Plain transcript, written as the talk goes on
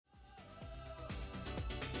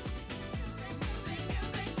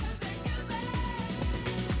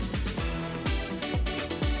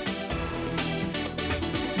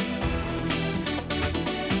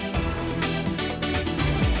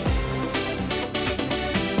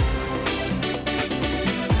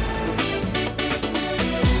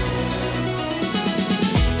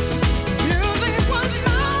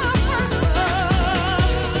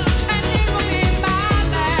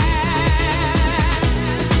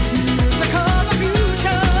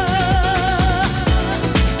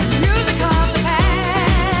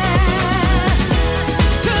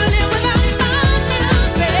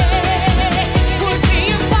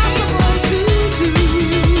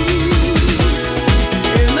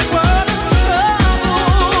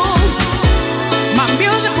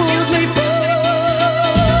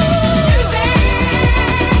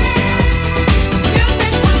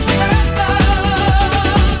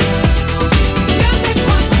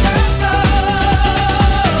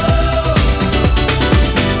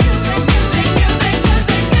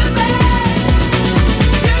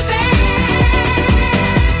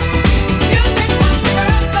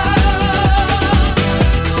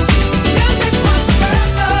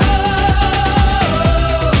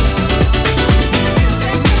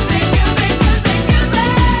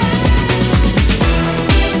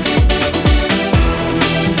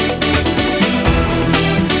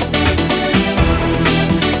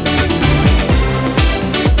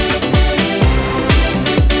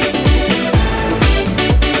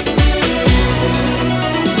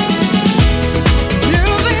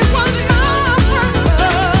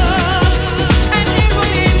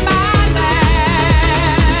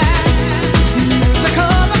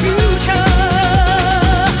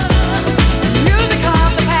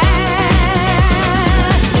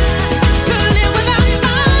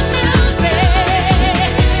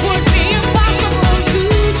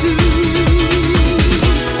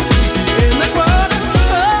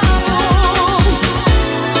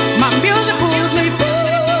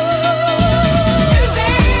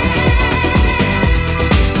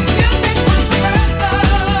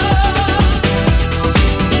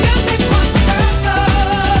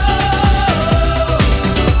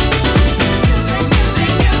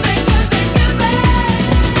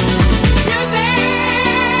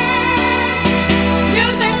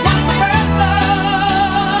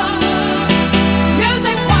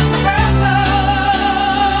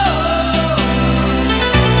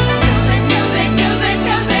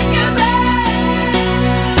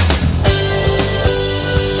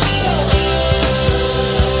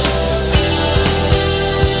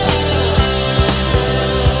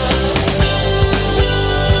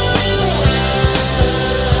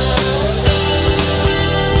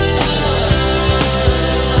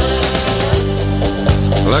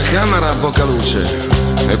camera ha poca luce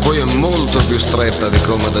e poi è molto più stretta di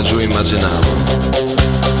come da giù immaginavo.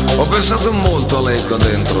 Ho pensato molto a lei qua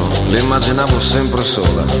dentro, l'immaginavo sempre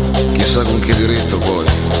sola, chissà con che diritto poi.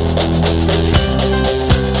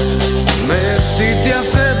 Mettiti a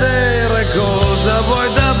sedere, cosa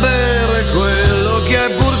vuoi da bere, quello che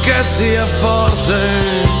hai purché sia forte.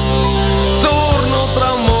 Torno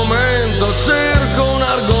tra un momento, cerco un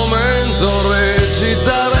argomento,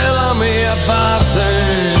 recitare la mia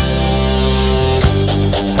parte.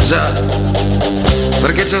 Già,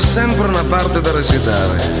 perché c'è sempre una parte da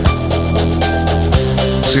recitare.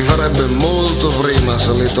 Si farebbe molto prima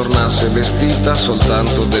se lei tornasse vestita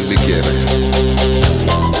soltanto del bicchiere.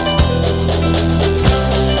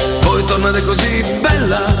 Poi tornare così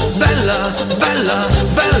bella, bella, bella,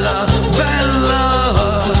 bella, bella.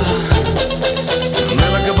 Non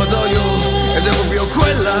era Cappadocio ed è proprio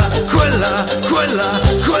quella, quella, quella,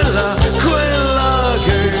 quella, quella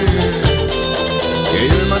che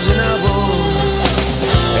io immaginavo.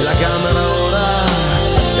 E la camera ora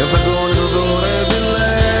è un flacone d'odore di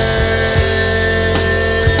lei.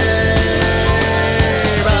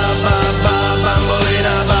 Ba ba ba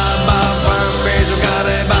bambolina, ba ba fammi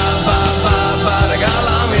giocare, ba ba ba ba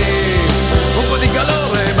regalami un po' di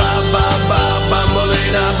calore, ba ba ba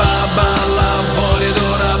bambolina, ba ba la foglia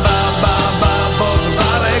d'ora, ba ba ba posso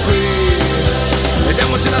stare qui,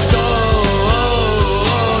 vediamoci una scossa,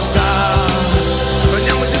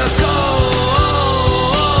 prendiamoci una scossa.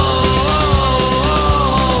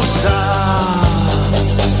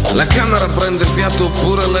 La camera prende fiato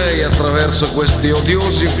pure lei attraverso questi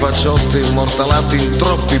odiosi facciotti immortalati in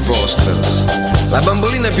troppi poster. La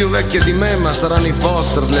bambolina è più vecchia di me, ma saranno i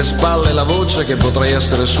poster, le spalle e la voce che potrei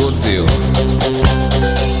essere suo zio.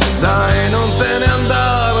 Dai, non te ne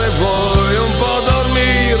andare, vuoi un po'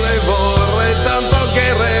 dormire, vorrei tanto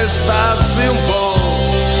che restassi un po'.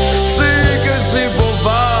 Sì che si può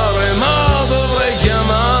fare, ma dovrei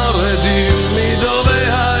chiamare, dimmi dove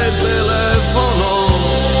hai il telefono.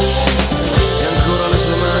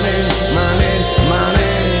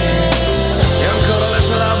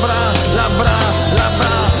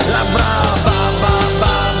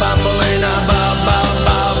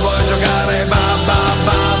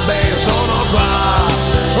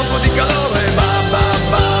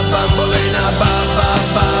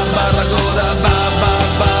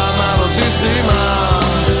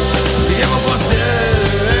 Viviamo un po' assieme,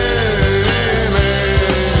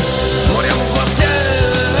 moriamo un po' assieme.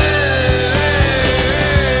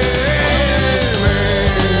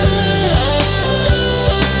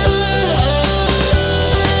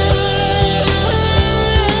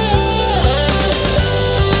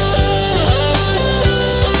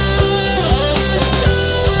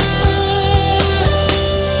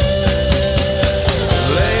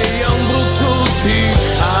 Lei ha un brutto tic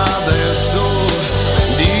adesso,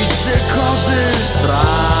 dice cose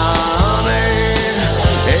strane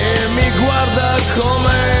e mi guarda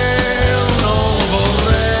come non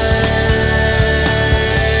vorrei.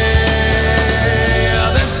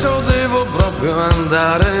 Adesso devo proprio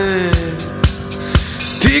andare,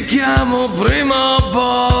 ti chiamo prima o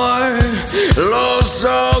poi, lo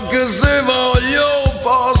so che se voglio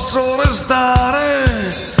posso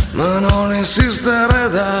restare, ma non insistere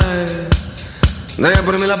dai. Dai,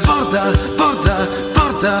 aprimi la porta, porta,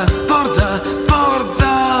 porta, porta,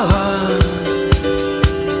 porta.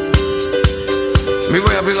 Mi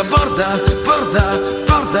vuoi aprire la porta, porta,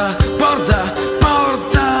 porta, porta,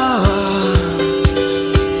 porta.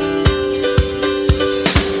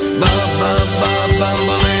 Ba ba ba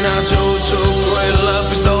bambolina, giù giù quella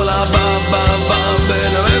pistola, ba ba ba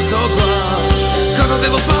bene resto qua. Cosa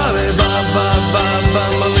devo fare, ba ba ba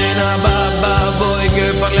bambolina, ba ba vuoi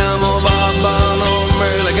che parliamo, ba ba non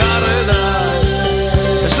me legare dai,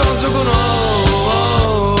 e sono un gioco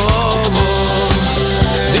nuovo,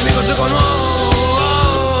 dimmi che gioco nuovo.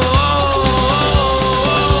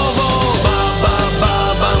 Ba ba ba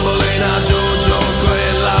bambolina, giù giù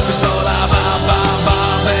quella pistola, ba ba ba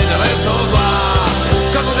bene resto qua.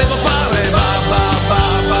 Cosa devo fare, ba ba ba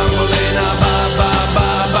bambolina, ba ba ba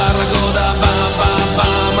barracoda, ba ba ba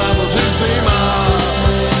ma velocissima.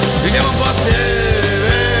 Viviamo un po' assieme,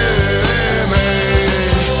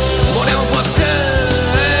 moriamo un po' assieme.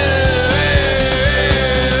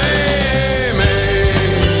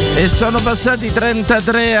 E sono passati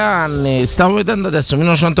 33 anni, stavo vedendo adesso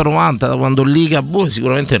 1990, da quando Ligabue,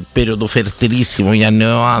 sicuramente il periodo fertilissimo, gli anni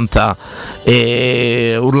 90,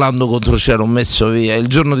 e Urlando contro cielo, ho messo via, il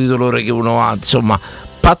giorno di dolore che uno ha, insomma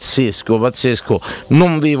pazzesco.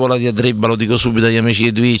 Non vivo la diatriba, lo dico subito agli amici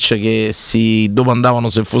di Twitch che si domandavano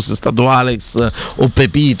se fosse stato Alex o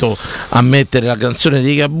Pepito a mettere la canzone di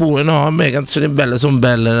Ligabue. No, a me canzoni belle sono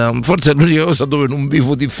belle, forse è l'unica cosa dove non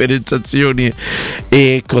vivo differenziazioni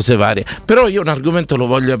e cose varie. Però io un argomento lo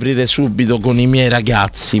voglio aprire subito con i miei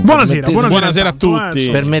ragazzi. Buonasera a tutti.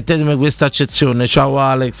 Permettetemi questa accezione. Ciao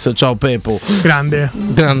Alex, ciao Pepo. Grande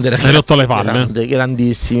ragazzi, hai rotto le palle.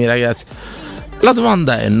 Grandissimi ragazzi. La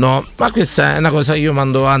domanda è no, ma questa è una cosa che io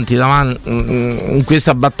mando avanti in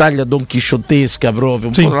questa battaglia donchisciottesca proprio,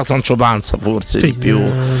 un po' la Sancio Panza forse di più.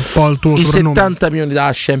 Un po' il tuo I soprannome. 70 milioni da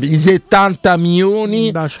Champions, i 70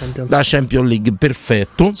 milioni da Champions League,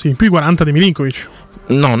 perfetto. Sì, più i 40 di Milinkovic.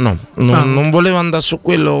 Non volevo andare su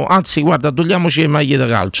quello, anzi guarda, togliamoci le maglie da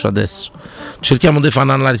calcio adesso. Cerchiamo di fare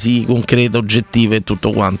un'analisi concreta, oggettiva e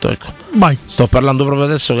tutto quanto, ecco. Vai. Sto parlando proprio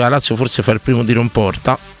adesso che la Lazio forse fa il primo tiro in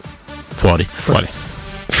porta. Fuori.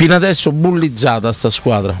 Fino adesso bullizzata sta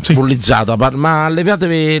squadra, sì. Bullizzata, ma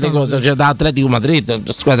levatevi le cose, cioè da Atletico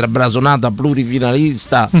Madrid, squadra blasonata,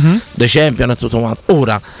 plurifinalista, The Champion e tutto quanto.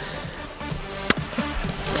 Ora,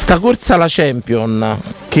 sta corsa alla Champion,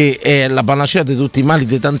 che è la panacea di tutti i mali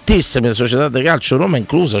di tantissime società di calcio, Roma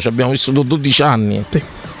inclusa, ci abbiamo vissuto 12 anni per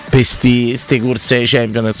queste corse ai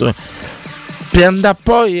Champion, per andare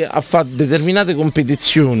poi a fare determinate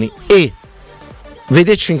competizioni e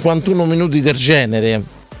vedere 51 minuti del genere.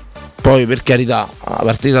 Poi per carità la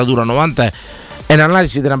partita dura 90, è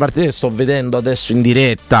un'analisi di una partita che sto vedendo adesso in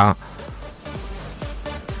diretta,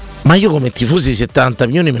 ma io come tifosi di 70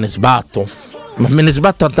 milioni me ne sbatto, ma me ne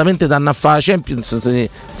sbatto altamente da andare a fare la Champions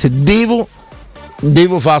se devo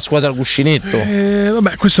fare la squadra cuscinetto.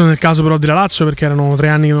 Vabbè, questo nel caso però della Lazio, perché erano 3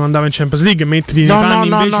 anni che non andava in Champions League. Mettiti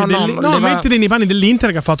nei panni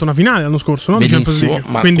dell'Inter che ha fatto una finale l'anno scorso, no? Di Champions League.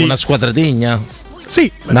 Ma quindi una squadra degna. Sì,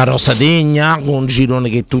 una rosa degna, con un girone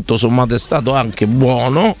che tutto sommato è stato anche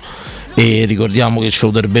buono. E ricordiamo che c'è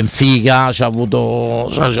avuto il Benfica, c'ha avuto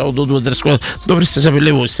 2 o 3 squadre. Dovreste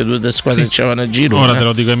saperle voi queste 2 o 3 squadre che c'erano a giro. Ora te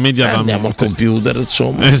lo dico immediatamente. Andiamo al computer,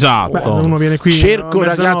 insomma. Esatto. Beh, uno viene qui cerco un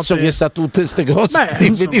ragazzo che sa tutte queste cose.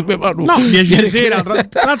 Dimmi, no, 10 di sera.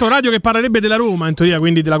 Tra l'altro radio che parlerebbe della Roma in teoria,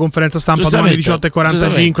 quindi della conferenza stampa domani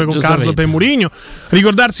 18:45 con Carlo e Mourinho.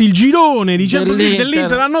 Ricordarsi il girone di Champions League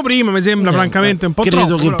dell'Inter l'anno prima mi sembra francamente un po' credo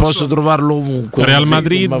troppo. Credo che posso trovarlo ovunque. Real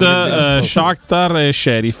Madrid, Shakhtar e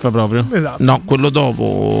Sheriff proprio. Esatto. No, quello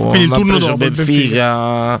dopo. Quindi il turno dopo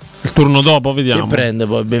Benfica. Il turno dopo, vediamo. Che prende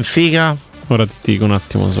poi Benfica? Ora ti dico un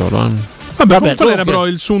attimo solo. Vabbè, qual era però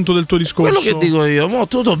il sunto del tuo discorso? Quello che dico io,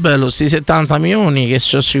 tutto bello, sti 70 milioni che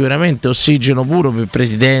sono sicuramente ossigeno puro per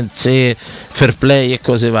presidenze, fair play e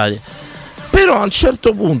cose varie. Però a un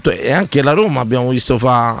certo punto, e anche la Roma abbiamo visto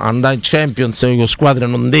fa andare in Champions con squadre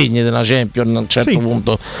non degne della Champions a un certo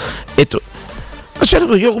punto. E a un certo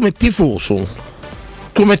punto io come tifoso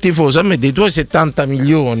a me dei tuoi 70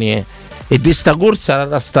 milioni e di sta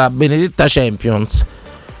corsa sta benedetta Champions,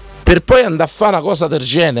 per poi andare a fare una cosa del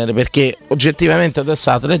genere, perché oggettivamente adesso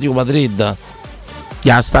l'Atletico Madrid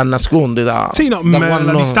la sta a nascondere da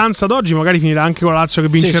la distanza d'oggi magari finirà anche con la Lazio che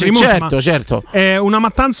vince il rimonta, certo. È una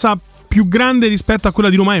mattanza più grande rispetto a quella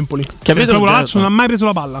di Roma-Empoli. Capito? La Lazio non ha mai preso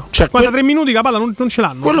la palla. Cioè, 3 minuti che la palla non ce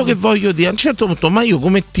l'hanno. Quello che voglio dire a un certo punto, ma io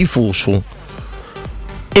come tifoso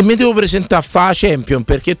e mi devo presentare a fare Champion,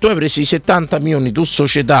 perché tu hai preso i 70 milioni, tu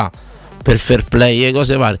società, per fair play e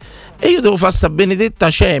cose varie, e io devo fare sta benedetta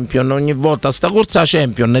Champion ogni volta, sta corsa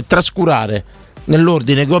Champion, e trascurare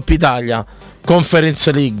nell'ordine Coppa Italia, Conference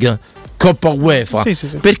League, Coppa UEFA,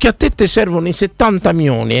 perché a te servono i 70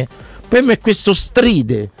 milioni. Per me questo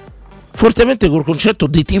stride fortemente col concetto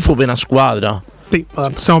di tifo per una squadra. Sì,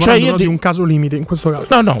 stiamo parlando di un caso limite in questo caso.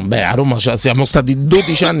 A Roma siamo stati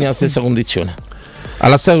 12 anni nella stessa condizione.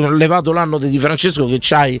 Alla stato levato l'anno di Di Francesco che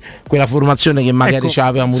c'hai quella formazione che magari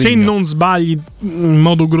c'aveva Mourinho. Se non sbagli in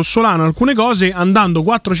modo grossolano alcune cose, andando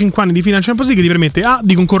 4-5 anni di fine a Champions League ti permette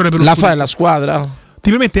di concorrere per lo scudetto. La fai la squadra? Ti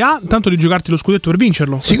permette tanto di giocarti lo scudetto per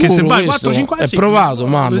vincerlo. Sicuro, perché se vai 4-5 anni è provato,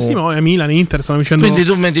 Manu. Milan, Inter stanno vincendo. Quindi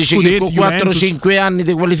tu mi dici che con 4-5 anni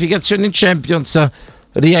di qualificazione in Champions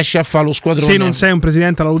riesci a fare lo squadrone. Se non sei un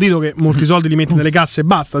presidente all'audito che molti soldi li metti nelle casse e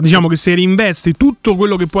basta. Diciamo che se reinvesti tutto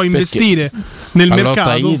quello che puoi investire nel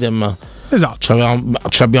mercato. Idem. Esatto.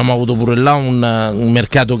 Abbiamo avuto pure là un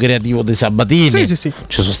mercato creativo dei Sabatini. Sì.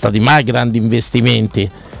 Ci sono stati mai grandi investimenti.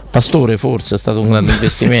 Pastore forse è stato un grande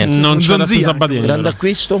investimento. Non c'era più Sabatini. Grande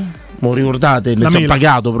acquisto? Mo ricordate, ne si è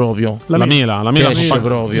pagato proprio. La mela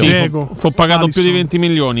proprio. Sì, fu pagato più di 20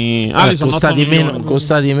 milioni.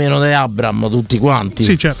 Costati meno di Abram tutti quanti.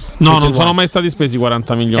 Sì, certo. No, non sono mai stati spesi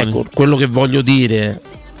 40 milioni. Ecco, quello che voglio dire.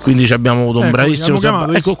 Quindi abbiamo avuto un bravissimo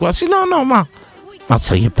Ecco qua. Sì, ma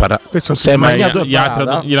Mazza che sei mangiato gli ha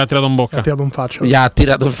tirato in bocca. Gli ha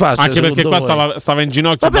tirato in faccia. Anche perché qua stava in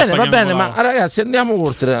ginocchio. Va bene, ma ragazzi andiamo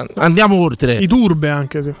oltre. I turbe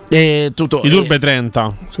anche. Sì. I turbe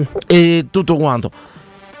 30. Sì. E tutto quanto.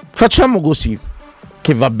 Facciamo così.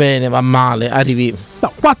 Che va bene, va male, arrivi.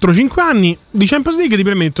 4-5 anni di Champions League ti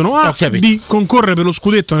permettono di concorrere per lo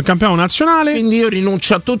scudetto nel campionato nazionale. Quindi io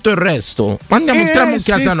rinuncio a tutto il resto. Ma entriamo in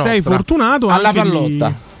casa nostra. Sei fortunato alla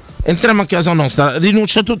pallotta. Entriamo a casa nostra,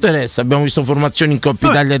 rinuncio a tutto il resto. Abbiamo visto formazioni in Coppa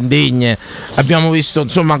Italia indegne, abbiamo visto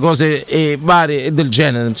insomma cose varie del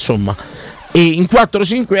genere, insomma. E in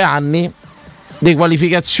 4-5 anni di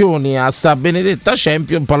qualificazioni a sta benedetta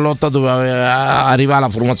Champions, pallotta doveva arrivare la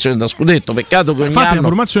formazione da scudetto. Peccato che ogni anno la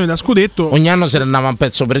formazione da scudetto ogni anno se ne andava un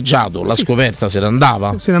pezzo pregiato, la scoperta se ne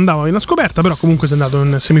andava. Se ne andava in una scoperta, però comunque si è andato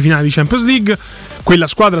in semifinale di Champions League. Quella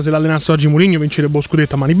squadra, se l'allenasse oggi Mourinho, vincerebbe lo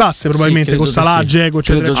scudetto a mani basse, probabilmente con Salah, Dzeko,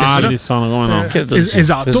 eccetera, eccetera.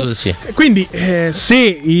 Esatto. Sì. Quindi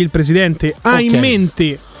se il presidente ha in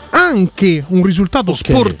mente anche un risultato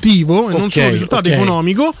sportivo e non solo un risultato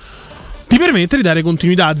economico, ti permette di dare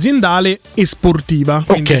continuità aziendale e sportiva.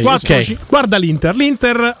 Quindi guarda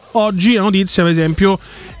l'Inter oggi la notizia per esempio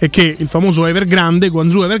è che il famoso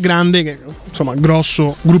Guangzhou Evergrande, che insomma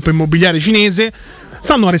grosso gruppo immobiliare cinese,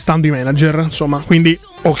 stanno arrestando i manager, insomma, quindi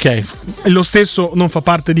lo stesso non fa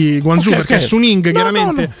parte di Guangzhou perché è Suning,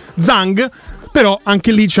 chiaramente Zhang, però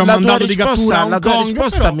anche lì c'è un mandato di cattura a Hong Kong. La tua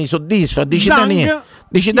risposta mi soddisfa, dici Dani,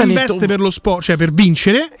 investe per lo sport, cioè per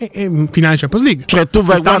vincere e finale Champions League. Cioè tu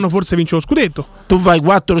vai quest'anno forse vince lo scudetto. Tu vai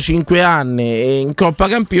 4-5 anni in Coppa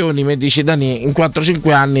Campioni, mi dici Dani, in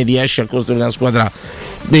 4-5 anni riesci a costruire una squadra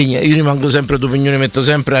degna. Io rimango sempre d'opinione, metto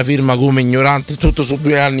sempre la firma come ignorante, tutto su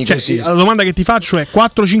 2 anni così. La domanda che ti faccio è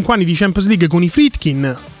 4-5 anni di Champions League con i Friedkin,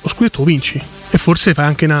 lo scudetto lo vinci? E forse fai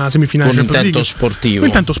anche una semifinale con Champions intento League. sportivo. Un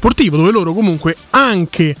intento sportivo dove loro comunque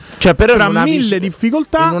anche però tra mille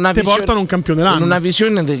difficoltà ti portano un campione l'anno. In una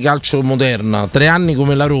visione del calcio moderna, 3 anni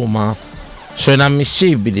come la Roma sono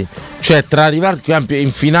inammissibili. Cioè tra arrivare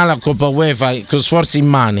in finale a Coppa UEFA con sforzi in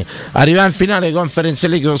mani, arrivare in finale Conference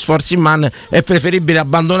League con sforzi in mani, è preferibile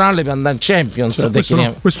abbandonarle per andare in Champions.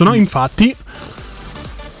 Questo no, infatti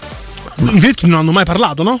i vecchi non hanno mai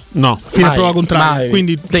parlato, no? No, fino a prova contraria.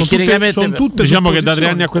 Quindi sono tutte diciamo che da 3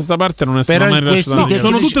 anni a questa parte non è stato mai rilasciato.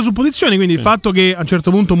 Sono tutte supposizioni, quindi il fatto che a un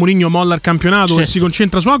certo punto Mourinho molla il campionato e si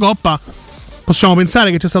concentra sulla Coppa, possiamo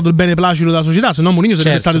pensare che c'è stato il beneplacito della società, se no Mourinho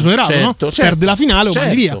sarebbe stato esonerato, no? Perde la finale o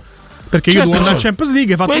mandi via. Perché io devo andare a Champions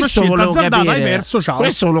League, hai fatto una scelta azzardata, hai perso, ciao.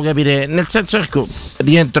 Questo volevo capire, nel senso, ecco,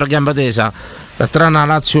 rientro a gamba tesa, la strana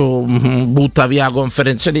Lazio butta via la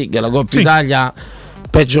Conference League, la Coppa Italia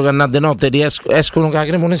peggio che andate notte, escono con la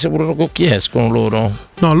Cremonese pure con chi escono loro?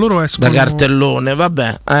 No, loro escono da cartellone,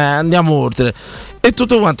 vabbè, andiamo oltre. E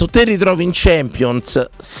tutto quanto, te ritrovi in Champions?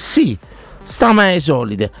 Sì, sta mai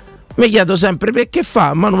solide. Mi chiedo sempre perché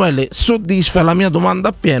fa Emanuele, soddisfa la mia domanda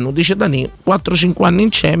appieno, dice Dani, 4-5 anni in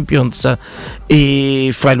Champions e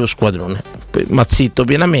fai lo squadrone, ma zitto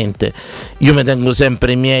pienamente. Io mi tengo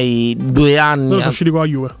sempre i miei 2 anni. Sono usciti con la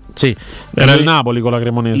Juve. Sì. Era il Napoli con la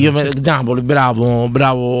Cremonese. Napoli,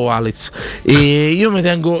 bravo Alex. E io mi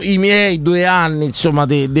tengo i miei 2 anni, insomma,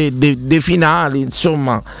 dei finali,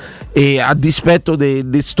 insomma, e a dispetto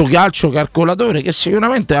di sto calcio calcolatore che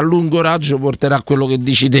sicuramente a lungo raggio porterà a quello che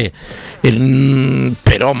dici te.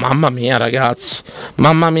 Però mamma mia ragazzi,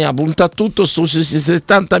 punta a tutto su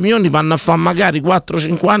 70 milioni, vanno a fare magari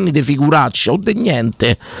 4-5 anni di figuraccia o di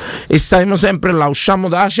niente e staremo sempre là, usciamo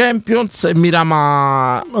dalla Champions e miriamo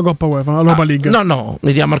la Coppa UEFA, l'Europa League. No,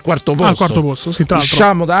 miriamo al quarto posto. Al quarto posto, sì, tra l'altro.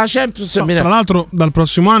 Usciamo dalla Champions e tra l'altro dal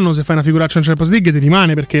prossimo anno se fai una figuraccia in Champions League ti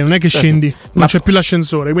rimane, perché non è che scendi, non c'è più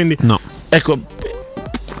l'ascensore, quindi no. Ecco,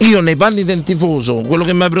 io nei panni del tifoso, quello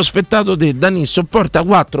che mi hai prospettato te, Dani, sopporta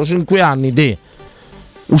 4-5 anni di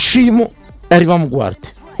uscimo e arriviamo quarti.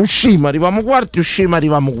 Uscimo, arriviamo quarti.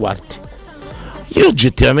 Io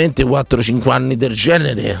oggettivamente 4-5 anni del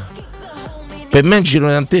genere per me è un giro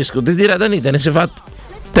dantesco. Ti dirà Dani, te ne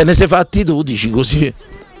sei fatti 12 così.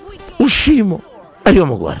 Uscimo,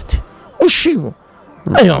 arriviamo quarti. Uscimo,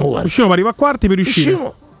 arriva a quarti per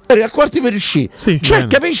uscire. A quarti per uscire, sì, cioè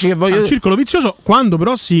capisci che voglio un circolo vizioso quando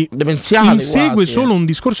però si insegue quasi, solo un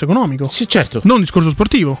discorso economico, sì, certo, non un discorso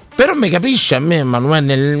sportivo. Però mi capisce a me,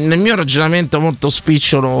 Emanuele, nel mio ragionamento molto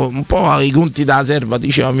spicciolo, un po' ai conti della serva,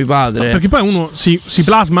 diceva mio padre. No, perché poi uno si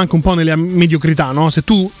plasma anche un po' nelle mediocrità, no? Se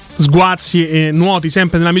tu sguazzi e nuoti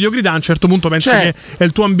sempre nella mediocrità, a un certo punto pensi che è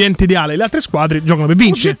il tuo ambiente ideale. Le altre squadre giocano per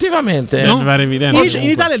vincere. Oggettivamente, no? In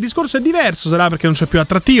Italia il discorso è diverso, sarà perché non c'è più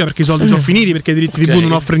attrattiva, perché i soldi sono finiti, perché i diritti TV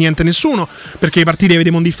non offrono niente nessuno, perché le partite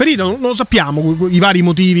vedemo in differita, non lo sappiamo i vari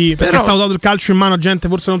motivi, perché è stato dato il calcio in mano a gente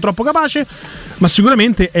forse non troppo capace, ma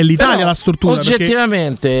sicuramente è l'Italia la stortura,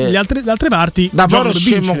 oggettivamente le altre parti da poi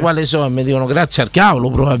scemo quale so, mi dicono grazie al cavolo,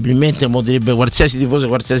 probabilmente mo direbbe qualsiasi tifoso,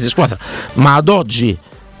 qualsiasi squadra, ma ad oggi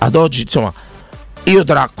insomma, io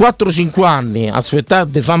tra 4-5 anni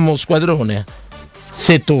aspettate fammo squadrone,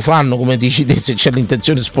 se te lo fanno come dici te, se c'è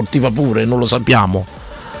l'intenzione sportiva pure, non lo sappiamo,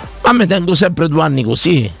 ma mi tengo sempre 2 anni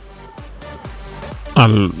così,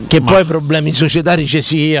 che poi problemi societari ci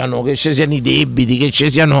siano, che ci siano i debiti, che ci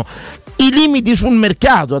siano i limiti sul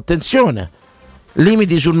mercato, attenzione,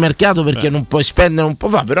 limiti sul mercato, perché non puoi spendere, non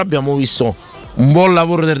puoi fare, però abbiamo visto un buon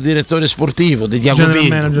lavoro del direttore sportivo di Diaco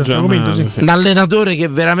Pinto, sì. Un allenatore che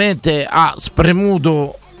veramente ha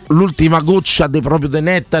spremuto l'ultima goccia proprio di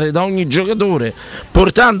nettare da ogni giocatore,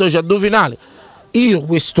 portandoci a 2 finali. Io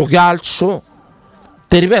questo calcio,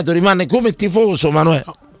 ti ripeto, rimane come tifoso, Manuel,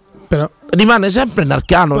 però rimane sempre un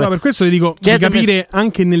arcano. Però per questo ti dico di capire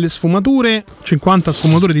anche nelle sfumature, 50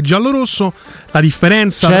 sfumature di giallo-rosso, la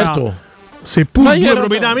differenza tra, seppur 2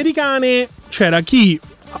 proprietà americane, c'era chi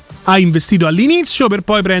ha investito all'inizio per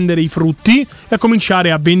poi prendere i frutti e a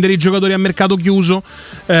cominciare a vendere i giocatori a mercato chiuso,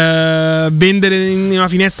 vendere in una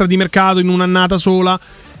finestra di mercato in un'annata sola.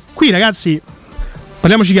 Qui ragazzi,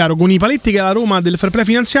 parliamoci chiaro, con i paletti che la Roma del fair play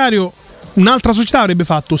finanziario un'altra società avrebbe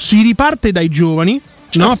fatto, si riparte dai giovani,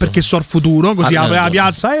 certo, no? Perché so il futuro, così apre la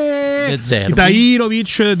piazza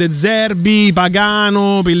Tahirovic, De Zerbi,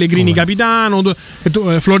 Pagano, Pellegrini capitano,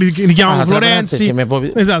 richiamano Florenzi.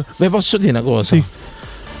 Esatto. Vi posso dire una cosa? Sì.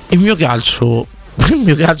 Il mio calcio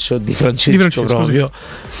di Francesco proprio.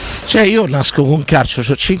 Cioè io nasco con calcio,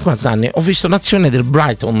 ho 50 anni, ho visto un'azione del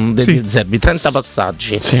Brighton De Zerbi, 30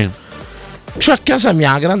 passaggi. Sì. Cioè a casa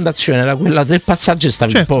mia la grande azione era quella del passaggio e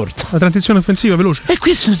stavi in porta. La transizione offensiva veloce. E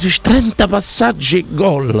qui sono 30 passaggi e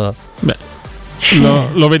gol. Beh,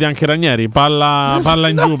 lo vede anche Ranieri, palla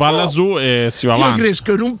in giù, palla su e si va avanti. Io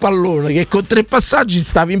cresco in un pallone che con 3 passaggi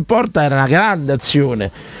stavi in porta, era una grande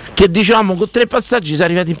azione. Che diciamo con 3 passaggi sei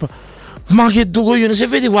arrivati in porta. Ma che tu coglione, se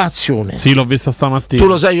vedi qua azione. Sì, l'ho vista stamattina. Tu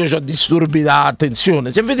lo sai, io ho disturbi da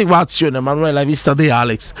attenzione. Se vedi qua azione, Emanuele, l'hai vista te,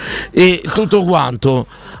 Alex, e tutto quanto.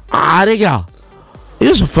 Ah, regà,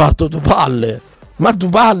 io sono fatto tu palle.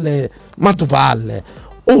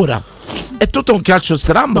 Ora è tutto un calcio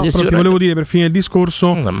strambo. No, però ti volevo dire per finire il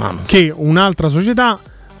discorso che un'altra società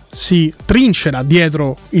si trincera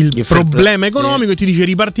dietro il problema economico e ti dice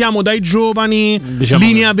ripartiamo dai giovani, diciamo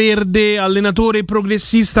linea verde, allenatore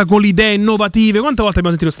progressista con le idee innovative. Quante volte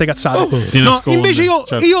abbiamo sentito ste cazzate? Invece io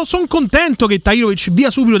sono contento che Tahirovic via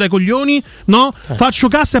subito dai coglioni, no? Faccio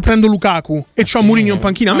cassa e prendo Lukaku e c'ho Mourinho in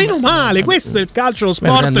panchina. Meno male, questo è il calcio, lo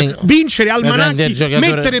sport, vincere almanacchi,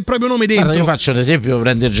 mettere il proprio nome dentro. Io faccio l'esempio,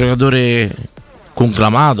 prende il giocatore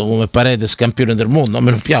conclamato come Paredes, campione del mondo, a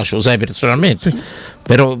me non piace, lo sai personalmente,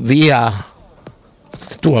 però via,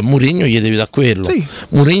 tu a Mourinho gli devi da quello,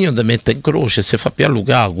 Mourinho ti mette in croce, se fa più a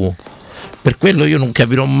Lukaku, per quello io non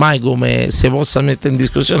capirò mai come si possa mettere in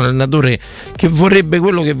discussione l'allenatore che vorrebbe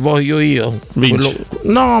quello che voglio io,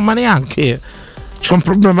 no, ma neanche, c'è un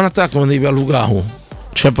problema in attacco, non devi a Lukaku,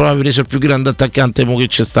 c'è proprio preso il più grande attaccante che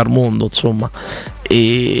c'è sta al mondo, insomma,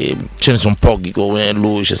 e ce ne sono pochi come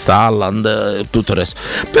lui, c'è sta Haaland e tutto il resto.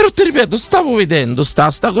 Però ti ripeto, stavo vedendo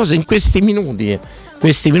sta cosa in questi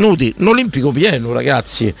minuti, l'Olimpico pieno,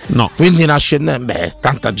 ragazzi, quindi nasce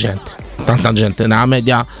tanta gente nella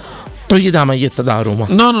media. Togli la maglietta da Roma.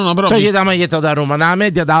 No, però togli la maglietta da Roma, nella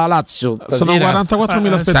media da Lazio. Sono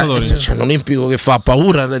 44.000 spettatori. C'è l'Olimpico che fa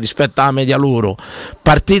paura rispetto alla media loro.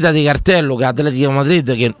 Partita di cartello che Atletico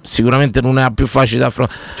Madrid, che sicuramente non è la più facile da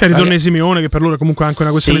affrontare. C'è il ritorno di Simeone, che per loro è comunque anche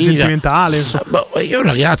una questione sentimentale. Io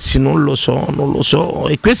ragazzi non lo so.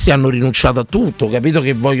 E questi hanno rinunciato a tutto, capito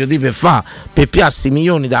che voglio dire, per piazzi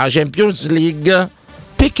milioni dalla Champions League,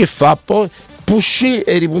 perché fa poi uscire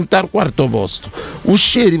e ripuntare al 4º posto,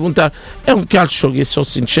 è un calcio che sono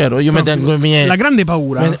sincero, io mi tengo la grande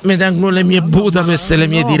paura, mi tengo le mie Budapest e le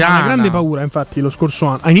mie Tirana. La grande paura infatti lo scorso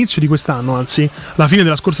anno, a inizio di quest'anno, anzi alla fine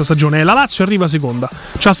della scorsa stagione, la Lazio arriva seconda,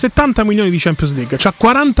 c'ha 70 milioni di Champions League, c'ha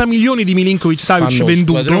 40 milioni di Milinkovic-Savic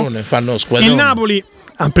venduto, fanno il Napoli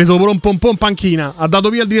ha preso un po' in panchina, ha dato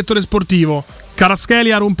via il direttore sportivo,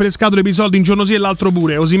 Kvaratskhelia rompe le scatole per i soldi un giorno sì e l'altro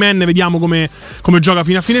pure. Osimhen vediamo come gioca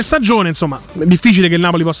fino a fine stagione. Insomma, è difficile che il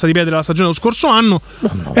Napoli possa ripetere la stagione dello scorso anno.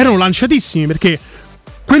 Erano lanciatissimi perché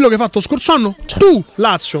quello che hai fatto scorso anno, tu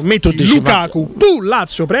Lazio metti Lukaku, tu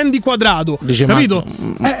Lazio prendi Quadrado, capito?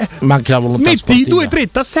 Manca la volontà metti sportiva. 2-3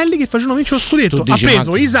 tasselli che facevano vincere lo scudetto. Ha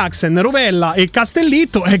preso Isaacsen, Rovella e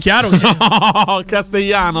Castellitto, è chiaro che no,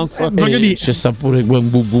 Castellanos. C'è sta pure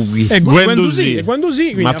Guendouzi.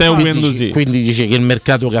 Matteo Guendouzi. Quindi dice che il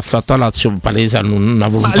mercato che ha fatto a Lazio palesa una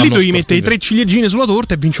volontà. Ma lì devi mettere i 3 ciliegine sulla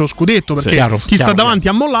torta e vince lo scudetto, perché chi sta davanti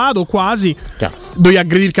ha mollato quasi. Dovevi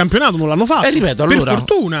aggredire il campionato, non l'hanno fatto. Ripeto, per allora,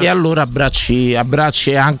 fortuna. E allora abbracci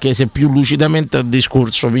anche se più lucidamente al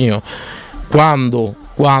discorso mio. Quando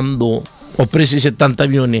ho preso i 70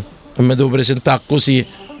 milioni e mi devo presentare così,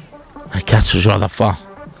 che cazzo ce vado a fare?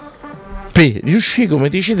 Per riuscì, come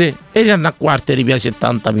dici te, e andare a quarto e ripiare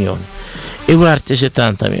 70 milioni. E quarti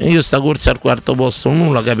 70 milioni. Io sta corsa al quarto posto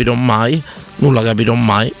non la capirò mai,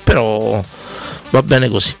 però va bene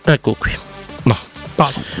così. Ecco qui. No.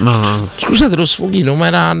 Scusate lo sfoghino, ma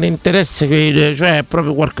era un interesse che, cioè è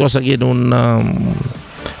proprio qualcosa che non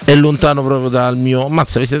è lontano proprio dal mio.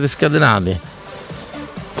 Mazza, vi siete scatenati?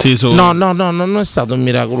 Sì, no, non è stato un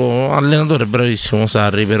miracolo. Allenatore bravissimo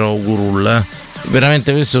Sarri, però Gurul,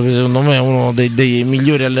 veramente questo secondo me è uno dei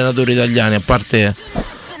migliori allenatori italiani, a parte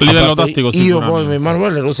a livello tattico. Io poi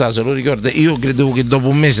Emanuele lo sa, se lo ricorda, io credevo che dopo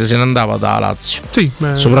un mese se ne andava da Lazio. Sì,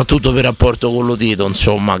 soprattutto per rapporto con lo Tito,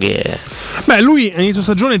 insomma, che lui a inizio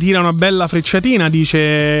stagione tira una bella frecciatina,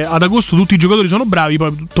 dice ad agosto tutti i giocatori sono bravi,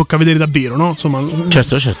 poi tocca vedere davvero, no? Insomma,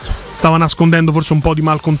 certo. Stava nascondendo forse un po' di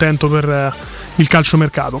malcontento per il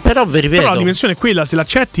calciomercato. Però vi ripeto, la dimensione è quella, se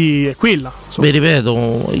l'accetti è quella. Insomma. Vi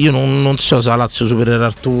ripeto, io non so se la Lazio supererà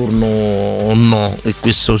il turno o no, e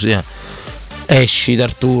questo sia. Esci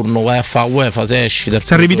dal turno, vai a fare UEFA, se esci dal turno.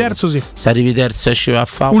 Se arrivi terzo, sì. Se arrivi terzo, esci, vai a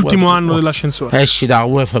fare ultimo UEFA, anno dell'ascensore. Esci da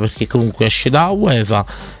UEFA, perché comunque esci da UEFA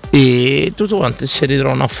e tutto quanto si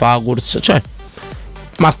ritrovano a fare la corsa. Cioè,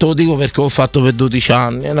 ma te lo dico perché ho fatto per 12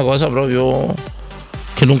 anni, è una cosa proprio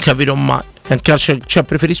che non capirò mai. Cioè,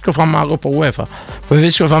 preferisco farmi la Coppa UEFA,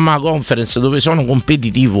 preferisco farmi la Conference dove sono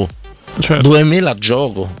competitivo, certo. Dove me la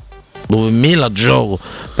gioco.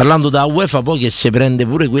 Parlando da UEFA, poi che si prende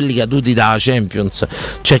pure quelli caduti dalla Champions,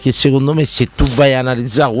 cioè che secondo me se tu vai a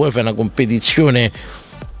analizzare UEFA è una competizione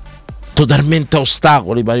totalmente a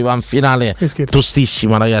ostacoli per arrivare in finale,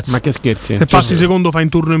 tostissima, ragazzi. Ma che scherzi, se passi secondo fai un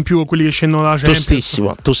turno in più con quelli che scendono dalla Champions.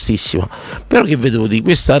 Tostissima. Però che vedevo di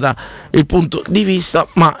questo era il punto di vista,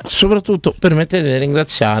 ma soprattutto permettete di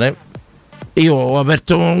ringraziare, io ho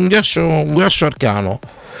aperto un ghiaccio arcano.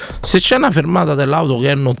 Se c'è una fermata dell'auto che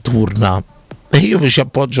è notturna e io mi ci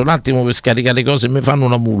appoggio un attimo per scaricare le cose e mi fanno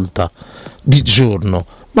una multa di giorno,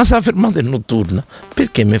 ma se la fermata è notturna,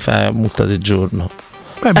 perché mi fai la multa di giorno?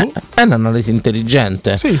 È un'analisi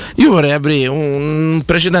intelligente. Sì. Io vorrei aprire un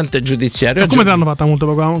precedente giudiziario. Ma come te l'hanno fatta multa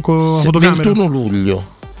con la fotocamera? 21 luglio.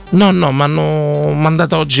 No, mi hanno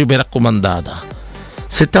mandata oggi per raccomandata.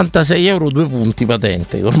 76 euro, 2 punti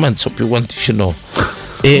patente, ormai non so più quanti ce n'ho.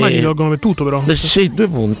 Ma gli tolgono per tutto, però. Sì, 2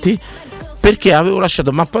 punti. Perché avevo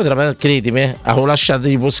lasciato, ma poi credimi, avevo lasciato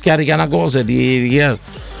tipo scarica una cosa di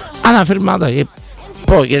una fermata che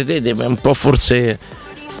poi credetemi un po' forse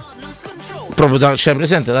proprio c'è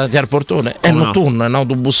presente davanti al portone, è notturno, è un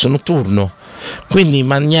autobus notturno. Quindi in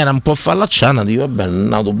maniera un po' fallacciana dico vabbè,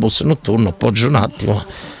 un autobus notturno, appoggio un attimo.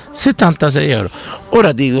 76 euro.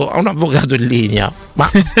 Ora dico a un avvocato in linea,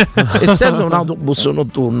 ma essendo un autobus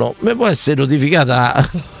notturno mi può essere notificata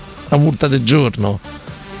la multa del giorno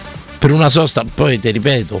per una sosta? Poi ti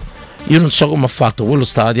ripeto, io non so come ha fatto, quello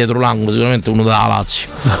stava dietro l'angolo, sicuramente uno dalla Lazio.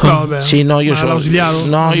 Sì, no, io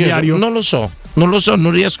non lo so,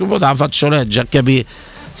 non riesco poi la faccio leggere a capire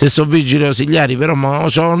se sono vigili ausiliari, però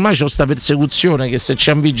ormai c'ho sta persecuzione che se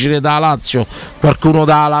c'è un vigile da Lazio, qualcuno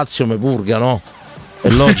da Lazio mi purga, no? È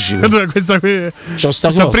logico. questa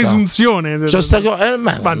presunzione. Questa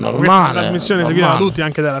trasmissione seguita da tutti,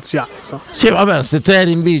 anche da laziali. So. Sì, vabbè, se te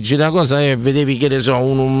eri in vigile, una cosa è vedevi che ne so,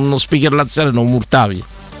 uno speaker laziale non multavi.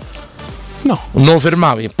 No. Non lo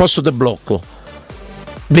fermavi, posto te blocco.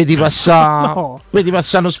 Vedi passare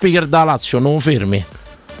uno speaker da Lazio, non lo fermi.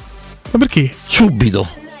 Ma perché?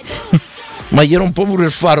 Subito. Ma gli rompo pure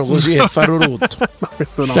il faro così, è il faro rotto. No,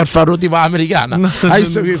 questo no. C'è il faro tipo americana. Hai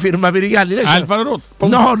visto che firma americani? Lei il faro rotto?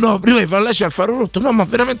 No, prima di fare lei c'è il faro rotto. No, ma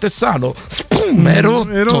veramente è sano. Spum, è rotto.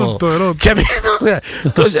 È rotto. Capito?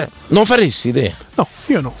 Non faresti te? No,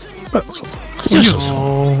 io no. Beh, io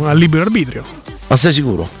sono al libero arbitrio. Ma sei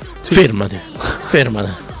sicuro? Sì. Fermate.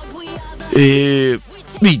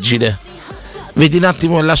 Vigile. Vedi un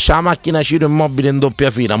attimo e lascia la macchina Ciro Immobile in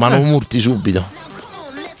doppia fila, ma non murti subito.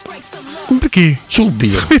 Perché?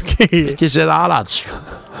 Subito. Perché? Perché sei dalla Lazio.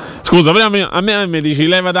 Scusa, a me mi dici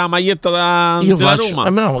leva da maglietta della Roma.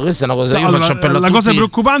 No, questa è una cosa. Io faccio appello la cosa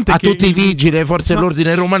preoccupante a è che tutti i vigili, le forze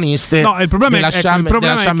dell'ordine romaniste. No, il problema è che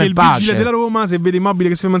il vigile della Roma, se vede Immobile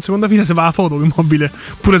che si ferma in seconda fila, se va a foto Immobile,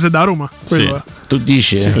 pure se è da Roma. Sì. Tu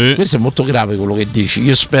dici? Sì. Questo è molto grave quello che dici.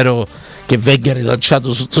 Io spero che venga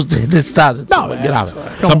rilanciato su tutte le testate. No, è grave.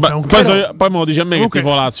 Poi me lo dice a me che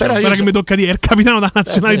tifo Lazio. Però che mi tocca dire, il capitano della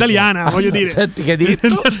nazionale italiana, voglio dire. Senti che hai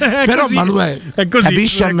detto. Però Manuel,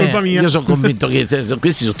 capisci a me? Io sono convinto che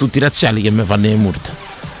questi sono tutti razziali che mi fanno le multe.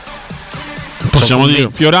 Possiamo dire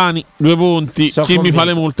Fiorani, 2 punti. Chi mi fa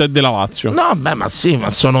le multe è della Lazio. No, beh, ma sì,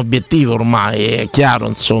 ma sono obiettivo ormai, è chiaro,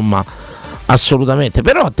 insomma. Assolutamente,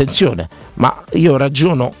 però attenzione, ma io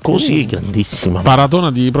ragiono così, grandissima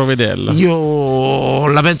maratona di Provedella. Io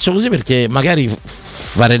la penso così perché magari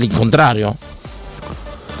fare l'incontrario.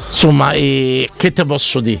 Insomma, che te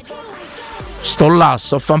posso dire? Sto là,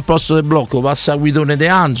 sto a fare un posto del blocco, passa Guidone De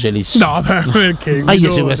Angelis. No, perché? Ma gli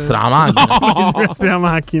sequestra la macchina. No, sequestra la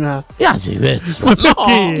macchina. Ma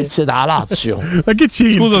perché? Che se dà Lazio. Ma che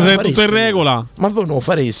c'è? Scusa, se è tutto in regola. Ma voi non lo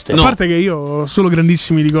fareste? A parte che io ho solo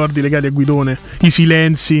grandissimi ricordi legati a Guidone, i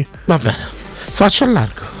silenzi. Va bene. Faccio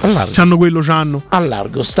allargo. C'hanno quello, c'hanno.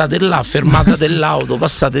 Allargo, state là, fermata dell'auto,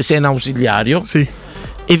 passate sei in ausiliario. Sì.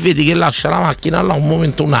 E vedi che lascia la macchina là un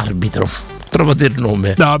momento un arbitro. Trovate il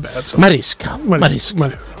nome. No, vabbè, Maresca. Ma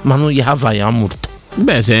non gliela fai la multa.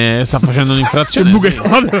 Beh, se sta facendo un'infrazione è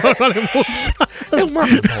umano.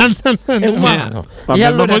 Vabbè, e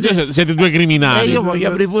allora siete 2 criminali. Io voglio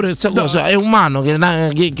aprire pure questa cosa. È umano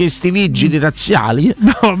che sti vigili razziali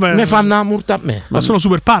mi fanno la multa a me. Ma sono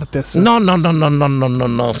super partes. No.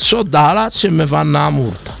 So da Lazio e mi fanno la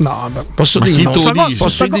multa. No, vabbè. Posso dire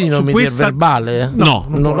non mi dire verbale? No,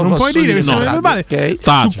 non puoi dire che sono verbale.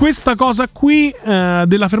 Su questa cosa qui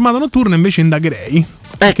della fermata notturna invece indagherei.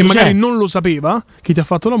 Che magari non lo sapeva chi ti ha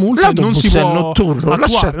fatto la multa e non si può notturno,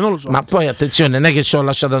 attuare, non lo so. Ma poi attenzione, non è che ci ho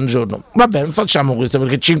lasciato un giorno. Va bene, facciamo questo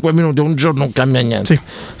perché 5 minuti un giorno non cambia niente. Sì.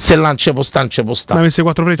 Se lancia postare. Ma avesse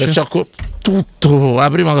 4 frecce? Tutto,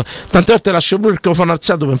 la prima cosa. Tante volte lascio pure il microfono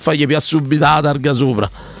alzato per fargli più subito la targa sopra.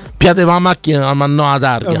 Piateva la macchina, ma no la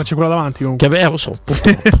targa. Ma c'è quella davanti comunque. Che lo so,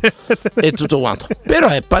 purtroppo. E tutto quanto. Però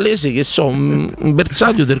è palese che sono un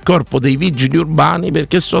bersaglio del corpo dei vigili urbani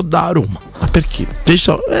perché so da Roma. Ma perché?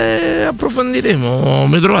 Approfondiremo.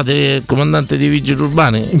 Mi trovate il comandante dei vigili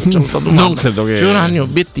urbani? Non credo che. Fiorani,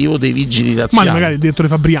 obiettivo dei vigili razziali. Ma magari il direttore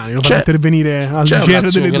Fabriani lo fa intervenire al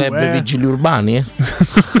GR delle club vigili urbani?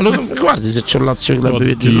 Guardi se c'è un Lazio club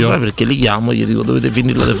vigili urbani perché li chiamo e gli dico dovete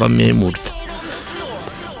finirla di farmi le multe.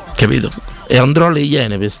 Capito? E andrò alle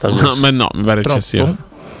Iene per sta cosa. Ma no, mi pare eccessivo.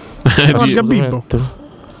 C'è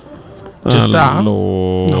sta?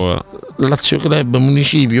 Allora. Lazio Club,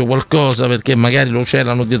 municipio, qualcosa perché magari lo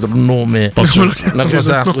celano dietro il nome. Una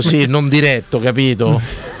cosa così non diretto, capito?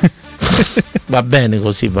 Va bene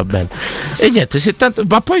così, va bene. E niente, 70,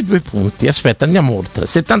 ma poi 2 punti. Aspetta, andiamo oltre.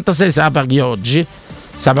 76 se la paghi oggi,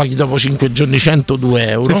 se la paghi dopo 5 giorni 102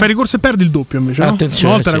 euro. Se fai ricorso e perdi il doppio invece.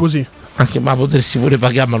 Attenzione, una volta era così. Anche ma potresti pure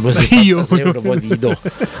pagare, ma lui 76 euro poi ti do.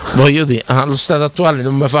 Voglio dire, allo stato attuale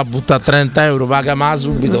non mi fa buttare 30 euro, paga ma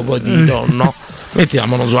subito poi ti do, no? Metti la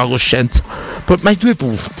mano sulla coscienza. Poi, ma i 2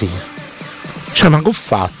 punti, cioè ma che ho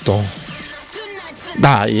fatto?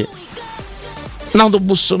 Dai,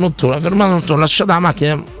 l'autobus notturno, fermato notturno, lasciata la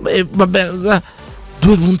macchina e va bene,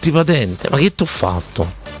 2 punti patente, ma che t'ho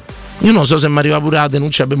fatto? Io non so se mi arriva pure la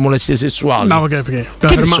denuncia per molestie sessuali. No, perché?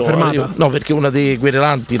 Fermata? No, perché una dei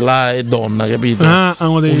querelanti là è donna, capito?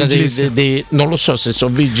 Uno dei non lo so se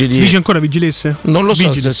sono vigili. Dice ancora vigilesse? Non lo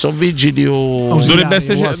so se sono vigili o dovrebbe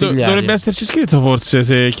esserci scritto forse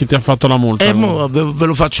se chi ti ha fatto la multa. Ve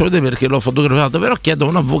lo faccio vedere perché l'ho fotografato, però chiedo a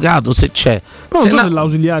un avvocato se c'è. Non so se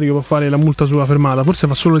l'ausiliario può fare la multa sulla fermata, forse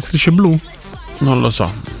fa solo le strisce blu? Non lo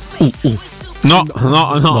so. No. Tutte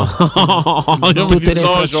le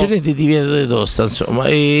infrazioni ti divieto di tosta, insomma.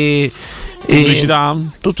 Pubblicità?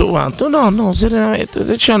 Tutto quanto. No, serenamente.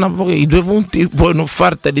 Se c'è un avvocato, i 2 punti puoi non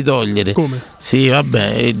farteli togliere. Come? Sì,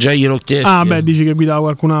 vabbè, già gliel'ho chiesto. Ah, beh, dici che guidava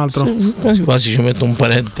qualcun altro. Sì, quasi ci metto un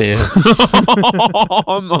parente.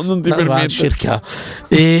 No, non ti permetto.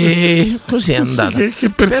 E così è andata.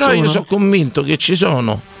 Che però io sono convinto che ci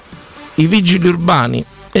sono i vigili urbani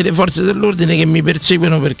e le forze dell'ordine che mi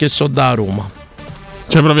perseguono perché so da Roma.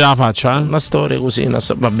 C'è proprio la faccia, Una storia così,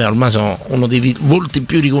 vabbè, ormai sono uno dei volti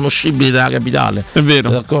più riconoscibili della capitale. È vero.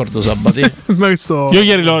 Sei d'accordo, Sabatino? Io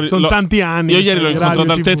ieri sono tanti anni. Io ieri l'ho incontrato ad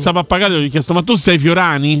altezza Pappagallo e gli ho chiesto: ma tu sei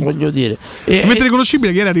Fiorani? Voglio dire. Mentre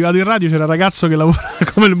riconoscibile che era arrivato in radio, c'era un ragazzo che lavora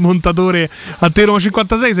come il montatore a Roma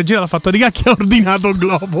 56, si è girato, ha fatto di cacchio, ha ordinato il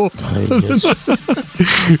globo.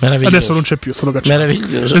 Adesso non c'è più, sono cacciato.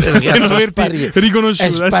 Meraviglioso.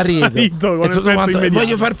 Riconosciuto. È sparito.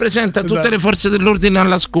 Voglio far presente a tutte le forze dell'ordine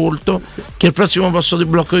all'ascolto che il prossimo passo di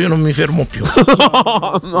blocco io non mi fermo più.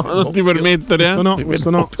 No, non ti permettere. Questo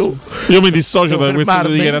no. Io mi dissocio da queste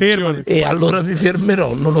dichiarazioni. E allora mi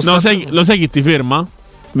fermerò. Lo sai chi ti ferma?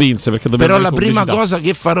 Vince, perché però la prima cosa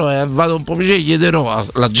che farò è vado un po' più, chiederò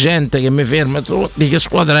alla gente che mi ferma di che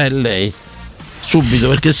squadra è lei subito,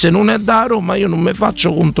 perché se non è da Roma io non mi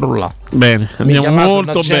faccio controllare. Bene, andiamo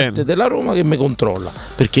molto bene. Della Roma che mi controlla,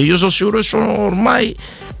 perché io sono sicuro che sono ormai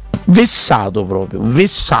vessato,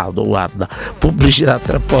 guarda. Pubblicità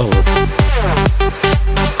tra poco.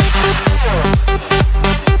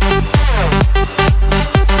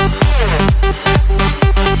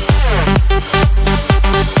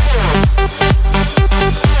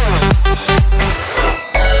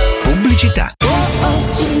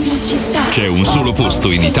 C'è un solo posto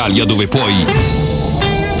in Italia dove puoi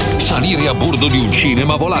salire a bordo di un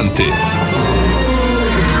cinema volante,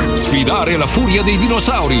 sfidare la furia dei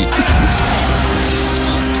dinosauri,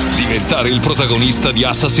 diventare il protagonista di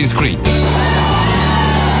Assassin's Creed,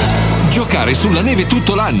 giocare sulla neve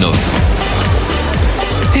tutto l'anno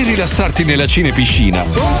e rilassarti nella cinepiscina.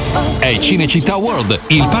 È Cinecittà World,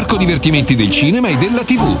 il parco divertimenti del cinema e della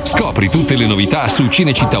TV. Scopri tutte le novità su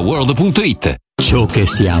cinecittàworld.it. Ciò che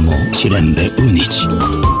siamo ci rende unici.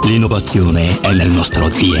 L'innovazione è nel nostro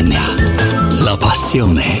DNA. La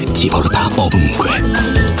passione ci porta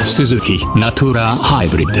ovunque. Suzuki Natura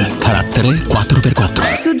Hybrid, carattere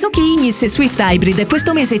 4x4. Suzuki Ignis Swift Hybrid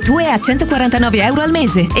questo mese tu è a €149 al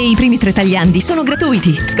mese e i primi 3 tagliandi sono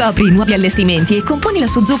gratuiti. Scopri i nuovi allestimenti e componi la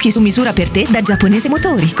Suzuki su misura per te da Giapponese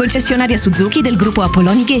Motori, concessionaria Suzuki del gruppo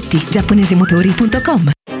Apolloni Ghetti,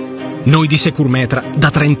 giapponesemotori.com. Noi di Securmetra da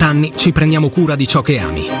 30 anni ci prendiamo cura di ciò che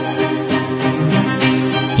ami.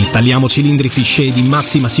 Installiamo cilindri fisce di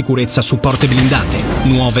massima sicurezza su porte blindate,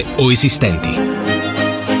 nuove o esistenti.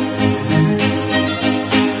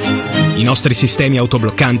 I nostri sistemi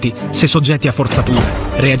autobloccanti, se soggetti a forzatura,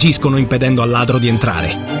 reagiscono impedendo al ladro di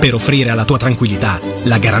entrare, per offrire alla tua tranquillità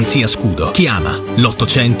la garanzia scudo. Chiama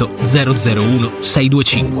l'800 001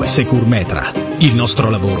 625. Securmetra. Il nostro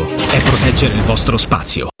lavoro è proteggere il vostro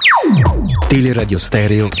spazio. Teleradio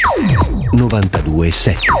Stereo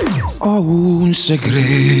 92.7. Ho un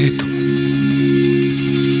segreto,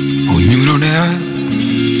 ognuno ne ha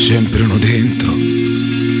sempre uno dentro,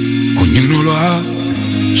 ognuno lo ha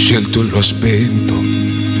scelto e lo ha spento,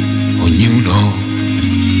 ognuno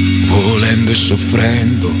volendo e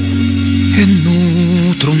soffrendo e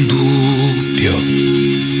nutro un dubbio.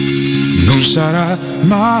 Non sarà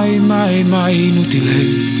mai, mai, mai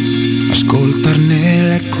inutile ascoltarne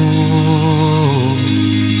l'eco,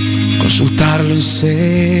 consultarlo in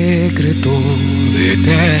segreto, ed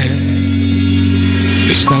è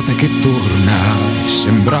l'estate che torna,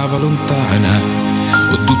 sembrava lontana,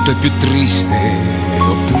 o tutto è più triste,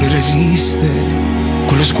 oppure resiste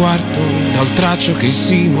quello sguardo da oltraccio che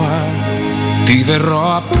insinua. Ti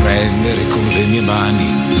verrò a prendere con le mie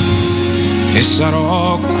mani e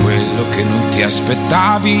sarò quello che non ti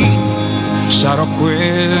aspettavi, sarò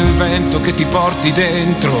quel vento che ti porti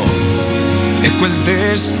dentro e quel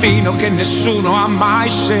destino che nessuno ha mai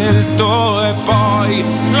scelto. E poi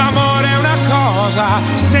l'amore è una cosa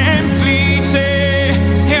semplice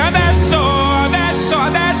e adesso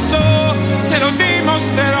te lo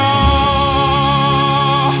dimostrerò.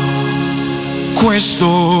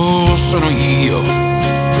 Questo sono io,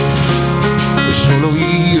 solo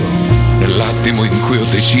io, nell'attimo in cui ho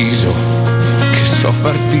deciso che so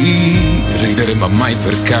farti ridere ma mai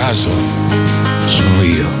per caso. Sono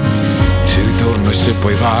io, se ritorno e se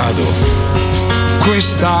poi vado,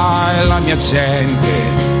 questa è la mia gente,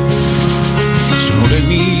 sono le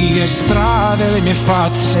mie strade, le mie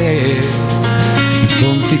facce, i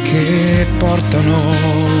ponti che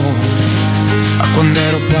portano a quando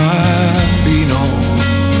ero bambino,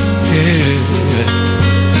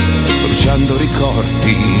 bruciando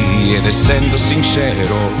ricordi ed essendo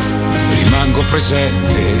sincero rimango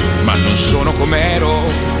presente ma non sono com'ero,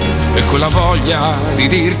 e quella voglia di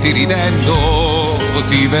dirti ridendo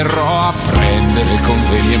ti verrò a prendere con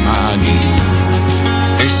le mie mani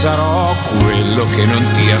e sarò quello che non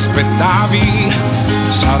ti aspettavi,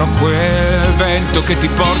 sarò quel vento che ti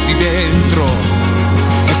porti dentro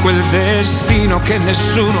e quel destino che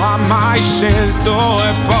nessuno ha mai scelto.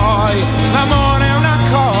 E poi l'amore è una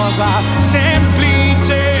cosa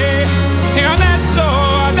semplice e adesso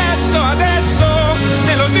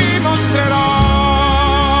te lo dimostrerò.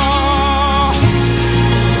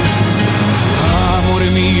 Amore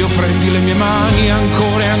mio, prendi le mie mani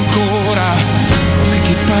ancora e ancora, come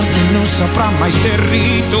chi parte e non saprà mai se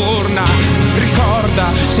ritorna. Ricorda,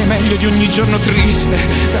 sei meglio di ogni giorno triste,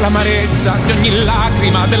 dell'amarezza, di ogni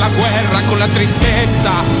lacrima, della guerra con la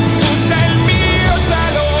tristezza. Tu sei il mio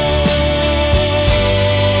cielo.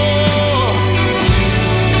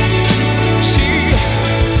 Sì,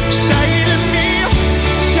 sei il mio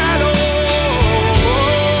cielo.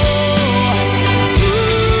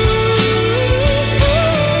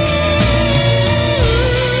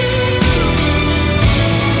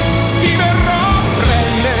 Ti verrò a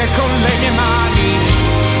prendere con le mie mani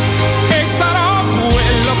e sarò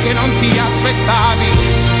quello che non ti aspettavi.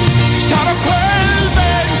 Sarò quel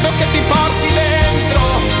vento che ti porti dentro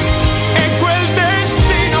e quel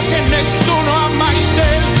destino che nessuno ha mai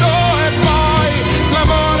scelto. E poi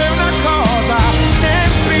l'amore è una cosa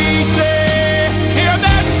semplice e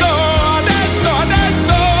adesso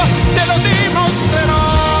te lo dimostrerò.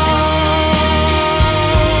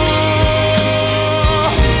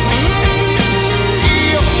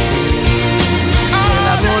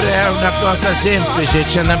 L'amore è una cosa semplice,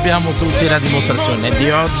 ce ne abbiamo tutti la dimostrazione. Di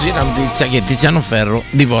oggi la notizia che Tiziano Ferro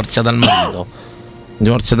divorzia dal marito.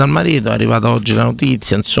 È arrivata oggi la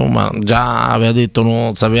notizia, insomma, già aveva detto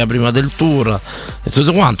non sapeva prima del tour e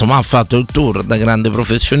tutto quanto, ma ha fatto il tour da grande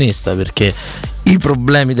professionista, perché i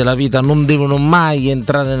problemi della vita non devono mai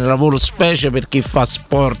entrare nel lavoro, specie per chi fa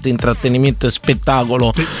sport, intrattenimento e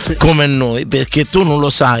spettacolo come noi, perché tu non lo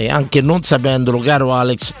sai, anche non sapendolo, caro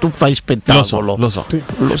Alex, tu fai spettacolo. Lo so.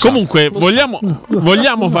 Comunque, vogliamo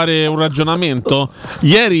fare un ragionamento?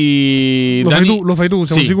 Ieri lo fai tu,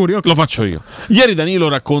 siamo sicuri? Okay. Lo faccio io. Ieri Danilo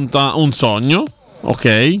racconta un sogno,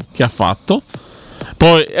 ok, che ha fatto.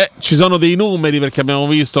 Poi ci sono dei numeri, perché abbiamo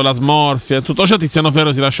visto la smorfia e tutto ciò. Tiziano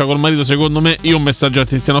Ferro si lascia col marito, secondo me. Io un messaggio a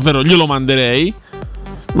Tiziano Ferro glielo manderei.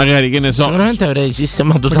 Magari, che ne so, sicuramente avrei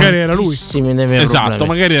sistemato magari era lui. Esatto, problemi.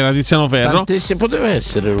 Magari era Tiziano Ferro. Poteva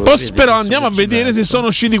essere lui. Però andiamo a vedere se sono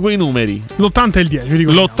usciti quei numeri. L'80 e il 10,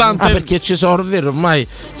 dico. L'80 perché ci sono vero, ormai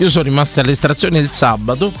io sono rimasto all'estrazione il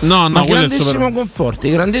sabato. No, ma grandissimo Conforti,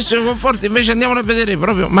 invece andiamo a vedere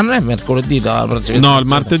proprio. Ma non è mercoledì la prossima? No, il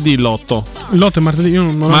martedì l'8. L'8 è martedì, io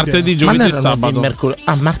non martedì, giovedì e sabato.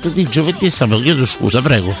 Martedì, giovedì e sabato, chiedo scusa,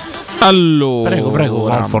 prego. Allora, prego,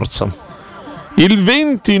 con forza. Il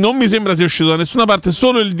 20 non mi sembra sia uscito da nessuna parte,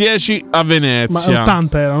 solo il 10 a Venezia. Ma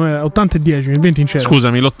 80 era 80 e 10, il 20 in cielo.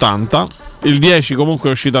 Scusami, l'80. Il 10 comunque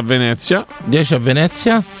è uscito a Venezia. 10 a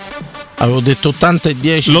Venezia? Avevo detto 80 e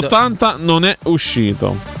 10. L'80 non è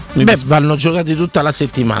uscito. Vanno giocati tutta la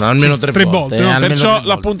settimana, almeno tre volte. Perciò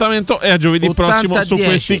l'appuntamento è a giovedì prossimo su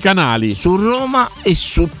questi canali. Su Roma e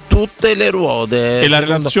su tutte le ruote. E la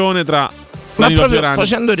relazione tra Danilo Fiorani, proprio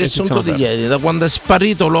facendo il riassunto di ieri, da quando è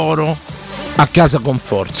sparito l'oro a casa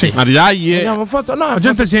Conforti. Sì. Ma dai, la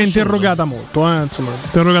gente si è interrogata molto, Avete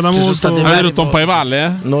rotto un po' le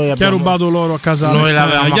palle, Chi ha rubato l'oro a casa? Noi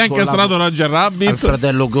l'avevamo chi ha incastrato Roger Rabbit? Al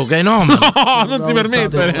fratello cocainomane. No, non ti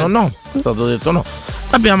permettere. No, è stato detto no.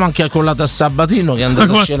 Abbiamo anche accollato a Sabatino, che è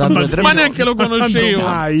andato a scena 2-3 ma neanche lo conoscevo.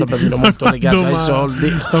 Sabatino molto legato ai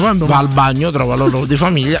soldi. Va al bagno, trova l'oro di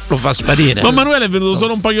famiglia, lo fa sparire. Ma Manuele è venuto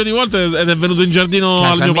solo un paio di volte ed è venuto in giardino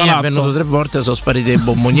al mio palazzo. È venuto 3 volte, sono sparite le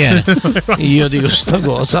bomboniere. Io dico sta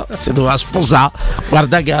cosa, se doveva sposare,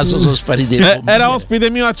 guarda caso sono sparite le bomboniere. Era ospite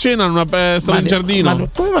mio a cena, stato in giardino. Ma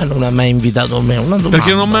come non ha mai invitato me? Una domanda.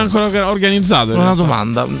 Perché non mi ha ancora organizzato. Una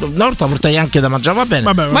domanda. Una volta portai anche da mangiare, va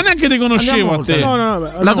bene. Ma neanche ti conoscevo a te. No.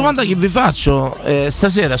 La domanda che vi faccio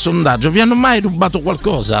stasera, sondaggio: vi hanno mai rubato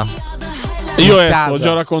qualcosa? Io l'ho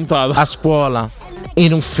già raccontato. A scuola,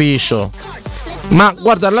 in ufficio. Ma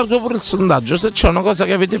guarda, allargo pure il sondaggio: se c'è una cosa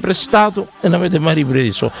che avete prestato e non avete mai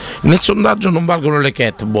ripreso, nel sondaggio non valgono le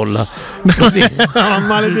catball.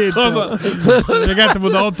 Maledetto. Le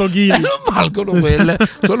catball da 8 kg. Non valgono quelle,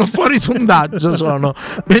 sono fuori sondaggio. Sono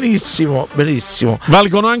benissimo.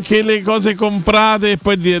 Valgono anche le cose comprate e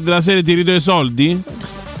poi della serie ti ridò i soldi?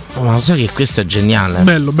 Ma lo sai che questo è geniale?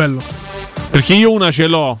 Bello. Perché io una ce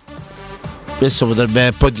l'ho. Questo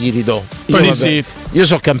potrebbe, poi ti ridò. Sì. Io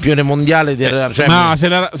sono campione mondiale ma se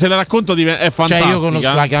la racconto è fantastica. Io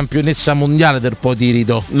conosco la campionessa mondiale del poi ti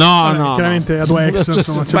ridò. No. Chiaramente la tua ex,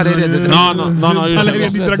 insomma. Valeria Di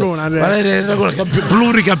Dragona. Valeria Di Dragona,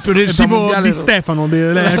 pluricampionessa mondiale. Di Stefano,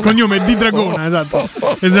 il cognome è Di Dragona, esatto.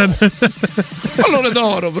 Pallone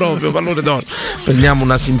d'oro proprio, pallone d'oro. Prendiamo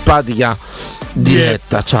una simpatica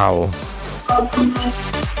diretta, ciao.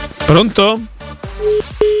 Pronto?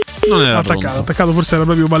 Non era attaccato, forse era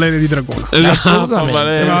proprio Valeria Di Dragona. Assolutamente.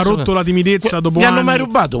 Aveva rotto la timidezza dopo anni. Mi hanno mai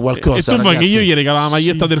rubato qualcosa? E tu vuoi che io gli regalo la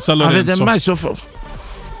maglietta del San Lorenzo? Avete mai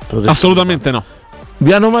Assolutamente no.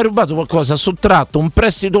 Vi hanno mai rubato qualcosa? Sottratto un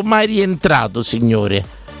prestito mai rientrato, signore.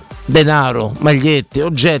 denaro, magliette,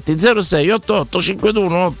 oggetti. 0688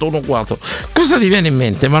 52 814. Cosa ti viene in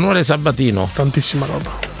mente, Emanuele Sabatino? Tantissima roba.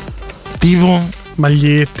 Tipo?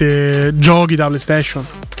 Magliette, giochi da PlayStation.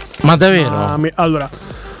 Ma davvero? Allora,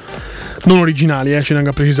 non originali, ci tengo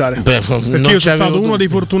a precisare. Perché io sono stato uno dei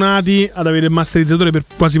fortunati ad avere il masterizzatore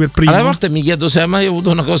quasi per primo. Alle volte mi chiedo se hai mai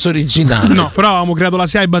avuto una cosa originale. No, però avevamo creato la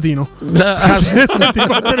SIA e Batino. Se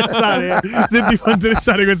ti può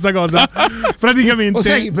interessare questa cosa. Praticamente. Lo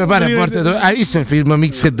sai chi prepara a porte? Hai visto il film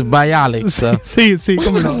Mixed by Alex? Sì,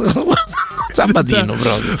 come no. Sabatino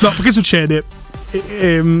proprio. No, che succede?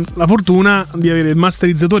 La fortuna di avere il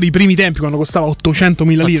masterizzatore i primi tempi, quando costava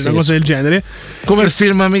 800.000 lire, una cosa del genere, come il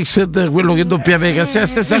film Mixed, quello che doppia Vega, è la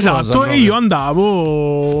stessa cosa. E io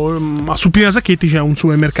andavo su Piazza Sacchetti, c'è un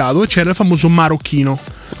supermercato e c'era il famoso marocchino.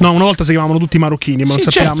 No, una volta si chiamavano tutti marocchini, ma non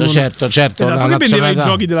sappiamo. Certo. Esatto, che vendeva i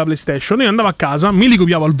giochi della PlayStation. Io andavo a casa, me li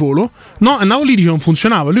copiavo al volo. No, andavo lì, non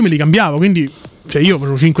funzionava, lui me li cambiava, quindi io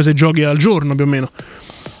facevo 5-6 giochi al giorno più o meno.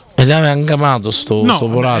 E l'aveva angamato sto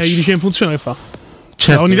poraccio. Gli dice in funzione che fa?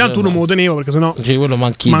 Certo, ogni tanto uno me lo tenevo perché sennò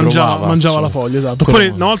mangiava la foglia, esatto. Oppure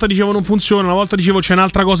una volta dicevo non funziona, una volta dicevo c'è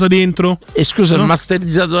un'altra cosa dentro. E scusa, no? Il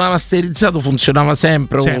masterizzato funzionava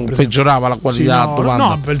sempre. Peggiorava la qualità?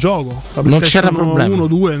 No, bel gioco. Non c'era problema.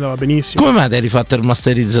 1-2 andava benissimo. Come mai ti hai rifatto il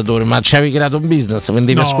masterizzatore? Ma ci avevi creato un business?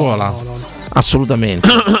 Vendevi a scuola? No. Assolutamente.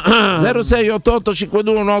 0688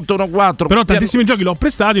 52 814. Però tantissimi giochi l'ho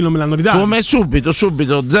prestati e non me l'hanno ridati. Come subito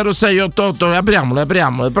 0688 apriamole.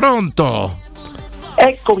 Pronto?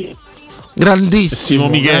 Eccomi. Grandissimo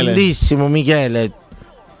Michele.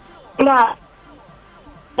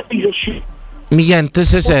 Michele, te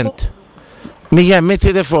si sente? Michele,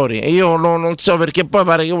 mettite fuori. Io non so perché poi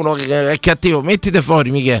pare che uno è cattivo. Mettite fuori,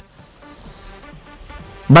 Michele.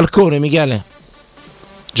 Balcone, Michele.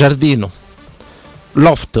 Giardino.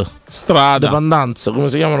 Loft. Strada. Dependenza. Come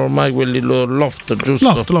si chiamano ormai quelli? Loft,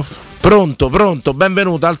 giusto? Loft. Pronto,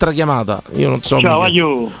 benvenuto, altra chiamata. Io non so. Ciao,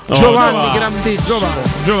 Giovanni, grandissimo.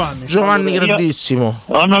 Giovanni grandissimo.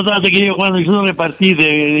 Ho notato che io quando ci sono le partite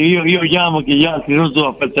io chiamo che gli altri non sono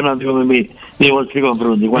appassionati come me nei vostri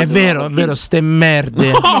confronti. È vero, ste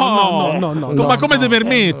merde. No. Ma come ti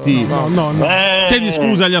permetti? No. Chiedi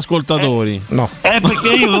scusa agli ascoltatori. No. Perché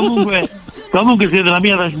io comunque siete la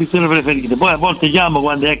mia trasmissione preferita. Poi a volte chiamo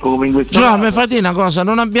quando come in questo caso. Mi fate una cosa,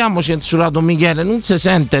 non abbiamo censurato Michele, non si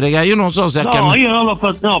sente, raga. Io non so se io non l'ho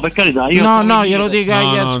fatto, no, per carità. Glielo dico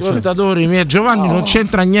agli ascoltatori miei. Giovanni non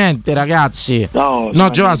c'entra niente, ragazzi. No,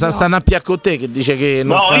 Giovanni stanno a piacco te che dice che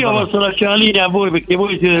non io posso lasciare la linea a voi perché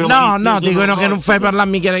voi siete No, dicono che non fai parlare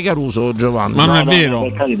a Michele Caruso, Giovanni. Ma non è vero.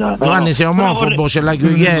 Per carità. Giovanni sei omofobo, c'è la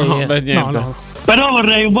gay. No. Però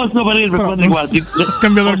vorrei un vostro parere per quanto riguarda.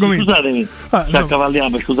 Cambiato argomento. Scusatemi, ci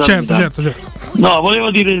accavalliamo, scusatemi. Certo. No, volevo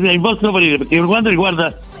dire il vostro parere perché per quanto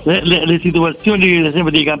riguarda le situazioni, ad esempio,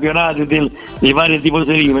 dei campionati, dei varie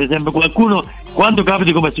tifoserie, per esempio, qualcuno, quando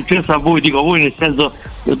capita come è successo a voi, dico voi nel senso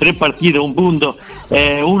 3 partite, un punto,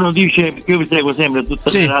 uno dice, perché io vi seguo sempre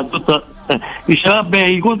dice vabbè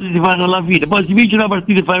i conti si fanno alla fine, poi si vince una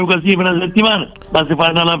partita e fai un casino per una settimana, ma si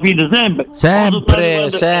fanno alla fine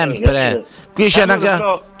sempre. Qui c'è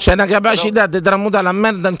una capacità di tramutare la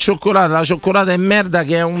merda in cioccolata, la cioccolata in merda,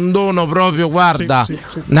 che è un dono proprio, guarda,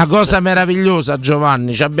 una cosa meravigliosa,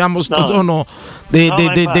 Giovanni. Abbiamo sto dono di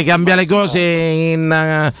cambiare le cose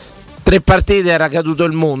in 3 partite, era caduto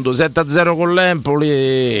il mondo, 7-0 con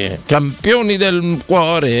l'Empoli, campioni del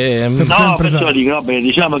cuore. No, perciò dico, vabbè,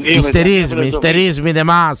 diciamo che isterismi di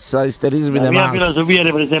massa. La mia filosofia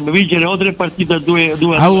era, per esempio, vincere o 3 partite a 2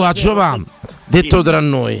 a Giovanni, detto tra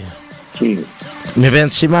noi. Sì. Mi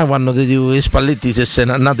pensi mai quando ti dico che Spalletti se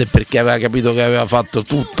n'è andato è perché aveva capito che aveva fatto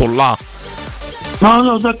tutto là?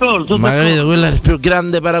 No, d'accordo. Ma capito, quello è il più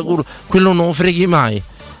grande paraculo, quello non lo freghi mai.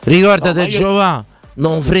 Ricordate, Giovanni,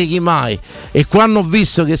 non freghi mai. E quando ho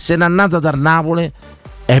visto che se n'è andata dal Napoli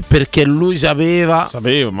è perché lui sapeva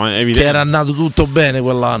ma è evidente che era andato tutto bene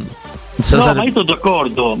quell'anno. Ma io sono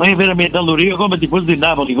d'accordo, ma io veramente, allora io come tifoso di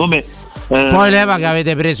Napoli, come poi leva che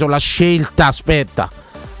avete preso la scelta, aspetta,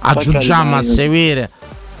 aggiungiamo a seguire,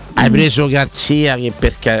 hai preso Garzia, che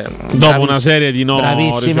perché dopo una serie di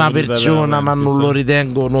bravissima persona, ma non lo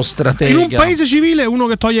ritengo uno stratega. In un paese civile uno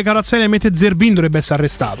che toglie Carazzella e mette Zerbin dovrebbe essere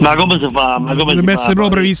arrestato. Ma come si fa? Dovrebbe essere proprio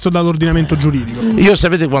previsto dall'ordinamento giuridico. Io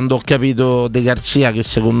sapete quando ho capito De Garzia che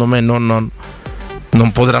secondo me non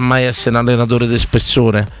potrà mai essere un allenatore di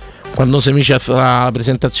spessore? Quando si mi fa la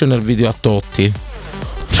presentazione al video a Totti.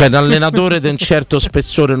 Cioè, un allenatore di un certo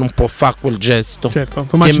spessore non può fare quel gesto. Certo,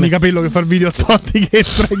 tu immagini Capello che fa il video a Totti che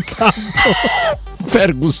entra in campo.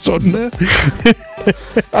 Ferguson.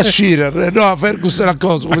 a Shearer, no, a Ferguson a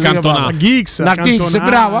cosa? A Giggs,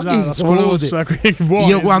 bravo, a Giggs, volevo dire.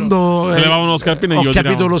 Io quando ho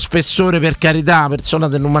capito lo spessore, per carità, persona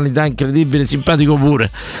dell'umanità incredibile, simpatico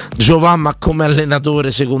pure. Giovanni, ma come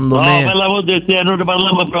allenatore secondo me non ne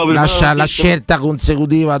parliamo proprio. La scelta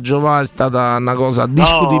consecutiva a Giovanni è stata una cosa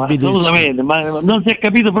discutibilissima. Assolutamente, ma non si è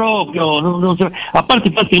capito proprio. A parte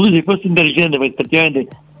il fatto che lui, se fosse intelligente, perché effettivamente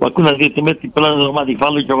qualcuno ha detto metti il piano automatico,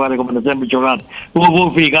 fallo giocare come ha sempre giocato, o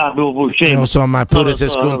può fregare, o può scendere. Non so, ma pure se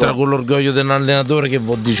scontra con l'orgoglio dell'allenatore, che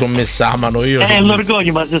vuol dire ci ho messo la mano io.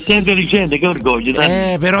 L'orgoglio, ma se sei intelligente, che orgoglio.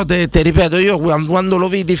 Però te ripeto, io quando lo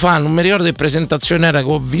vidi fa, non mi ricordo che presentazione era, che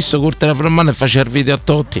ho visto corte la mano e faceva il video a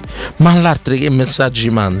Totti, ma all'altro che messaggi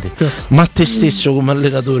mandi? Ma te stesso come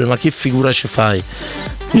allenatore, ma che figura ci fai?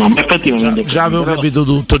 No, effettivamente già avevo capito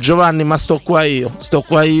tutto. Giovanni, ma sto qua io,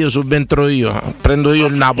 subentro io, prendo io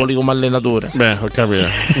il Napoli come allenatore. Beh, ho capito.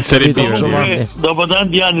 Dopo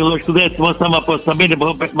tanti anni lo scudetto, ma stiamo a posto bene,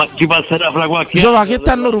 ma ci passerà fra qualche anno. Giovanni, che ti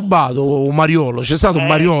hanno rubato un Mariolo? C'è stato un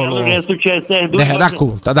Mariolo? Allora, che è successo?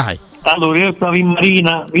 Racconta, dai. Allora, io stavo in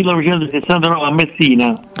Marina 1969 a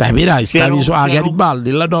Messina. Capirai, stavi su Garibaldi,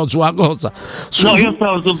 no, su una cosa. No, io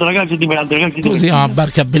stavo sul dragaggio di Vespucci. Così è una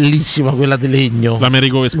barca bellissima, quella di legno.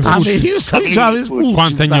 L'Americo Vespucci. Io stavo su Vespucci.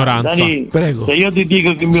 Quanta ignoranza. Dani, prego. Se io ti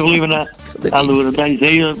dico che mi volevano. Allora, dai,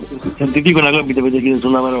 se ti dico una cosa mi dovete dire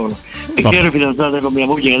sulla parola. Perché ero fidanzata con mia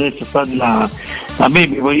moglie, che adesso sta di là. A me,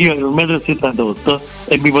 io ero 1,78 m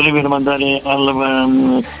e mi volevano mandare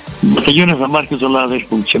al battaglione San Marco sulla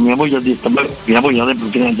Vespucci. Mia moglie ha detto, mia moglie ha sempre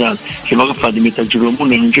fidanzata, che ma che fate, mi metto a giù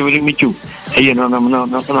comune, non ci vedremo più. E io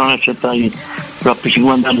non accettai. Troppi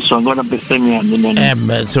 50 anni sono ancora bestemmiando.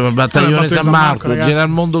 Insomma, battaglione San Marco, gira il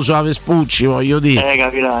mondo sulla Vespucci, voglio dire.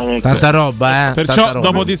 Capirai, ecco. Tanta roba, Perciò tanta roba.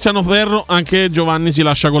 dopo Tiziano Ferro anche Giovanni si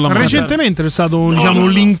lascia con la mano. Recentemente c'è stato un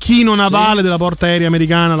l'inchino navale della porta aerea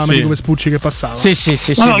americana, l'Americo Vespucci che passava. Sì,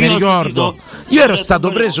 mi ricordo. Io ero stato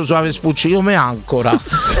preso sulla Vespucci come ancora.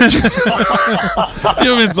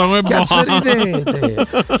 Io pensavo è buono.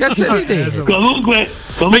 Cazzo ridete. Comunque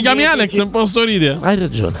mi chiami Alex, un po' sorride. Hai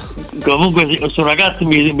ragione. Comunque questo ragazzo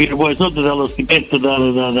mi rivuole sotto dallo stipendio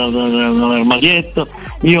dall'armadietto.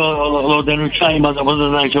 Io lo denunciai, ma dopo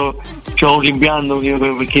c'ho un rimpianto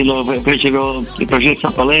perché lo fecero il processo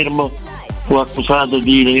a Palermo. Fu accusato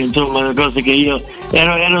di insomma cose che io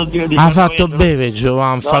ero ha fatto beve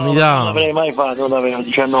Giovanni, famiglia. Non l'avrei mai fatto, non avevo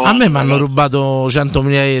 19 anni. A me mi hanno rubato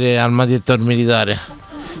 100.000 euro al Armadietto militare.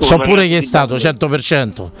 So pure che è stato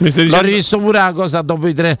 100%. L'ho rivisto pure la cosa dopo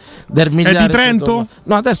i 3 del miliare. È di Trento?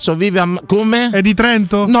 No, adesso vive come? È di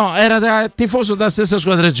Trento? No, era tifoso della stessa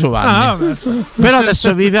squadra di Giovanni. Però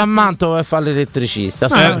adesso vive a Mantova e fa l'elettricista.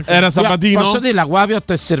 Era Sabatino? Posso dire, la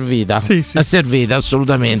piotta è servita. Sì. È servita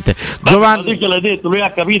assolutamente. Giovanni, ma tu ce l'hai detto, lui ha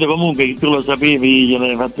capito comunque che tu lo sapevi,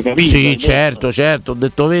 gliel'hai fatto capire. Sì, certo. Ho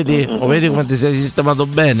detto, vedi come ti sei sistemato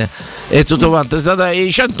bene. E tutto quanto. È stata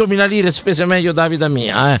 100.000 lire spese meglio da vita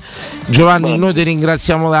mia. Giovanni, noi ti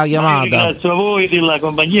ringraziamo della chiamata. Ringrazio a voi della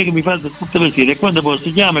compagnia che mi fate tutte le sere, e quando posso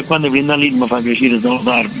chiamo e quando viene lì mi fa piacere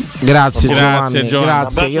salutarvi. Grazie Giovanni.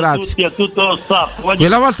 Grazie. A tutti, a tutto lo staff.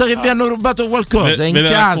 Quella volta che vi hanno rubato qualcosa in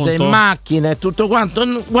casa, in macchina e tutto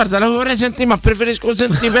quanto, guarda, la vorrei sentire, ma preferisco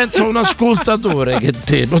sentire, penso, un ascoltatore che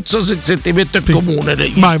te. Non so se il sentimento è comune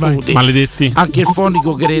negli studi. Maledetti. Anche il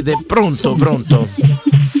fonico crede. Pronto.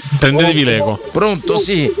 Prendetevi l'eco. Pronto,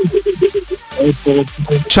 sì.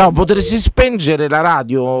 Ciao, potresti spengere la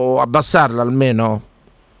radio, abbassarla almeno?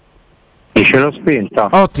 Ce l'ho spenta.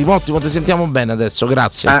 Ottimo, ti sentiamo bene adesso,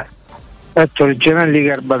 grazie. Ettore Gemelli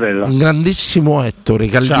Garbatella. Un grandissimo Ettore,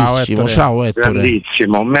 caldissimo. Ciao Ettore.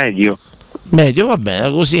 Grandissimo, medio, va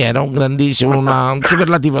bene, così era un grandissimo, un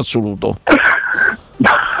superlativo assoluto.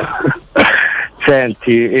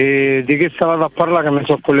 Senti, di che stavate a parlare, che mi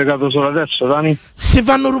sono collegato solo adesso, Dani? Se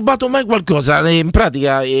vanno rubato mai qualcosa, in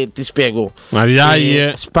pratica ti spiego.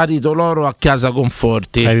 È sparito l'oro a casa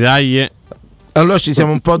Conforti. Allora ci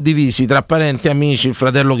siamo un po' divisi tra parenti e amici, il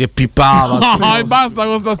fratello che pippava. No, e basta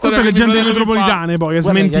con sta storia. Tutte le gente metropolitane poi che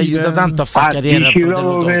smentite. Aiuta tanto a far carriera il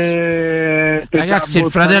fratello tossico. Ragazzi, il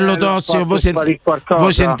fratello tossico,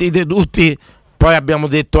 voi sentite tutti. Poi abbiamo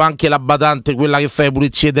detto anche la badante, quella che fa le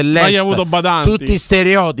pulizie dell'est. Hai avuto badanti. Tutti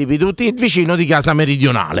stereotipi, tutti il vicino di casa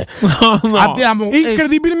meridionale. No. Abbiamo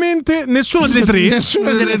incredibilmente nessuna delle tre.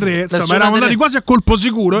 Nessuna delle tre. Insomma, eravamo andati quasi a colpo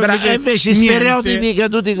sicuro. Invece stereotipi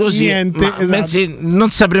caduti così. Niente, esatto. Non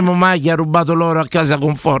sapremo mai chi ha rubato l'oro a casa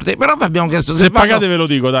Conforti. Però vi abbiamo chiesto se pagate, ve lo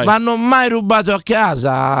dico, dai. Vanno mai rubato a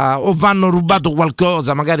casa o vanno rubato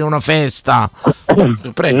qualcosa, magari una festa?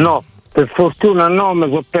 Prego. Per fortuna no, mi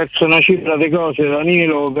sono perso una cifra di cose,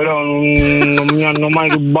 Danilo, però non mi hanno mai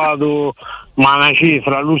rubato una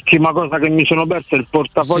cifra. L'ultima cosa che mi sono perso è il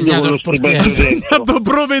portafoglio con lo stipendio. Ha segnato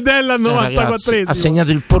Provedella al 94esimo. Ha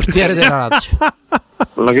segnato il portiere della Lazio.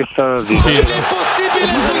 Ma che sta a dire?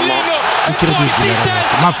 Incredibile,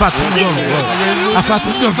 ragazzi. Ma ha fatto un gol. Ha fatto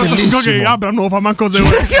un gol bellissimo. Che Abram non lo fa manco se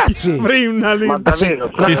ragazzi. Vai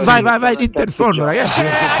l'interfono, ragazzi.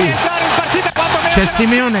 C'è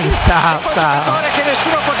Simeone che sta che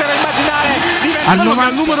nessuno poteva immaginare al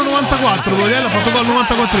numero 94, Provedella ha fatto gol al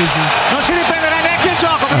 94esimo. non si riprenderà neanche il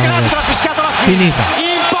gioco perché l'arbitro ha fischiato la fine. Finita.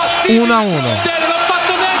 1-1. Non ha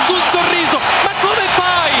fatto neanche un sorriso. Ma come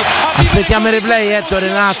fai? Aspettiamo il replay, Ettore,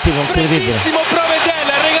 un attimo. Incredibile.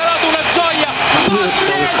 Provedella ha regalato una gioia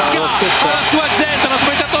pazzesca alla sua gente. L'ha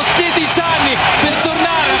aspettato 16 anni per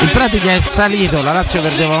tornare. In pratica è salito, la Lazio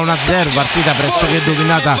perdeva 1-0, partita pressoché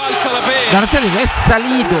dominata. L'Atletico è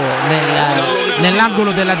salito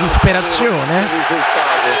nell'angolo della disperazione.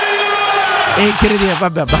 E incredibile,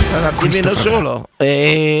 vabbè, basta un attimino solo.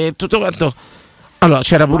 E tutto quanto. Allora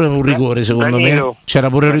c'era pure un rigore, secondo me. C'era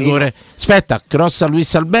pure un rigore. Aspetta, cross a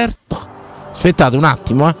Luis Alberto. Aspettate un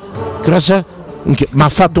attimo, cross. Ma ha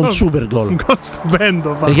fatto un super gol. Un gol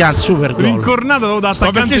stupendo. Ragazzi, super gol. L'incornato da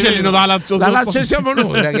attaccante. Ma perché dalla Lazio? La Lazio siamo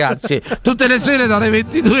noi, ragazzi. Tutte le sere dalle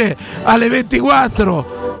 22 alle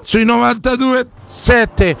 24 sui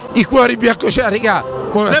 92.7 i cuori biancocelesti, raga.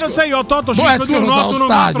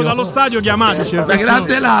 0688521814 dallo stadio, chiamateci. La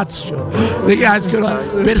grande Lazio. Ragazzi,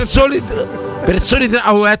 per solito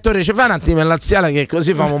Ettore ci fa un attimo il laziale che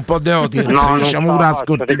così famo un po' di audience, diciamo pure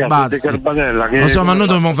ascolti bassi. Lo so, ma noi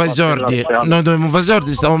dobbiamo fare i sordi. Noi dobbiamo fare i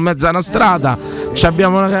sordi, stiamo in mezzo a una strada,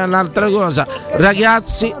 abbiamo un'altra cosa.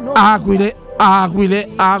 Ragazzi, aquile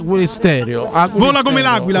stereo. Vola come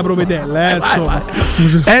l'aquila, Provedella, vai.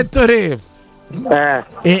 Ettore.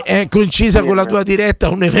 È coincisa con la tua diretta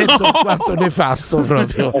un evento quanto nefasto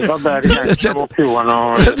proprio. Vabbè, siamo più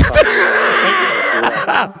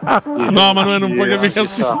no, ma noi non puoi capire.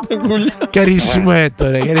 Carissimo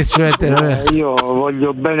Ettore, io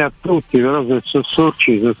voglio bene a tutti, però se sono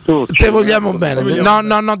sorci. Te vogliamo bene.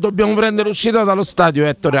 No, dobbiamo prendere l'uscita dallo stadio,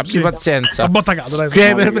 Ettore, abbi pazienza. Bottacato, dai.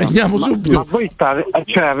 Che prendiamo subito. Ma voi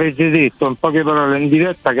avete detto in poche parole in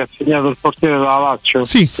diretta che ha segnato il portiere della Lazio?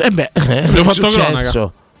 Sì, è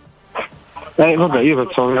successo. Vabbè, io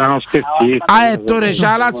pensavo che erano scherzi. Ettore, c'è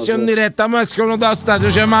la Lazio in diretta, ma escono dallo stadio,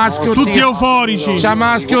 c'è mascotti. Tutti euforici. C'è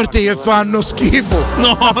mascotti che fanno schifo.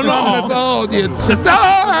 No. Audience.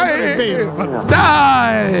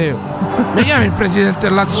 Dai. Mi chiami il presidente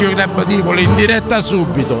del Lazio Club Tivoli in diretta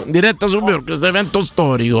subito per questo evento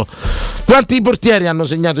storico. Quanti portieri hanno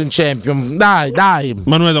segnato in Champions? Dai.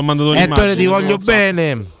 Manuele, ho mandato un'immagine. Ettore, ti voglio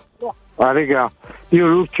bene. Raga, io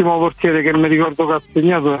l'ultimo portiere che mi ricordo che ha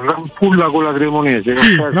segnato è Rampulla con la Cremonese.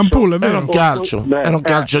 Sì, Rampulla, è vero. Era un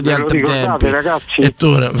calcio di altri tempi, ragazzi.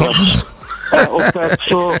 Ho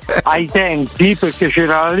perso ai tempi perché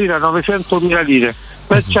c'era la lira 900.000 lire.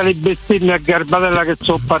 Pensa le bestemmie a Garbatella che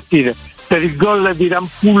sono partite per il gol di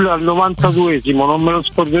Rampulla al 92esimo, non me lo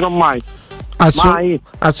scorderò mai.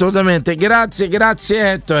 Assolutamente, grazie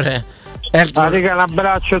Ettore. Raga, un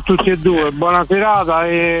abbraccio a tutti e due, buona serata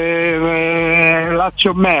e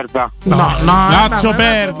Lazio merda. No, Lazio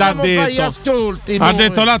perda, ha detto. Ascolti, ha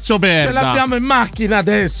detto Lazio perda. Ce l'abbiamo in macchina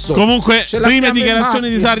adesso. Comunque, prime dichiarazioni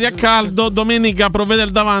di Sarri a caldo, domenica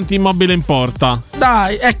Provedel davanti, Immobile in porta.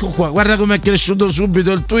 Dai, ecco qua, guarda com'è cresciuto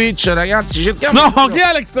subito il Twitch, ragazzi, cerchiamo. No, che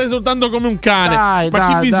Alex sta esultando come un cane. Ma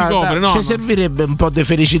chi vi si copre? No, ci servirebbe un po' di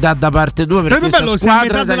felicità da parte tua perché questa bello, squadra se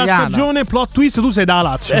a metà italiana della stagione plot twist tu sei da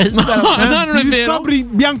Lazio. No, non è vero. Scopri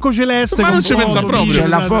bianco-celeste. Ma non ci pensa proprio. C'è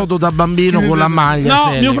la foto da bambino con la maglia.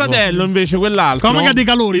 No, mio fratello invece, quell'altro. Come che ha dei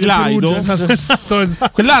calori? Laido. Esatto.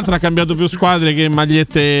 Quell'altro ha cambiato più squadre che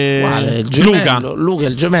magliette. Quale? Il gemello. Luca è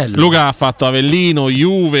il gemello. Luca ha fatto Avellino,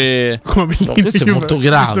 Juve. Come questo è molto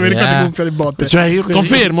grave. Cioè, io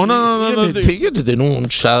confermo, no. Io ti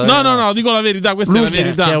denuncia. No, dico la verità, questa Luca, è la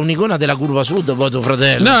verità. Che è un'icona della curva sud, poi tuo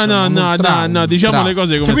fratello. No, diciamo le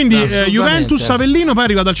cose come quindi Juventus Avellino poi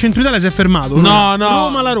arriva dal centro Italia, si è fermato.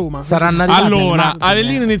 No. Roma. Saranno arrivati allora,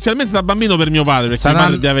 Avellino inizialmente da bambino per mio padre, perché mio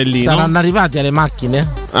padre è di Avellino. Saranno arrivati alle macchine?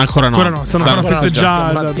 Ancora no. Stanno a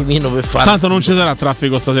festeggiare. Un attimino per fare. Tanto non ci sarà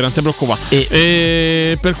traffico stasera, non ti preoccupare.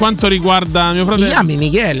 E per quanto riguarda mio fratello. Mi chiami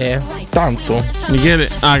Michele? Tanto. Michele?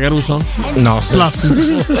 Caruso? No.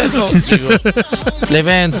 Logico.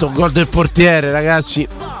 L'evento, gol del portiere, ragazzi.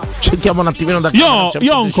 Cerchiamo un attimino da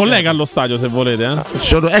Io ho un collega allo stadio, se volete.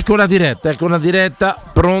 Ecco una diretta.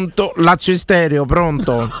 Pronto? Lazio in stereo,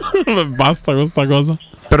 pronto? Basta con sta cosa.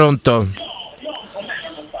 Pronto?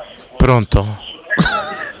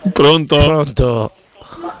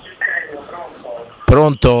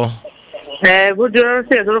 Pronto? Buongiorno,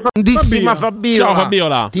 sono Grandissima Fabiola. Ciao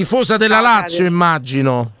Fabiola. Tifosa della Lazio,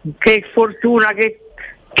 immagino. Che fortuna che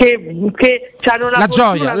c'hanno la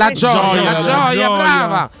gioia,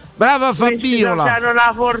 brava Fabiola. C'hanno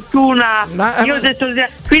una fortuna. Io ho detto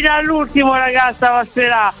fino all'ultimo, ragazza,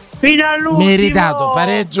 passerà. Fino all'ultimo. Meritato,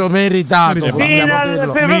 pareggio meritato.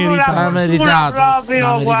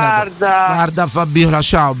 Guarda Fabiola,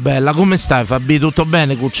 ciao bella, come stai Fabi? Tutto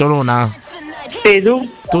bene, cucciolona? Sì, tu?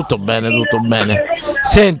 Tutto bene.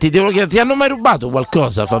 Senti, ti volevo chiedere, ti hanno mai rubato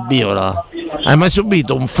qualcosa, Fabiola? Hai mai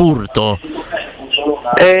subito un furto?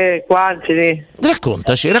 Quanti?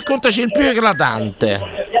 Raccontaci il più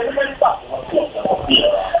eclatante.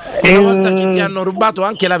 Una volta che ti hanno rubato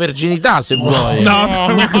anche la verginità, se vuoi. No,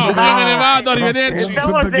 io me ne vado, arrivederci.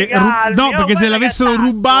 Perché se l'avessero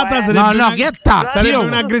rubata sarebbe che attacchi, sarebbe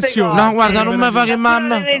un'aggressione. No, guarda, non mi fa che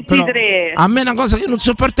mamma. A me una cosa che non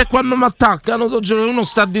sopporto è quando mi attaccano. Uno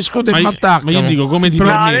sta a discutere e mi attacca. Ma io dico, come ti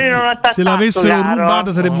permetti? Se l'avessero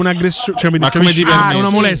rubata sarebbe un'aggressione. Cioè, ma come ti permetti? È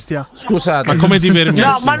una molestia. Scusate, ma come ti permetti?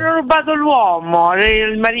 No, ma hanno rubato l'uomo,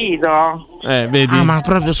 il marito. Vedi? Ma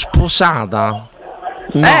proprio sposata.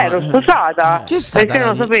 Ero sposata. Che è stata? Perché non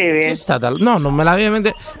lo sapevi? Che è stata? No, non me l'avevi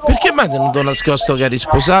detto. Perché mai tenuto nascosto che eri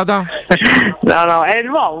sposata? No, è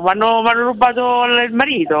l'uomo, mi hanno rubato il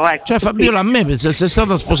marito. Ecco. Cioè Fabiola, a me se sei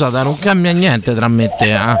stata sposata non cambia niente tra me e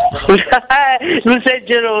te. Non sei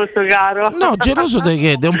geloso, caro. No, geloso di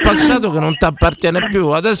che? È un passato che non ti appartiene più.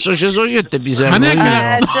 Adesso ci sono io e te bisogna. Ma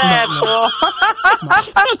certo.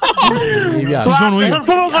 Ci sono io. Sono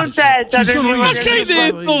proprio contenta. Ma che hai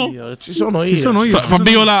detto? Ci sono io.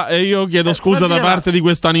 Fabiola, io chiedo scusa da parte di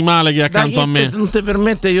questo animale che è accanto a me. Non ti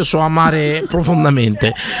permette, io so amare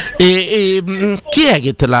profondamente. E chi è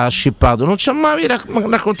che te l'ha shippato? Non ci ha mai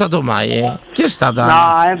raccontato mai. Chi è stata?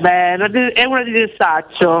 No, è una di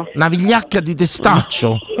testaccio. Una vigliacca di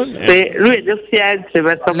testaccio? Sì, lui è di Ostiense.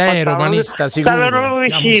 Lei è romanista, sicuro? Stava proprio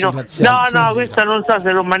vicino. No, questa non so se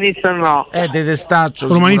è romanista o no. È di testaccio.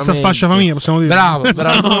 Romanista sfascia famiglia, possiamo dire. Bravo,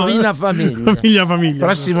 rovina famiglia.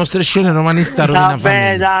 Prossimo striscione romanista rovina famiglia.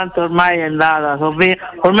 Tanto ormai è andata, ormai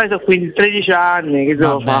sono quindi 13 anni. Che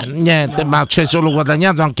devo fare? Niente, ma c'è solo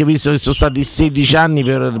guadagnato, anche visto che sono stati 16 anni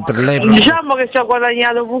per lei. Diciamo che ci ho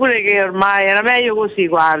guadagnato pure, che ormai era meglio così,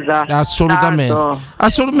 guarda. Assolutamente.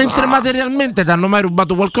 Mentre materialmente ti hanno mai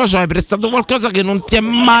rubato qualcosa, hai prestato qualcosa che non ti è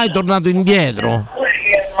mai tornato indietro?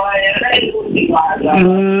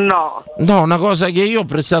 No, una cosa che io ho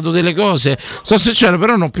prestato delle cose, sono sincero,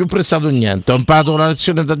 però non ho più prestato niente. Ho imparato la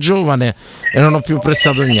lezione da giovane e non ho più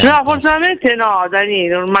prestato niente. No, fortunatamente no,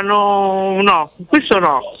 Danilo, ma no, questo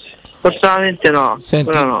no. Fortunatamente no.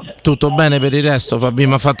 Senti, no. Tutto bene per il resto, Fabi,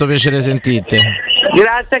 mi ha fatto piacere sentirti.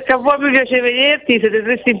 Grazie, anche a voi mi piace vederti, siete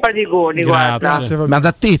tre simpaticoni. Grazie, guarda. Ma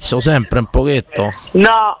da tizio sempre un pochetto.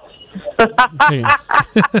 No.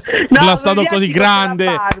 No, stato così grande.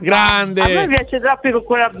 A me piace troppo con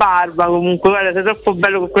quella barba, comunque, guarda, sei troppo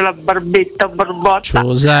bello con quella barbotta. Ce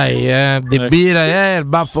lo sai, di birra, il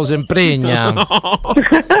baffo si impregna. No.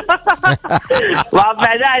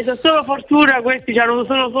 Vabbè, dai, sono solo fortuna, questi hanno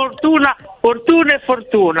solo fortuna e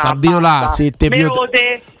fortuna. Fabiola, se te più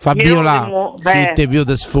Fabiola, se te più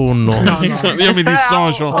te sfunno. Io mi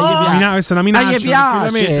dissocio. Questa è una minaccia.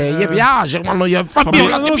 Gli piace quando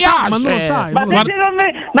Fabiola ti piace. Ma non lo sai. Ma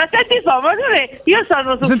senti io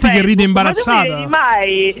sono su Senti Facebook, che ride imbarazzata. Ma tu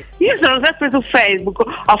mai? Io sono sempre su Facebook,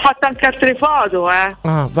 ho fatto anche altre foto,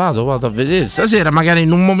 vado a vedere stasera, magari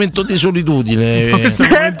in un momento di solitudine.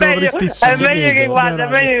 È meglio che guarda,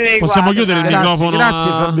 possiamo chiudere il microfono.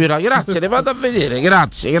 Grazie Fabiola, grazie, le vado a vedere,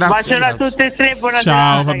 grazie. Baciano a tutte e tre, buona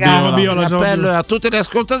ciao Fabiola. L'appello è a tutte le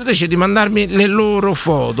ascoltatrici di mandarmi le loro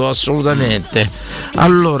foto, assolutamente.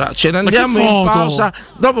 Allora, ce ne andiamo in pausa,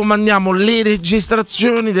 dopo mandiamo le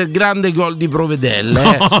registrazioni del grande gol di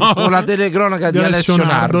Provedelle, con la telecronaca di Alessio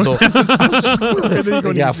Nardo.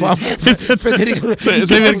 Federico, sei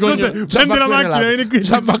vergognoso. Prende la macchina, vieni qui.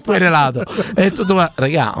 Ci ha querelato. E tutto va,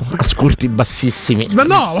 raga, ascolti bassissimi. Ma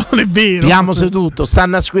no, non è vero. Andiamo seduto,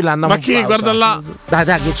 stanno a squillare. Ma che? Guarda là. Dai,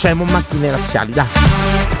 che c'è macchine razziali, dai.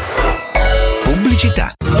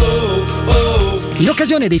 Pubblicità. In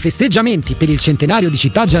occasione dei festeggiamenti per il centenario di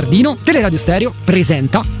Città Giardino, Teleradio Stereo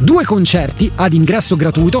presenta 2 concerti ad ingresso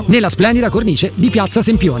gratuito nella splendida cornice di Piazza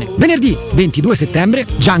Sempione. Venerdì 22 settembre,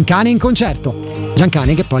 Giancane in concerto.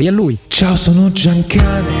 Giancane che poi è lui. Ciao, sono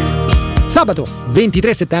Giancane. Sabato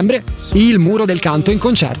 23 settembre il Muro del Canto in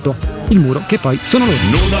concerto. Il muro che poi sono loro.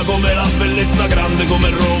 Nuda come la bellezza, grande come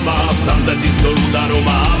Roma, santa e dissoluta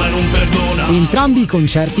Roma, ma non perdona. Entrambi i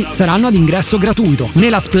concerti saranno ad ingresso gratuito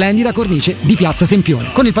nella splendida cornice di Piazza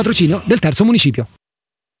Sempione, con il patrocinio del Terzo Municipio.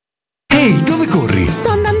 Ehi, dove corri? Sto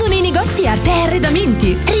andando nei negozi Arte e Arredamenti.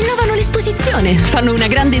 Rinnovano l'esposizione. Fanno una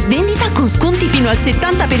grande svendita con sconti fino al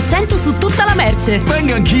 70% su tutta la merce.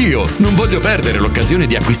 Vengo anch'io. Non voglio perdere l'occasione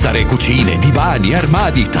di acquistare cucine, divani,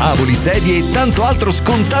 armadi, tavoli, sedie e tanto altro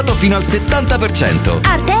scontato fino al 70%.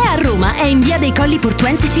 Arte a Roma è in via dei Colli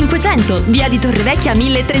Portuensi 500, via di Torrevecchia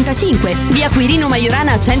 1035, via Quirino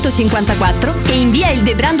Maiorana 154 e in via Il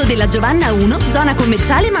Debrando della Giovanna 1, zona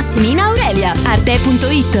commerciale Massimina Aurelia.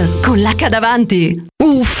 Arte.it con l'H davanti.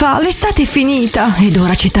 Uffa, l'estate è finita ed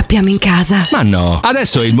ora ci tappiamo in casa. Ma no,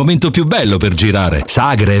 adesso è il momento più bello per girare.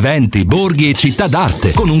 Sagre, eventi, borghi e città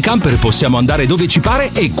d'arte. Con un camper possiamo andare dove ci pare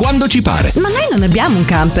e quando ci pare. Ma noi non abbiamo un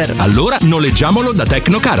camper. Allora noleggiamolo da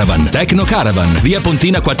Tecno Caravan. Tecno Caravan, via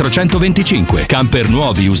Pontina 425. Camper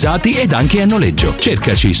nuovi, usati ed anche a noleggio.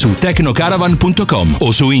 Cercaci su tecnocaravan.com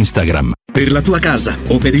o su Instagram. Per la tua casa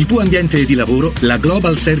o per il tuo ambiente di lavoro, la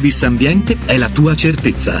Global Service Ambiente è la tua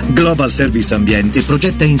certezza. Global Service Ambiente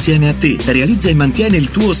progetta insieme a te, realizza e mantiene il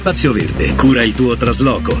tuo spazio verde, cura il tuo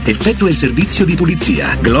trasloco, effettua il servizio di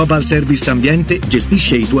pulizia. Global Service Ambiente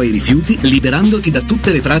gestisce i tuoi rifiuti liberandoti da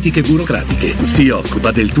tutte le pratiche burocratiche. Si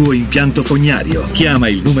occupa del tuo impianto fognario. Chiama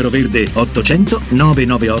il numero verde 800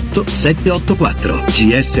 998 784.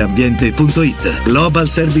 gsambiente.it. Global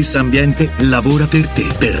Service Ambiente lavora per te,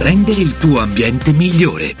 per rendere il tuo ambiente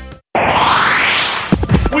migliore.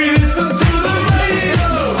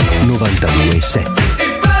 92.7.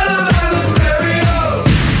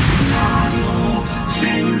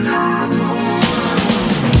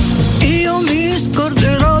 Io mi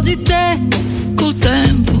scorderò di te col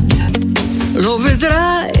tempo, lo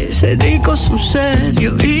vedrai se dico sul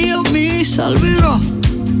serio, io mi salverò.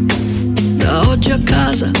 Da oggi a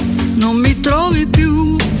casa non mi trovi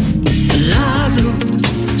più. Ladro,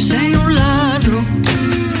 sei un ladro,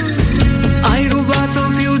 hai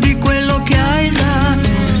rubato più di quello che hai dato,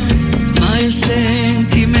 ma il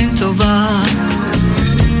sentimento va,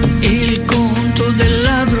 il conto del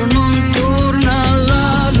ladro non torna al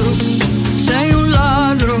ladro, sei un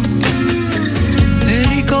ladro,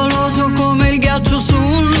 pericoloso come il ghiaccio su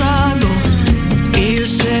un lago, il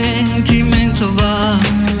sentimento va,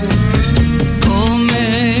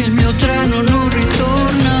 come il mio treno non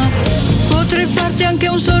ritorna, potrei farti anche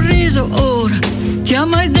un sorriso ora, ti ha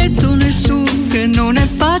mai detto nessuno che non è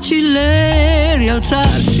facile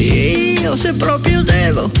rialzarsi, io se proprio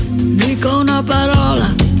devo dico una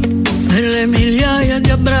parola, per le migliaia di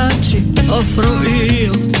abbracci offro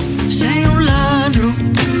io, sei un ladro,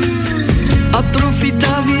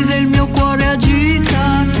 approfittavi del mio cuore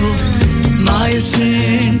agitato, ma il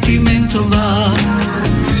sentimento va,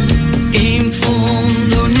 in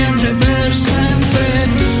fondo niente per sempre,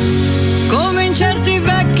 come in certi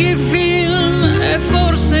vecchi film, e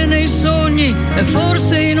forse nei sogni, e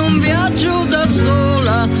forse in un viaggio da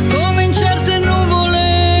sola, come in certe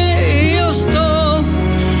nuvole io sto,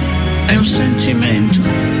 è un sentimento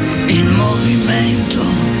in movimento.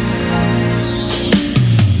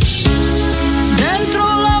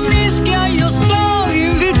 Dentro la mischia io sto,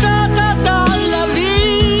 invitata dalla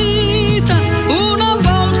vita, una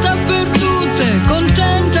volta per tutte,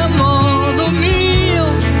 contenta a modo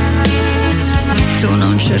mio, tu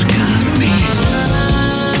non cercarmi.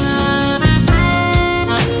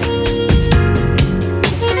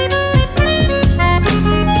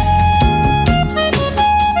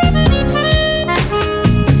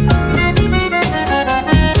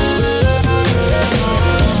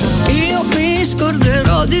 Io mi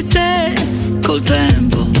scorderò di te col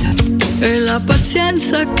tempo e la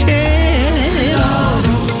pazienza che ho.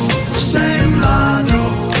 Sei un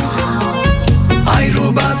ladro, hai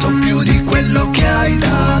rubato più di quello che hai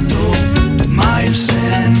dato, ma il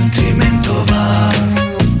sentimento va,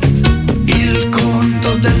 il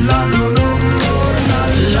conto del ladro non torna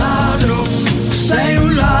al ladro, sei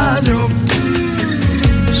un ladro,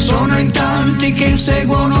 sono in tanti che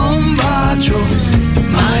inseguono un bacio,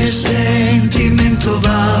 ma il sentimento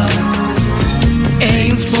va, e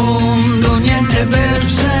in fondo niente per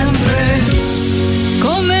sempre,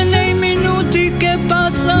 come nei minuti che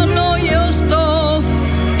passano io sto,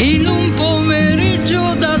 in un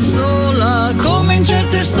pomeriggio da sola, come in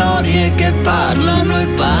certe storie che parlano e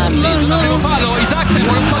parlano, Isaac, sei un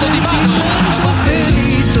palo di sentimento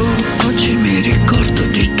ferito, oggi mi ricordo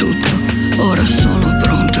di tutto, ora sono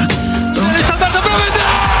pronta, È salvato Provedel!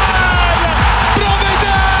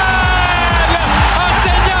 Ha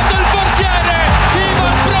segnato il portiere!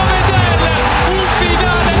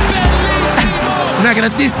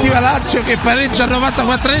 grandissima Lazio che pareggia al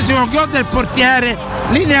 94esimo, gol del portiere,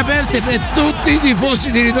 linee aperte per tutti i tifosi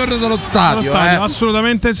di ritorno dallo stadio.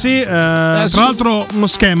 Assolutamente sì. Tra l'altro uno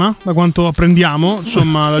schema, da quanto apprendiamo,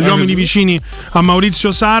 insomma, dagli uomini vicini a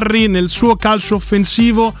Maurizio Sarri, nel suo calcio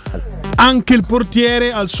offensivo anche il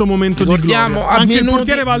portiere al suo momento di gloria. Anche il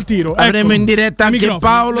portiere va al tiro. Avremo in diretta anche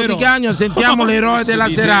Paolo Di Cagno, sentiamo l'eroe della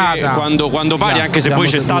serata. Quando pari, anche se poi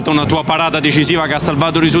c'è stata una tua parata decisiva che ha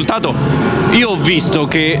salvato il risultato, io ho visto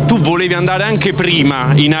che tu volevi andare anche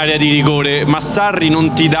prima in area di rigore, ma Sarri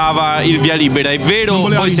non ti dava il via libera, è vero?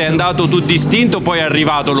 Poi sei andato tu distinto, poi è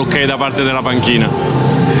arrivato l'ok da parte della panchina.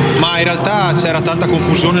 Ma in realtà c'era tanta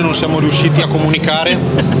confusione, non siamo riusciti a comunicare,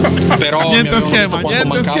 però niente schema.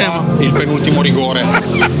 Il penultimo rigore.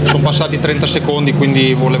 Sono passati 30 secondi,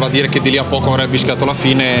 quindi voleva dire che di lì a poco avrei fischiato la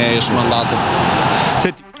fine e sono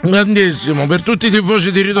andato. Grandissimo per tutti i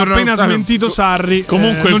tifosi di ritorno. Appena smentito Sarri.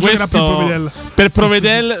 Comunque non questo più Provedel. Per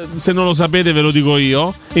Provedel, se non lo sapete ve lo dico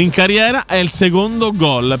io, in carriera è il secondo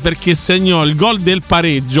gol, perché segnò il gol del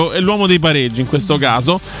pareggio, è l'uomo dei pareggi in questo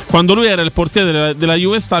caso, quando lui era il portiere della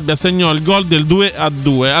Juve Stabia, segnò il gol del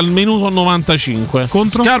 2-2 al minuto 95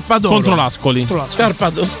 contro l'Ascoli. Scarpa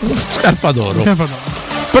d'oro.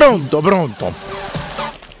 Pronto?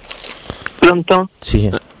 Sì.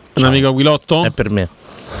 Un amico Aquilotto? È per me.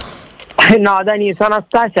 No, Dani, sono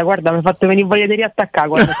Anastasia, guarda, mi ha fatto venire voglia di riattaccare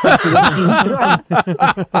quando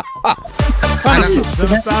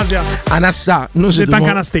Anastasia, noi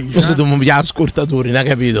siamo gli ascoltatori, non hai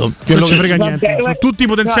capito? Non ci frega niente. Sono tutti i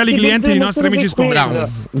potenziali clienti dei nostri amici sponsor.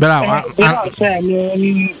 Bravo.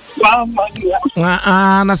 Mamma mia.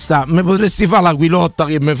 Anastasia, mi potresti fare l'aquilotta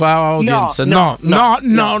che mi fa audience? No.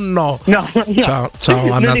 Ciao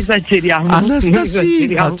non esageriamo.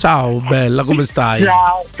 Anastasia, ciao bella, come stai?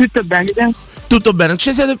 Ciao, tutto bene? Tutto bene, non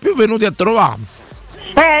ci siete più venuti a trovare?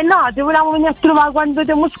 No, ti volevamo venire a trovare quando ti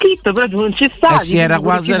abbiamo scritto, però tu non ci stavi. Sì, era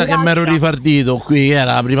quasi che mi ero rifardito qui,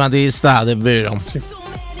 era la prima di estate, è vero. Sì.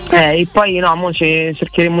 E poi no, mo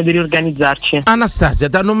cercheremo di riorganizzarci. Anastasia,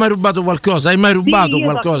 ti hanno mai rubato qualcosa? Hai mai rubato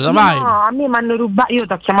qualcosa? Vai. No, a me mi hanno rubato, io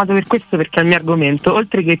ti ho chiamato per questo perché è il mio argomento,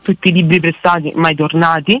 oltre che tutti i libri prestati mai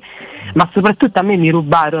tornati, ma soprattutto a me mi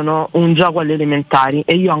rubarono un gioco alle elementari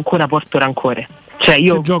e io ancora porto rancore. Cioè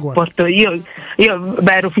io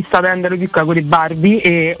ero fissata ad andare piccola con le Barbie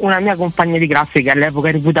e una mia compagna di classe che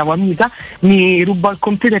all'epoca reputavo amica mi rubò il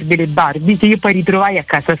computer delle Barbie che io poi ritrovai a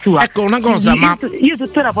casa sua. Ecco una cosa, ma io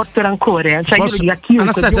tuttora porto rancore, cioè io lo dico a chiunque.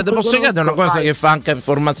 Anastasia, ti posso chiedere una cosa che fa anche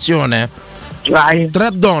informazione? Vai.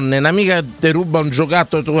 Tra donne, un'amica ti ruba un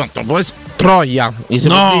giocattolo poi Troia.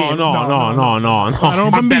 No.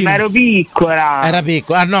 Vabbè, ma ero piccola. Era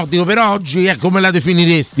piccola. Ah no, dico, però oggi come la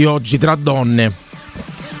definiresti oggi tra donne?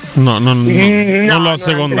 Non l'ho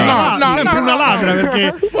secondato. No, sempre una ladra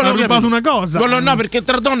perché ha rubato una cosa. No, perché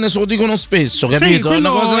tra donne se lo dicono spesso, capito? È una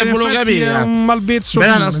cosa che volevo capire. È un malvezzo.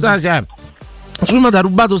 Però Anastasia, ma ti ha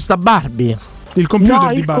rubato sta Barbie? Il computer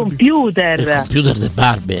di il Barbie. computer di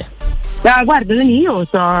Barbie. Guarda, io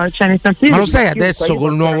nel senso, ma lo sai adesso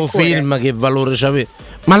col nuovo film che valore c'aveva?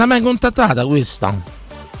 Ma l'ha mai contattata questa?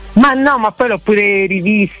 Ma no, ma poi l'ho pure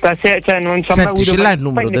rivista, cioè non c'ho mai avuto. Ce l'hai il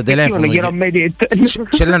numero di telefono? Non gliel'ho mai detto.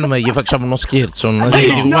 Ce l'hai il numero, gli facciamo uno scherzo.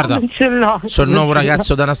 Dico, guarda, sono il nuovo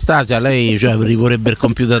ragazzo d'Anastasia, lei rivorrebbe il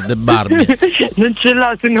computer di Barbie. Non ce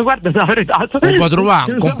l'ho, se ne guarda l'avrei dato. Lo puoi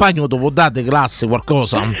trovare, un compagno dopo date classe,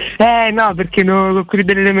 qualcosa? No, perché con quelli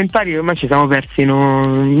delle elementari ormai ci siamo persi.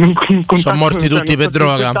 Sono morti tutti per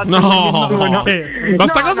droga. No. Ma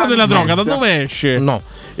sta cosa della droga da dove esce? No.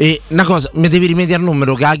 E una cosa, mi devi rimediare il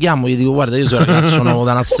numero, che la chiamo, gli dico guarda io sono ragazzo nuovo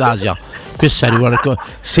d'Anastasia, questo arriva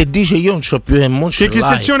se dice io non c'ho più che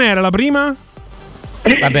sezione era la prima?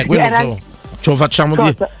 Vabbè, quello ce lo facciamo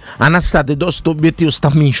dire. Anastasia, do sto obiettivo, sta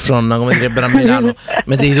mission, come direbbero a Milano.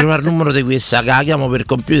 Mi devi trovare il numero di questa, che la chiamo per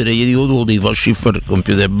computer e gli dico tu devi far sciffare il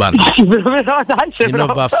computer Barbie. E non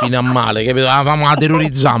va a fine a male, capito? La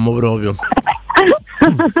terrorizziamo proprio.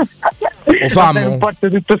 Lo famo? Non porto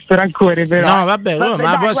tutto sto rancore, però. No, vabbè,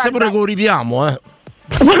 ma può essere pure che lo ripiamo,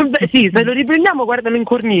 Vabbè, sì, se lo riprendiamo, guarda, lo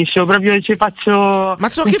incorniscio, proprio ci faccio. Ma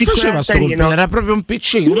che faceva sto computer? Era proprio un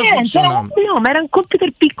PC? No, ma era un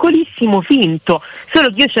computer piccolissimo, finto. Solo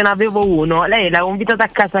che io ce n'avevo uno, lei l'avevo invitata a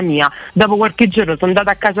casa mia. Dopo qualche giorno sono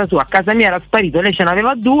andata a casa sua, a casa mia era sparito, lei ce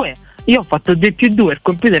n'aveva 2. Io ho fatto 2+2, il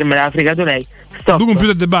computer me l'aveva fregato lei. Stop. Tu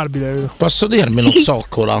computer di Barbie, posso dirmelo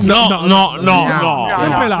zoccola? No.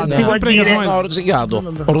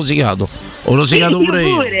 Ho rosicato pure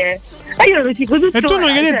io. Io rosico tutto. E tu non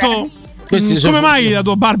hai detto come mai la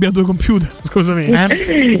tua Barbie ha 2 computer? Scusami.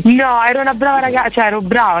 No, ero una brava ragazza, cioè ero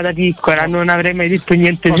brava da piccola, non avrei mai detto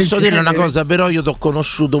niente. Posso dire una cosa, però io ti ho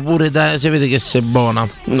conosciuto pure da. Si vede che sei buona,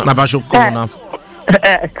 una pacioccona.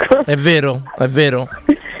 Ecco. È vero?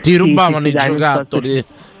 Ti rubavano i giocattoli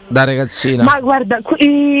da ragazzina. Ma guarda,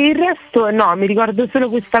 il resto no, mi ricordo solo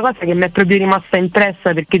questa cosa che mi è proprio rimasta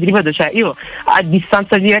impressa, perché ti ripeto, cioè io a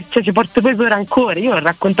distanza di ci porto proprio rancore. Io ho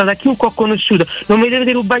raccontato a chiunque ho conosciuto, non mi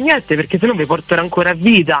dovete rubare niente perché sennò mi porto rancore a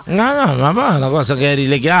vita. No, ma è una cosa che eri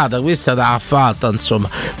legata, questa t'ha fatta, insomma.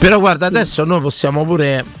 Però guarda, adesso noi possiamo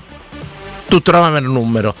pure. Tu troviamo il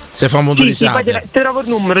numero, se fa motorizzate. Sì, poi te trovo il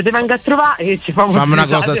numero, ti vengo a trovare e ci fammo una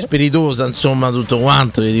cosa spiritosa, insomma, tutto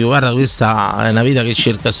quanto. Io dico, guarda, questa è una vita che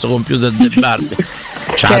cerca sto computer del Barbie.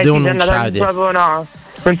 C'ha o non c'ha? Proprio no,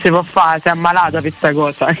 non si può fare, sei ammalata per questa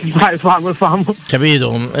cosa. Vai, famo.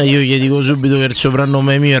 Capito? Io gli dico subito che il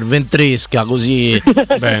soprannome mio è il Ventresca, così.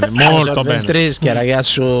 Bene, molto bene. Ventresca,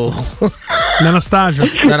 ragazzo. D'Anastasia.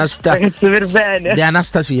 Ragazzo per bene. Di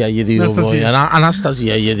Anastasia gli dico poi.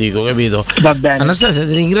 Anastasia gli dico, capito? Va bene. Anastasia,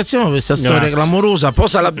 ti ringraziamo per questa storia clamorosa.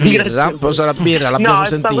 Posa la birra, l'abbiamo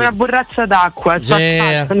sentita. No, è una borraccia d'acqua.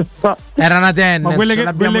 Era una tennis. Ma quelle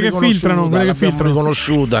che filtrano,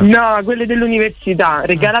 riconosciuta. No, quelle dell'università,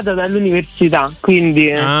 regalata dall'università,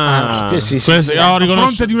 quindi a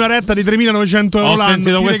fronte di una retta di 3.900 euro. Ho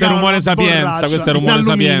sentito questo è rumore Sapienza,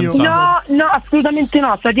 No, assolutamente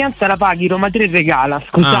no, Sapienza la paghi, Roma 3 regala,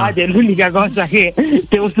 scusate, è l'unica cosa che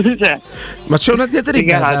devo Ma c'è una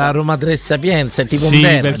diatriba da Roma 3 Sapienza, è tipo sì,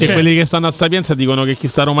 perché quelli che stanno a Sapienza dicono che chi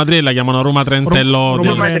sta a Roma 3 la chiamano Roma 30 e lode.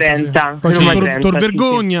 Roma 30. Poi c'è Tor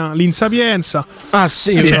Vergogna, l'Insapienza. Ah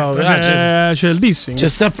sì, c'è il dissing. C'è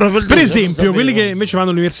sta proprio il per esempio, quelli che invece vanno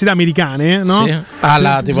alle università americane, no? Sì.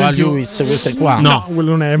 Là, tipo a Lewis, queste qua. No,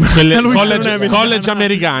 quello non è. College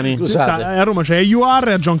americani. Scusate. A Roma c'è AUR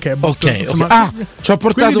e a John Cabot. Ok. Ci ho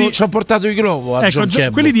portato i globo a John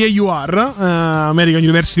Cabot. Quelli di AUR, American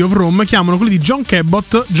University of Rome, chiamano quelli di John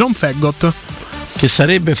Cabot John Faggot. Che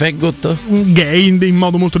sarebbe Faggot? Gay in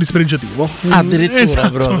modo molto dispregiativo. Addirittura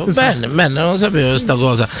proprio. Bene, non lo sapevo questa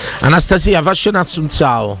cosa. Anastasia, facci un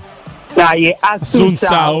assunzao. Dai,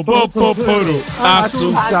 Assunzao.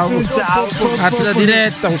 Assunzao. Altra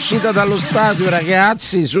diretta, uscita dallo stadio,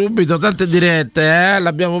 ragazzi, subito, tante dirette,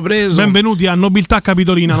 l'abbiamo preso. Benvenuti a Nobiltà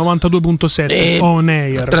Capitolina 92.7 on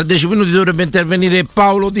air. Tra 10 minuti dovrebbe intervenire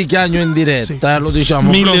Paolo Di Chiagno in diretta, lo diciamo.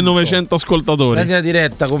 1900 ascoltatori. La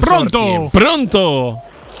diretta, Conforti. Pronto?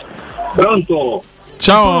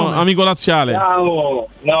 Ciao, amico laziale. Ciao.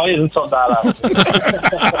 No, io non so da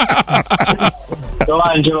Sono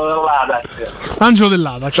Angelo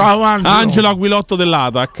dell'ATAC. Ciao Angelo. Angelo Aquilotto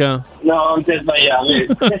dell'ATAC. No, non ti sbagliavi.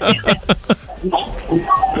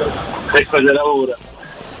 Per cosa lavora?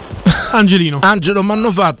 Angelo, mi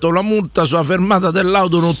hanno fatto la multa sulla fermata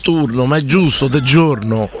dell'auto notturno, ma è giusto, de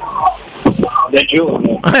giorno. Beh,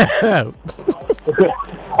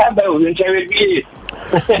 non c'avevi il biglietto.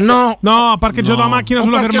 No, ha parcheggiato la macchina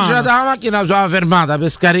sulla fermata. Ho parcheggiato la macchina sulla fermata per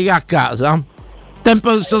scaricare a casa.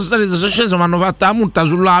 Tempo che sono sceso, mi hanno fatto la multa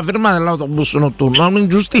sulla fermata dell'autobus notturno. È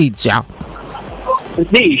un'ingiustizia.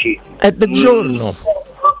 Dici? È del giorno.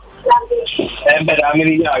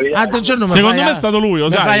 Secondo me è stato lui, lo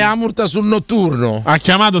sai. Fai la multa sul notturno. Ha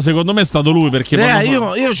chiamato, secondo me è stato lui, perché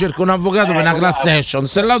io cerco un avvocato per una class action.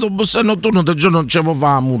 Se l'autobus è notturno del giorno non ce può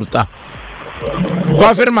fare la multa. Con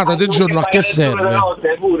la fermata del giorno a che serve?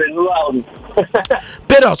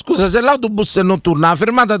 Però scusa, se l'autobus è notturno, la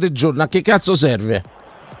fermata del giorno a che cazzo serve?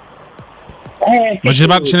 Ma ce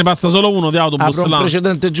ne passa solo uno di autobus apro là? Un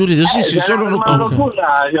precedente giuridico, sì, solo notturno.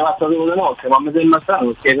 Ci ha fatto solo le notte, ma mi sembra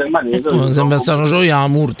strano perché mi sembra strano, c'ho io la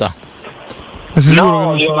multa.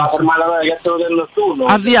 No, io la fermata che del notturno.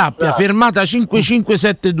 A Viappia, fermata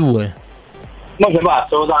 5572. Ma se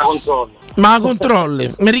passa, lo da controllo. Ma la controlli,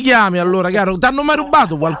 mi richiami allora, caro? T'hanno mai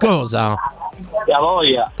rubato qualcosa? La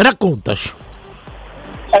voglia. Raccontaci.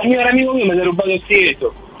 Il mio amico mio mi ha rubato il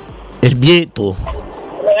tieto. Il bieto?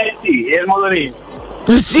 Sì, è il motorino.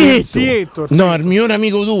 Il tieto? No, è il mio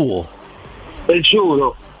amico tuo. Te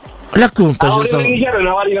giuro. Raccontaci.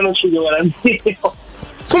 Una varia non ci devo garantire.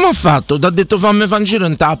 Come ho fatto? Ti ha detto fammi fa un giro e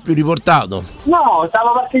non t'ha più riportato? No,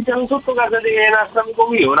 stavo parcheggiando sotto casa di un altro amico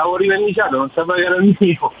mio, l'avevo riverniciato, non sapeva che era il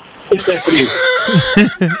mio. Questo è il primo.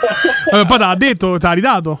 Poi t'ha detto, t'ha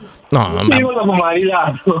ridato? No,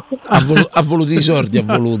 ha voluto i soldi,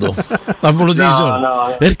 ha voluto i soldi.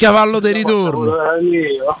 Per cavallo di ritorno.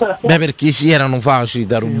 Beh, perché sì, erano facili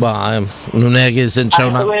da rubare, non è che se c'è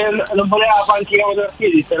una. Non voleva fare il chilometro a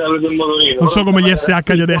piedi, era per il motorino. Non so come gli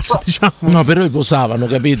SH di adesso, diciamo. No, però riposavano,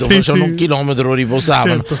 capito? Sì, Facevano sì. un chilometro,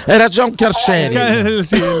 riposavano. Certo. Era già un car sharing.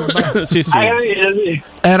 Sì. Sì.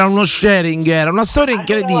 Era uno sharing, era una storia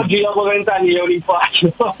incredibile. Oggi dopo 20 anni io li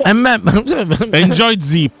faccio. Enjoy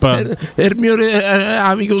Zip. Il mio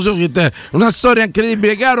amico so che te. Una storia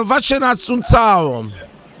incredibile, caro, faccia un assunzavo. No,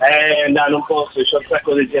 non posso, c'ho un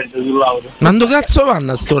sacco di gente sull'auto. Ma dove cazzo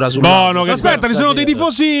vanno a st'ora sull'auto? No, aspetta, ci sono dei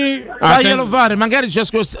tifosi. Faglielo fare, magari ci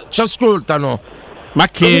ascoltano. Ma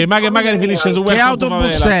che magari finisce su Che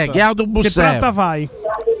autobus è? Che autobus Che tratta fai?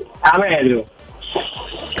 A metro.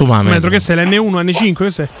 Metro che sei? L'N1, N5?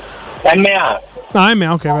 Che sei? MA. Ah,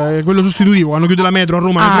 MA, ok, quello sostitutivo. Quando chiude la metro a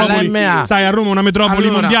Roma, metropoli, MA. sai, a Roma una metropoli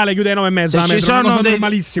Allora, mondiale chiude alle 9:30. Se La ci metro, una sono cosa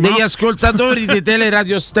normalissima, degli no? ascoltatori di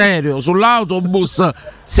Teleradio Stereo sull'autobus,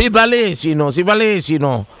 si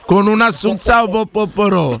palesino con un assunzao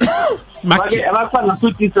popporò. Ma fanno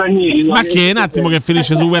tutti stranieri. Ma che un attimo che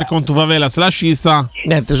finisce su Welcome to Favelas, la scista.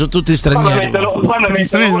 Niente, sono tutti stranieri. Gli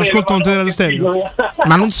stranieri non ascoltano Teleradio Stereo.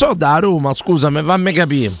 Ma non so da Roma, scusami, fammi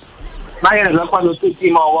capire. Ma che ne so, fanno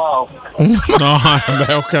tutti wow. No,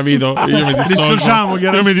 beh, ho capito. Io mi Dissociamo,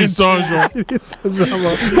 Io mi dissocio.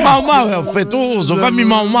 Mau è affettuoso, fammi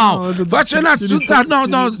mau. Faccia un assunzao.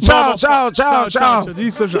 No, ciao.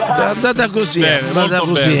 È andata così,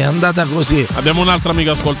 è andata così. Abbiamo un'altra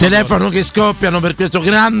amica ascoltatore. Telefono che scoppiano per questo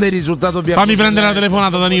grande risultato. Fammi prendere la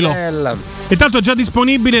telefonata, Danilo. Intanto è già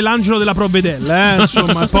disponibile l'Angelo della Provvedella,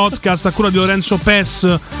 insomma, il podcast a cura di Lorenzo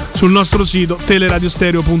Pes sul nostro sito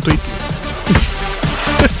teleradiostereo.it.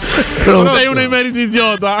 Sei un emerito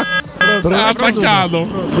idiota. Ha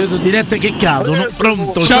attaccato. Vedo dirette che cadono.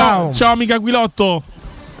 Pronto, ciao amica Quilotto.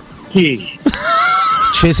 Sì.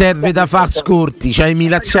 Ci serve da fax corti, c'hai i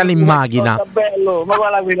laziali in macchina. Bello, ma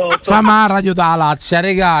guarda Quilotto. Fammi la radio da Lazia,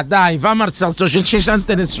 regà, dai, fammi al salto, non ci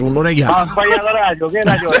sente nessuno, regà. Ma ha sbagliato la radio, che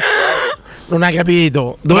radio è? Non hai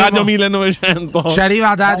capito. Radio 1900. Ci è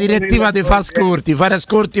arrivata la direttiva dei fax corti, fare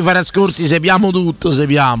ascolti, sappiamo tutto,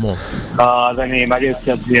 sappiamo. No, Dani, ma che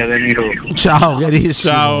sia zia Danilo. Ciao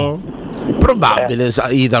carissimo. Ciao. Probabile,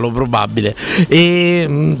 Italo, probabile.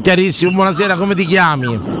 E carissimo, buonasera, come ti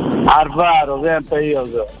chiami? Alvaro, sempre io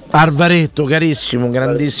so. Alvaretto, carissimo,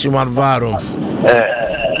 grandissimo Alvaro.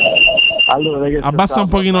 Allora, abbassa un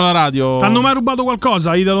pochino la radio. T'hanno mai rubato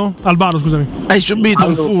qualcosa, Italo? Alvaro, scusami. Hai subito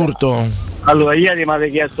un furto? Allora, ieri mi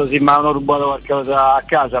avete chiesto se mi hanno rubato qualcosa a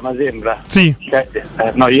casa, mi sembra. Sì.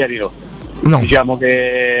 No, ieri no. Diciamo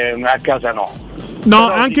che a casa no. No,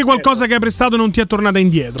 però anche qualcosa che hai prestato non ti è tornata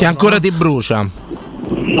indietro. Che ancora ti brucia.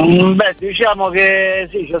 Beh, diciamo che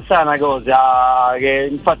sì, c'è stata una cosa che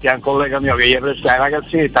infatti è un collega mio che gli prestai una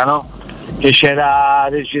cassetta, no? Che c'era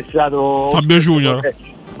registrato Fabio Junior.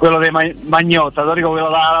 Quello dei Magnotta, lo ricordo quello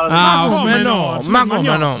ma come no?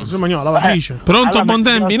 Magnotta, lavatrice. Pronto, allora, buon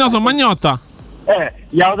tempi? No, sono Magnotta.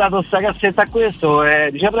 Gli ho dato sta cassetta a questo e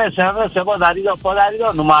dice presta, poi la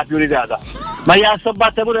ritorno, non mi ha più ridata. Ma gli ha sto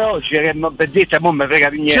batte pure oggi, che per dirti non mi frega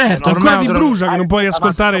di niente. Certo, no? Ancora ti brucia che non puoi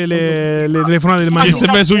riascoltare le telefonate del Magnotta. Se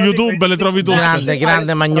vai su YouTube le trovi tutte.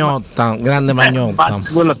 Grande Magnotta, grande Magnotta. Ma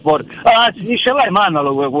quello è forte. Si dice vai,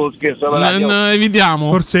 mandalo quello scherzo. Evitiamo.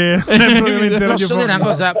 Forse posso dire una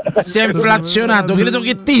cosa, si è inflazionato, credo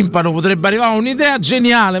che Timpano potrebbe arrivare a un'idea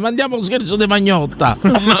geniale, mandiamo un scherzo di Magnotta.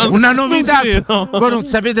 Una novità. Voi non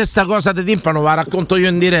sapete sta cosa di Timpano, la racconto io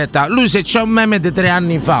in diretta. Lui se c'è un meme di 3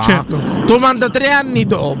 anni fa, lo manda 3 anni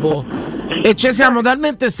dopo. E ci siamo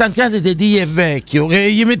talmente stancati di dire è vecchio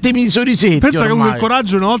che gli mettevi i sorrisetti. Pensa che ho ormai. avuto il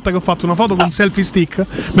coraggio una volta che ho fatto una foto con selfie stick.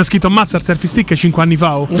 Mi ha scritto ammazza il selfie stick 5 anni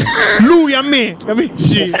fa. Lui a me,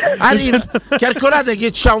 capisci? Arriva, calcolate che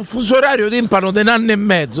c'ha un fuso orario Timpano di 1 anno e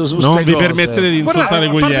mezzo su non ste vi cose. permettete di insultare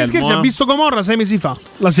Guglielmo. Scherzi, ha visto Gomorra 6 mesi fa.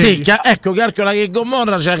 La serie. Sì, ecco, calcola che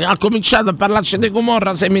Gomorra ha cominciato a parlarci di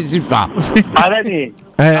Gomorra 6 mesi fa.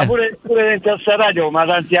 Ma pure dentro a sta radio, ma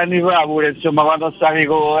tanti anni fa pure, insomma, quando stavi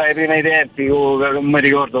ai primi tempi, non mi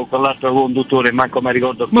ricordo con l'altro conduttore, manco mi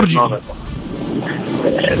ricordo più il nome.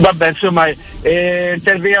 Vabbè, insomma,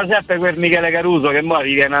 interviene sempre quel Michele Caruso che ora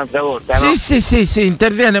viene un'altra volta, no? Sì,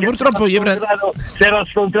 interviene, purtroppo gli prendo. Si era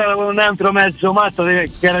scontrato con un altro mezzo matto che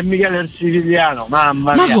era il Michele il siciliano,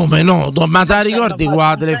 mamma mia. Ma come no? Ma te la ricordi qua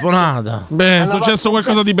la telefonata? Beh, è successo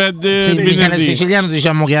qualcosa di sì, Michele il siciliano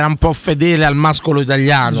diciamo che era un po' fedele al mascolo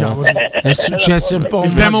italiano. È successo un po'.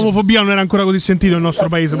 Il tema omofobia non era ancora così sentito nel nostro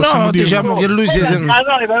paese, possiamo dire. Diciamo che lui si Ma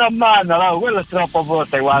noi però no, quello è troppo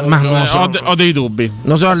forte, guarda. Ma non so. Ho dei dubbi.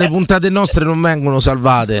 Non so, le puntate nostre non vengono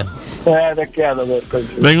salvate. Peccato per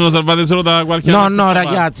vengono salvate solo da qualche No,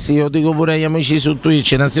 ragazzi, io dico pure agli amici su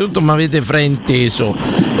Twitch, innanzitutto mi avete frainteso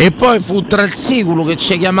e poi fu tra il siculo che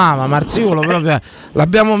ci chiamava, ma il siculo proprio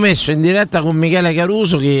l'abbiamo messo in diretta con Michele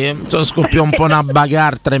Caruso che scoppiò un po' una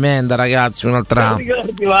bagarre tremenda, ragazzi, un'altra.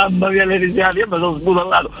 Mamma mia, le risate, io mi sono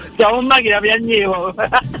sbudallato, siamo in macchina, piagnevo.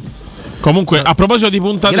 Comunque, a proposito di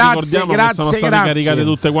puntate, ricordiamo che sono state caricate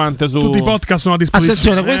tutte quante su tutti i podcast sono a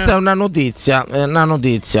disposizione. Attenzione, questa è una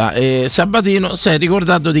notizia. Sabatino si è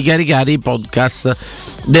ricordato di caricare i podcast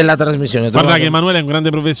della trasmissione. Guarda che Emanuele è un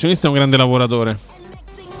grande professionista e un grande lavoratore.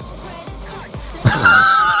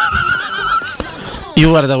 Io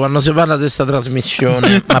guarda, quando si parla di questa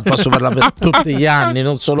trasmissione, ma posso parlare per tutti gli anni,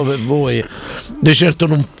 non solo per voi, di certo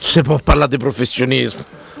non si può parlare di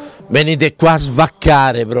professionismo. Venite qua a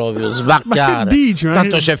svaccare proprio, svaccare. Ma che dici?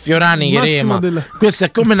 Tanto c'è Fiorani che rema. Questa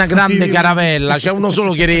è come una grande caravella, c'è uno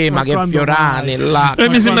solo che rema, che è Fiorani. Là.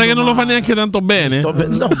 Mi sembra che non lo fa neanche tanto bene. No,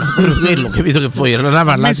 quello capito che voi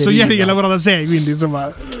parlate. Ho messo ieri che lavora da 6, quindi insomma.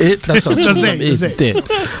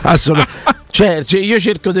 Assolutamente. Cioè, io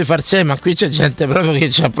cerco di far 6, ma qui c'è gente proprio che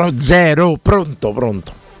c'ha proprio zero. Pronto?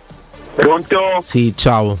 Pronto? Sì,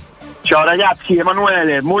 ciao. Ciao ragazzi,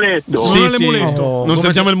 Emanuele, Muletto. Sì. Muletto. Non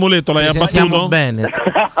sentiamo il Muletto, l'hai abbattuto? Bene.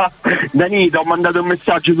 Danito, ho mandato un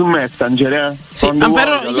messaggio su Messenger. Sì,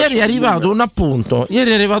 però ieri è arrivato un appunto.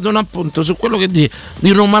 Su quello che di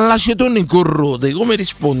Roma all'acetone corrode. Come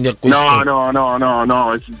rispondi a questo?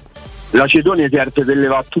 No. L'acetone serve per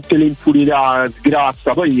levare tutte le impurità,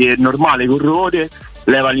 sgrassa, poi è normale, corrode,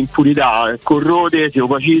 leva l'impurità, corrode, si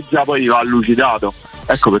opacizza, poi va lucidato.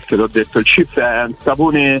 Ecco perché ti ho detto, il chip è un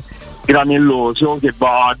sapone granelloso che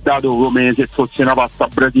va dato come se fosse una pasta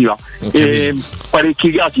abrasiva e in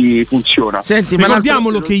parecchi casi funziona. Senti, ma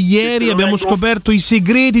ricordiamolo che ieri abbiamo scoperto i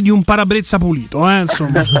segreti di un parabrezza pulito,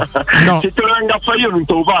 insomma. No. Se te lo vengo a fare io non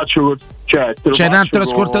te lo faccio, c'è un altro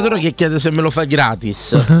ascoltatore che chiede se me lo fa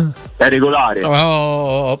gratis. È regolare.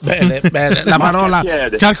 Oh, bene. La parola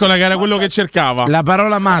calcola che era quello che cercava. La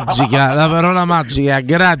parola magica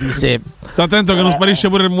gratis. Sta attento che non sparisce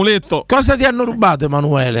pure il muletto. Cosa ti hanno rubato,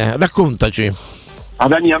 Emanuele? Raccontaci.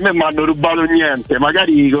 Dani, a me mi hanno rubato niente,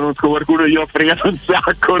 magari conosco qualcuno che gli ho fregato un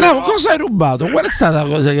sacco. No, cosa hai rubato? Qual è stata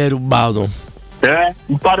la cosa che hai rubato?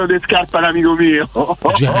 Un paro di scarpe all'amico mio.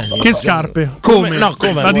 Genio, che scarpe? Come?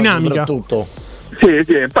 La dinamica. Sì,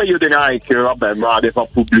 poi io di Nike, vabbè, ma te fa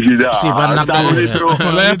pubblicità. Sì,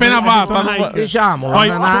 l'hai appena fatta, diciamo.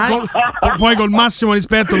 Poi col massimo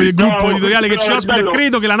rispetto per il gruppo editoriale che ci ospita,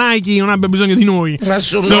 credo che la Nike non abbia bisogno di noi.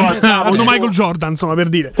 Assolutamente. Hanno Michael Jordan, insomma, per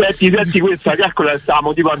dire. Senti questa calcola,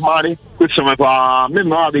 stavamo tipo al mare, questo mi fa, a me mi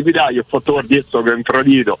va di guidare, io ho fatto guardi questo che è un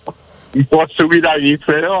tradito. Non posso guidare,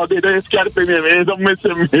 delle scarpe mie me le sono messe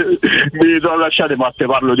e me le sono lasciate, ma te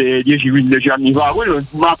parlo di 10-15 anni fa, quello non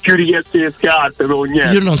mi ha più richiesto le scarpe,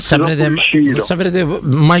 niente. Io non saprete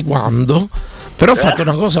mai quando, però ho fatto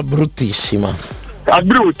una cosa bruttissima.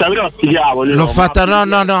 Brutta, però sti cavoli. L'ho fatta,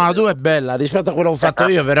 no, la tua è bella rispetto a quello che ho fatto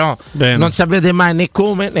io, però non saprete mai né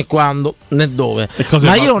come, né quando, né dove.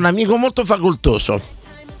 Ma io ho un amico molto facoltoso,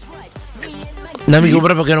 un amico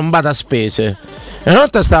proprio che non bada a spese. E una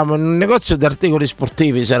volta stavamo in un negozio di articoli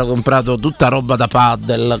sportivi, si era comprato tutta roba da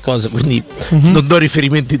paddle, cose, quindi non do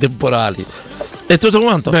riferimenti temporali. E tutto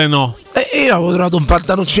quanto? No. E io avevo trovato un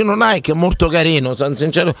pantaloncino Nike molto carino, sono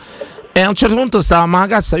sincero. E a un certo punto stavamo alla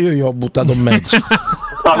cassa, io gli ho buttato in mezzo.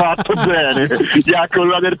 Ha fatto bene, gli ha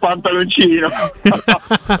collato il pantaloncino.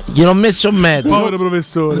 Gliel'ho messo in mezzo. Povero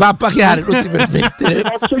professore. Va a pagare, non ti permettere.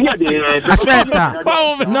 Aspetta,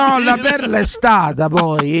 no, la perla è stata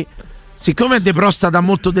poi. Siccome è di prostata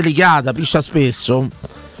molto delicata, piscia spesso,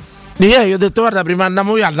 io ho detto guarda, prima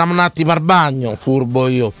andiamo un attimo al bagno, furbo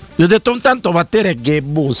io. Gli ho detto intanto va a te regge e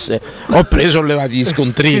busse. Ho preso, levati gli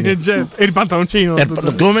scontrini. E il pantaloncino?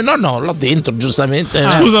 Come no, là dentro giustamente.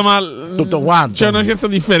 Scusa, ma tutto quanto. C'è una certa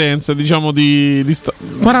differenza, diciamo, di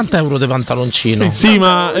 40 euro di pantaloncino. Sì,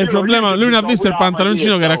 ma il problema, lui non ha visto il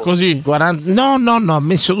pantaloncino che era così. 40, no, ho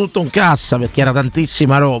messo tutto in cassa perché era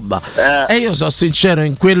tantissima roba. E io sono sincero,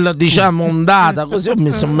 in quella, diciamo, ondata, così ho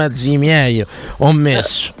messo mezzi miei. Ho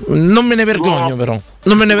messo. Non me ne vergogno, però.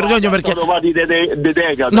 Non me ne vergogno perché no,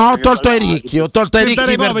 ho tolto ai ricchi,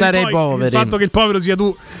 per dare ai poveri. Il fatto che il povero sia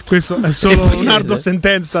tu, questo è solo un'ardua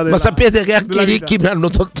sentenza. Ma sapete che anche i ricchi mi hanno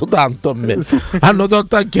tolto tanto a me. Hanno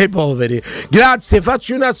tolto anche ai poveri. Grazie,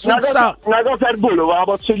 facci una cosa al volo, ve la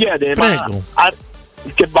posso chiedere? Prego.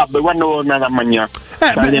 Che babbo, quando tornate a mangiare?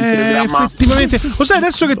 Effettivamente, lo sai,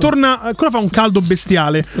 adesso che torna, ancora fa un caldo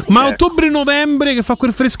bestiale, ma ottobre-novembre che fa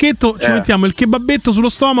quel freschetto, ci mettiamo il kebabetto sullo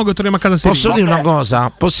stomaco e torniamo a casa sereni. Posso dire una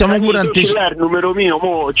cosa? Possiamo pure anticipare il numero mio,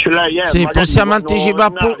 ce l'hai, sì, possiamo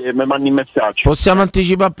anticipare mi mandi il messaggio. Possiamo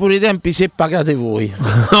anticipare pure i tempi se pagate voi.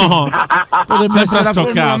 No, potrebbe essere la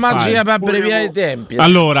formula magica per abbreviare i tempi.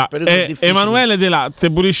 Allora, Emanuele De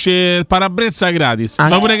Latte pulisce il parabrezza gratis,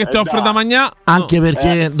 ma pure che ti offre da mangiare. Anche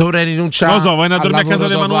perché dovrei rinunciare. Lo so, vai a dormire a casa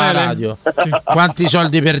di Emanuele. Sì. Quanti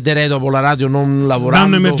soldi perderei dopo la radio non lavorando?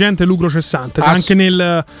 Danno emergente, lucro cessante, anche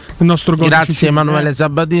nel nostro codice. Grazie Emanuele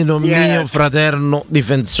Sabatino, mio fraterno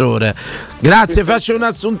difensore. Grazie, faccio un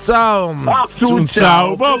assunzao.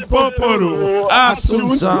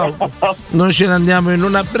 Noi ce ne andiamo in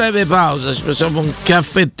una breve pausa, ci facciamo un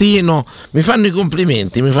caffettino. Mi fanno i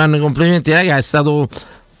complimenti, raga, è stato...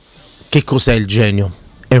 Che cos'è il genio?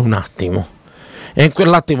 È un attimo. E in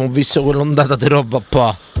quell'attimo ho visto quell'ondata di roba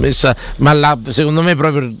ma là, secondo me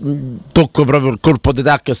proprio tocco proprio il colpo di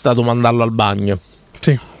tacco è stato mandarlo al bagno.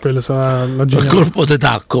 Sì, quello sarà la il colpo di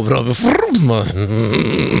tacco proprio.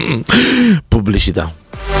 Pubblicità.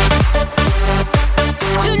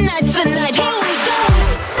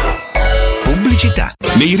 Pubblicità.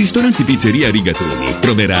 Nei ristoranti Pizzeria Rigatoni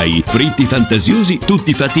troverai fritti fantasiosi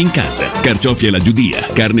tutti fatti in casa, carciofi alla giudia,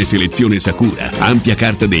 carne selezione Sakura, ampia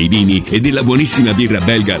carta dei vini e della buonissima birra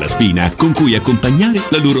belga alla spina con cui accompagnare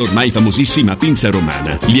la loro ormai famosissima pinza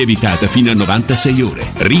romana, lievitata fino a 96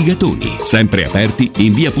 ore. Rigatoni, sempre aperti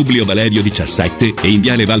in via Publio Valerio 17 e in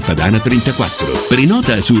viale Valpadana 34.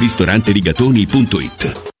 Prenota su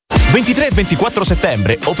ristoranterigatoni.it. 23 e 24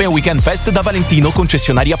 settembre, Open Weekend Fest da Valentino,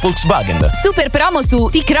 concessionaria Volkswagen. Super promo su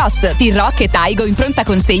T-Cross, T-Rock e Taigo in pronta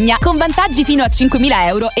consegna con vantaggi fino a 5.000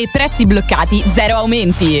 euro e prezzi bloccati, 0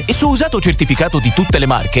 aumenti. E su usato certificato di tutte le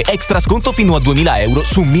marche, extra sconto fino a 2.000 euro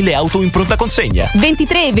su 1.000 auto in pronta consegna.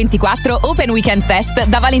 23 e 24 Open Weekend Fest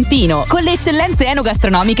da Valentino, con le eccellenze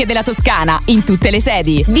enogastronomiche della Toscana, in tutte le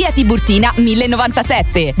sedi. Via Tiburtina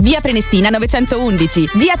 1097, via Prenestina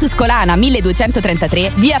 911, via Tuscolana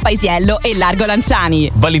 1233, via Paesiello e Largo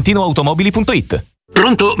Lanciani. ValentinoAutomobili.it.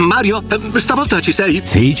 Pronto, Mario? Stavolta ci sei?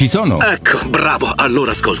 Sì, ci sono. Ecco, bravo.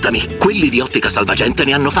 Allora ascoltami. Quelli di Ottica Salvagente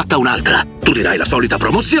ne hanno fatta un'altra. Tu dirai la solita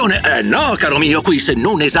promozione. No, caro mio, qui se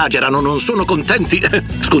non esagerano non sono contenti.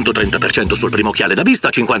 Sconto 30% sul primo occhiale da vista,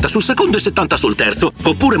 50 sul secondo e 70 sul terzo.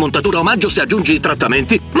 Oppure montatura omaggio se aggiungi i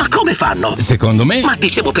trattamenti. Ma come fanno? Secondo me... Ma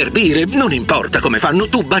dicevo per dire, non importa come fanno,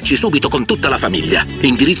 tu baci subito con tutta la famiglia.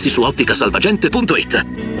 Indirizzi su otticasalvagente.it.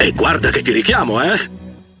 E guarda che ti richiamo,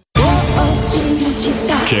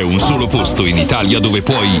 C'è un solo posto in Italia dove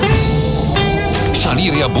puoi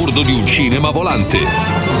salire a bordo di un cinema volante,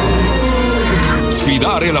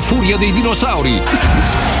 sfidare la furia dei dinosauri,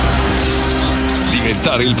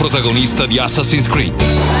 diventare il protagonista di Assassin's Creed,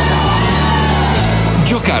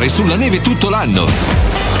 giocare sulla neve tutto l'anno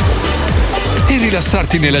e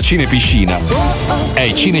rilassarti nella cinepiscina.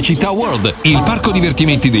 È Cinecittà World, il parco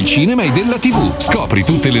divertimenti del cinema e della TV. Scopri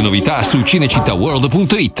tutte le novità su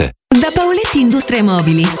cinecittàworld.it. Da Paoletti Industria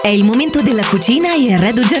Mobili è il momento della cucina e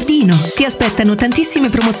arredo giardino. Ti aspettano tantissime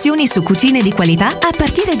promozioni su cucine di qualità a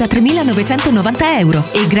partire da 3.990 euro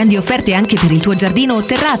e grandi offerte anche per il tuo giardino o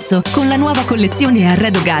terrazzo con la nuova collezione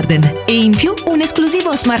Arredo Garden. E in più un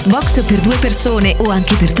esclusivo smart box per 2 persone o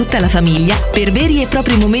anche per tutta la famiglia per veri e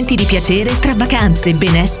propri momenti di piacere tra vacanze,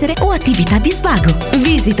 benessere o attività di svago.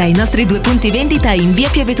 Visita i nostri 2 punti vendita in via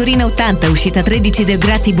Piavetorina 80, uscita 13 del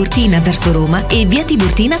Gra Tiburtina verso Roma e via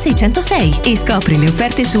Tiburtina 606 e scopri le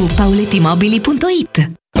offerte su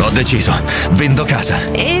paolettimobili.it. Ho deciso, vendo casa.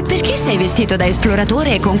 E perché sei vestito da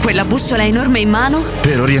esploratore con quella bussola enorme in mano?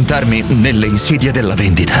 Per orientarmi nelle insidie della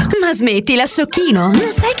vendita. Ma smettila, sciocchino! Non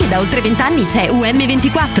sai che da oltre 20 anni c'è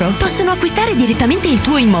UM24? Possono acquistare direttamente il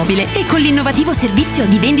tuo immobile e con l'innovativo servizio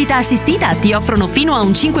di vendita assistita ti offrono fino a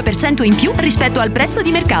un 5% in più rispetto al prezzo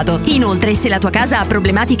di mercato. Inoltre, se la tua casa ha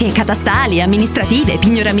problematiche catastali, amministrative,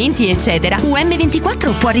 pignoramenti, eccetera,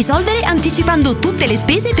 UM24 può risolvere anticipando tutte le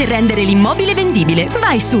spese per rendere l'immobile vendibile.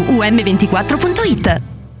 Vai su um24.it.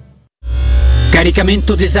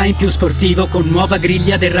 Caricamento design più sportivo con nuova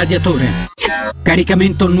griglia del radiatore.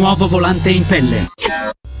 Caricamento nuovo volante in pelle.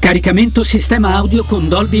 Caricamento sistema audio con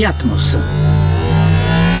Dolby Atmos.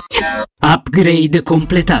 Upgrade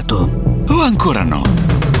completato. O ancora no.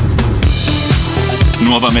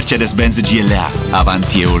 Nuova Mercedes-Benz GLA,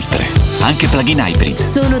 avanti e oltre. Anche plug-in hybrid.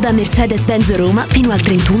 Solo da Mercedes-Benz Roma fino al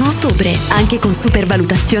 31 ottobre. Anche con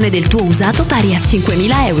supervalutazione del tuo usato pari a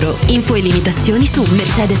 5.000 euro. Info e limitazioni su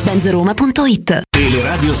mercedes-benzroma.it.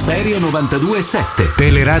 Teleradio Stereo 92.7.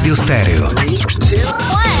 Teleradio Stereo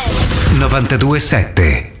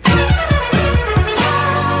 92.7.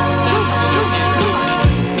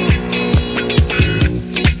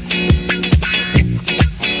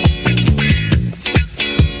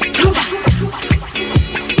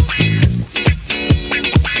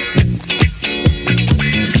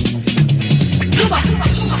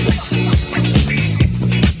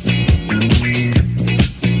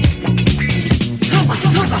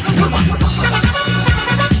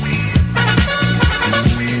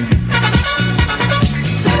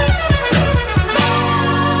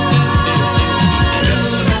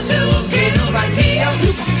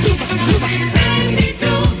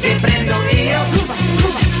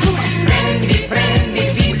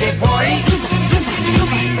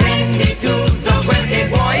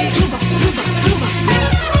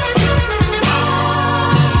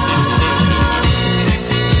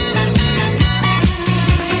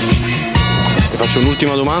 faccio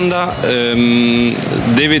un'ultima domanda.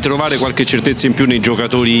 Deve trovare qualche certezza in più nei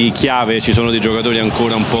giocatori chiave? Ci sono dei giocatori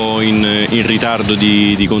ancora un po' in ritardo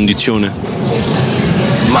di condizione?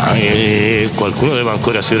 Ma qualcuno deve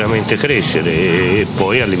ancora sicuramente crescere, e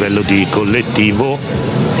poi a livello di collettivo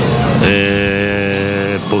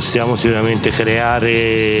possiamo sicuramente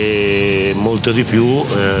creare molto di più,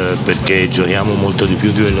 perché giochiamo molto di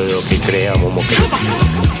più di quello che creiamo.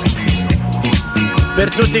 Per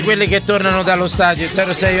tutti quelli che tornano dallo stadio,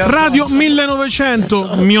 068 Radio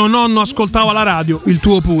 1900, mio nonno ascoltava la radio, il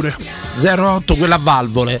tuo pure. 08 quella a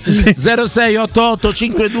valvole. 0688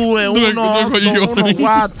 52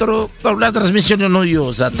 1814. Una trasmissione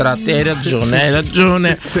noiosa a tratti, hai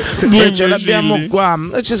ragione. E ce l'abbiamo qua.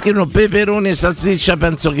 C'è scritto peperone e salsiccia,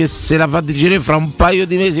 penso che se la fa digerire fra un paio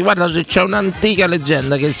di mesi. Guarda, c'è un'antica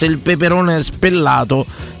leggenda che se il peperone è spellato,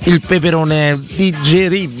 il peperone è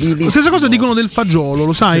digeribile. Stessa cosa dicono del fagiolo,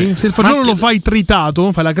 lo sai? Sì. Se il fagiolo lo fai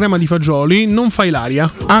tritato, fai la crema di fagioli, non fai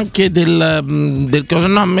l'aria. Anche del cosa,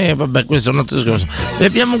 no, a me vabbè, questo è un altro discorso. Vi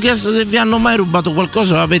abbiamo chiesto se vi hanno mai rubato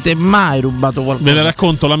qualcosa, o avete mai rubato qualcosa. Ve la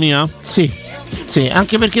racconto la mia? Sì,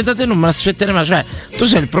 anche perché da te non me l'aspetterei mai. Cioè, tu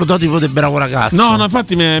sei il prototipo del bravo ragazzo. No,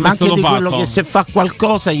 infatti mi è ma stato anche di fatto. quello che se fa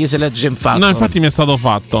qualcosa gli si legge in faccia. No, infatti mi è stato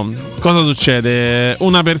fatto. Cosa succede?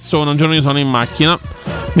 Una persona, un giorno io sono in macchina,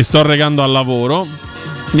 mi sto recando al lavoro,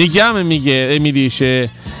 mi chiama e mi chiede e mi dice: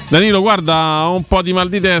 Danilo, guarda, ho un po' di mal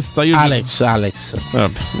di testa. Io Alex.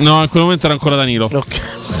 Vabbè. No, in quel momento era ancora Danilo.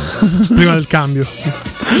 Prima del cambio.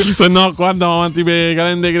 Se no, qua andavo avanti per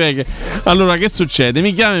calende greche. Allora, che succede?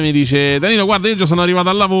 Mi chiama e mi dice: Danilo, guarda, io già sono arrivato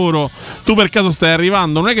al lavoro. Tu per caso stai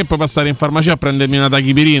arrivando? Non è che puoi passare in farmacia a prendermi una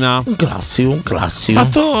tachipirina? Un classico.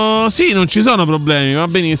 Fatto, sì, non ci sono problemi, va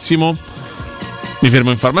benissimo. Mi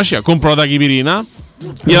fermo in farmacia, compro la tachipirina.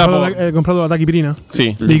 Hai comprato la tachipirina?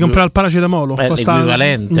 Sì. Devi comprare il paracetamolo. Costa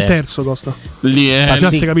l'equivalente. un terzo costa. Lì è.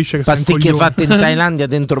 Si capisce che pasticche fatte in Thailandia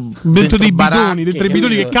dentro dentro dei baracche, bidoni, dentro i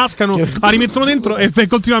bidoni che cascano, la rimettono dentro e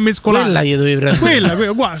continua a mescolare. Quella gli dovevi prendere. Quella,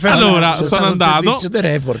 guarda, allora sono andato,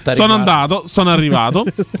 sono arrivato.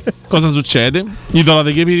 Cosa succede? Gli do la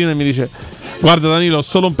tachipirina e mi dice: guarda Danilo, ho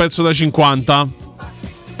solo un pezzo da 50.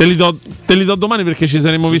 Te li do domani perché ci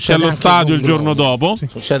saremmo visti allo stadio il giorno dopo.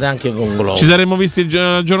 Succede anche con Globo. Ci saremmo visti il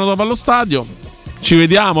giorno dopo allo stadio. Ci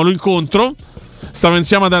vediamo, lo incontro. Stavo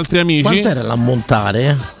insieme ad altri amici. Quant'era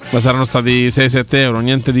l'ammontare? Ma saranno stati 6-7 euro,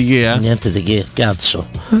 niente di che, Niente di che, cazzo.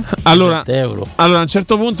 Allora, 7 euro. Allora a un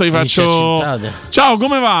certo punto gli faccio: ciao,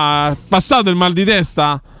 come va? Passato il mal di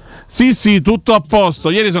testa? Sì, tutto a posto.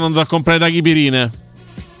 Ieri sono andato a comprare tachipirine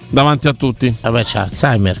davanti a tutti. Vabbè, c'ha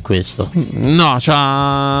Alzheimer questo. No,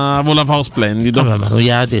 c'ha Volafao splendido. Vabbè, ma non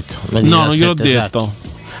gliel'ha detto. No, non gliel'ho detto.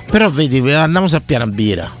 Però vedi, andiamo a sappiare una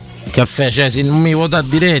birra. Caffè, cioè se non mi vota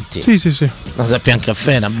diretti. Sì. Non sappiamo un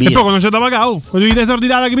caffè, una birra. E poi quando c'è da pagare, devi dare soldi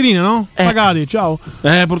dalla tachipirina, no? Pagati, ciao.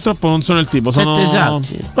 Purtroppo non sono il tipo, sono 7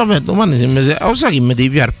 esatti. Vabbè, domani se mi sai che mi devi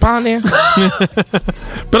piare pane?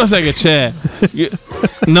 Però sai che c'è?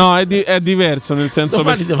 No, è diverso, nel senso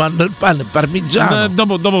domani ti fanno il pane parmigiano.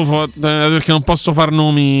 Dopo perché non posso far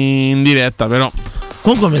nomi in diretta, però.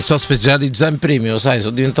 Comunque mi sto specializzando in primi, lo sai,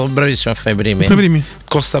 sono diventato bravissimo a fare i primi.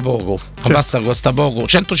 Costa poco, la pasta costa poco,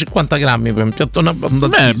 150 grammi per un piatto, una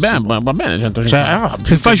va bene 150.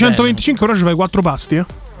 Se fai 125 ora ci fai 4 pasti,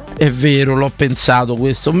 È vero, l'ho pensato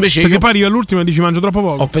questo. Invece perché poi arriva all'ultimo e dici mangio troppo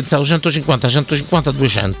poco. Ho pensato 150,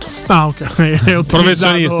 200. Ah, ok.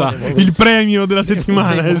 Professionista. Il premio della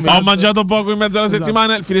settimana. Esatto. Ho mangiato poco in mezzo alla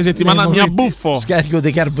settimana, il fine settimana mi abbuffo. Scarico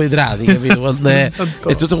dei carboidrati, capito? E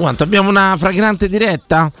tutto quanto. Abbiamo una fragrante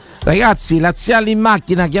diretta? Ragazzi, laziali in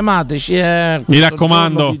macchina, chiamateci. Mi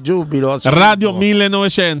raccomando, di giubilo, Radio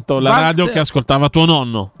 1900, la radio che ascoltava tuo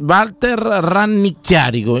nonno. Walter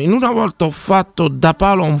Rannicchiarico. In una volta ho fatto da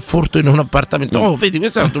palo a un furto in un appartamento. Oh, vedi,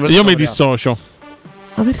 questa è una tua Io mi dissocio.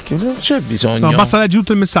 Ma perché non c'è bisogno? No, basta leggere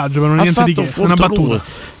tutto il messaggio, per non niente di che. Una battuta.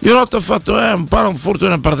 Io una volta ho fatto un palo a un furto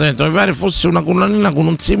in un appartamento. Mi pare fosse una colonnina con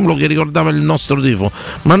un simbolo che ricordava il nostro tifo,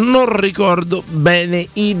 ma non ricordo bene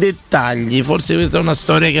i dettagli. Forse questa è una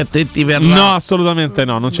storia che a te ti verrà. No, assolutamente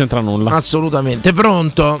no, non c'entra nulla. Assolutamente.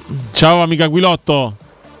 Pronto? Ciao amica Guilotto.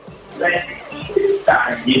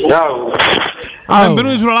 Ciao.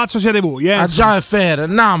 Benvenuti sulla Lazio, siete voi, Già è fair,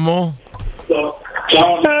 Namo?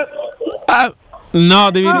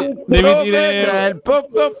 No, devi dire il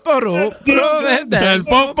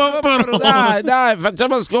dai,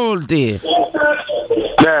 facciamo ascolti.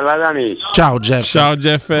 Bella Dani. Ciao Jeff. Ciao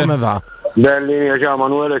Jeff. Come va? Bellini, ciao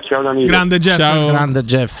Manuele, ciao Danilo. Grande Jeff. Ciao. Grande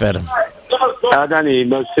Jeffer. Dani,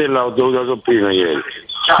 Marcella ho dovuto sopprimere ieri.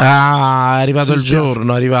 Ah, è arrivato il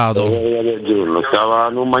giorno, è arrivato. Stava,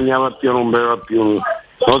 non mangiava più, non beveva più.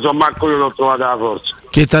 Non so manco io, l'ho trovata la forza.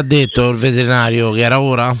 Che ti ha detto il veterinario, che era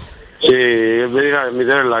ora? Sì, il veterinario mia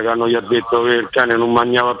sorella che gli ha detto che il cane non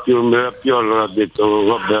mangiava più, non beveva più, allora ha detto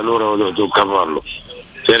vabbè, allora tocca farlo.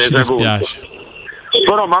 Se ne sa conto.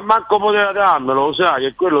 Però ma manco poteva darmelo, lo sai,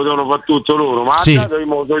 che quello devono fare tutto loro, ma sì. ha dato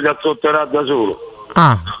io lo azzotterà da solo.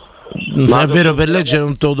 Ah, ma è vero, per legge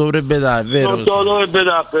non te lo dovrebbe dare, è vero? Non te lo dovrebbe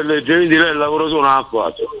dare per legge, quindi lei il lavoro solo non ha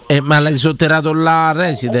fatto. Ma l'hai sotterato la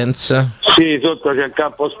residence? Sì, sotto c'è il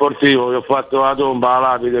campo sportivo, che ho fatto la tomba,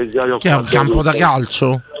 la lapide. Che è un campo da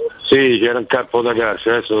calcio? Sì, c'era un campo da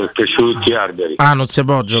calcio, adesso sono cresciuti tutti gli alberi. Ah, non si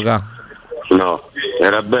può giocare? No,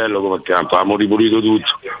 era bello come campo, avevamo ripulito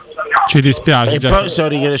tutto. Ci dispiace. E poi sono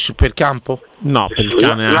ricresciuti per campo? No, per il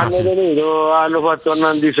cane. L'hanno tenuto, hanno fatto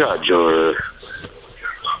un disagio.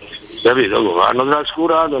 Capito? Hanno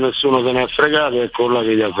trascurato, nessuno se ne è fregato e con la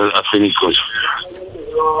che gli ha finito così.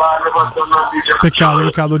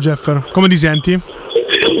 Peccato Jeffer. Come ti senti?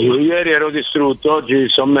 Ieri ero distrutto, oggi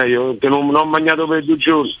sto meglio, perché non ho mangiato per 2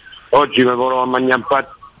 giorni. Oggi mi provo a mangiare un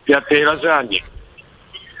piatto di lasagne.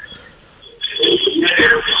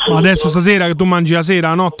 Ma adesso stasera che tu mangi la sera,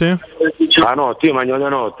 la notte? La notte, io mangio da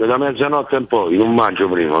notte, da mezzanotte in poi, non mangio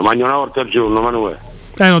prima, mangio una volta al giorno, Manuele.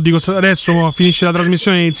 No, dico adesso finisce la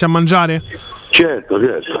trasmissione e inizi a mangiare? Certo.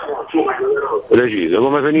 Preciso,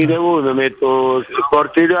 come finite voi mi metto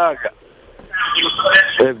Sport Italia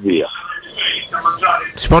e via.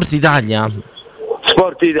 Sport Italia?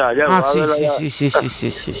 Sport Italia. Ah sì,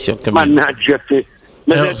 ho capito. Mannaggia a te.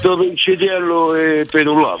 Mi ha detto Pincitiello e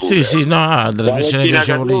Pedulà. Sì, no, la trasmissione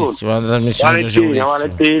piacevolissima.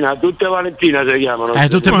 Valentina, tutte Valentina si chiamano.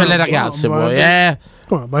 Tutte belle ragazze poi,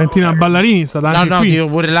 Valentina Ballarini è stata anche qui. Dico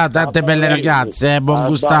pure là, tante belle ragazze, buon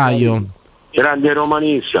gustaio. Grande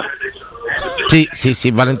romanista.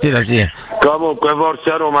 Sì, Valentina sì. Comunque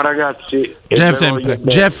forza Roma, ragazzi.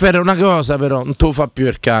 Jeffer, una cosa però, non te lo fa più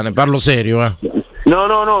il cane, parlo serio,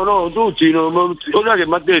 No, tutti, cosa che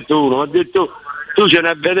mi ha detto uno, mi ha detto tu ce n'è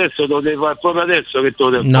adesso, lo devi fare proprio adesso che te lo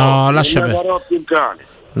devi fare. No, lascia perdere. Non più il cane.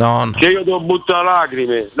 No. Che io devo buttare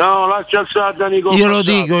lacrime. No, lascia stare Nicola. Io lo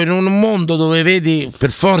dico, in un mondo dove vedi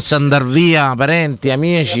per forza andar via parenti,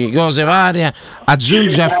 amici, cose varie,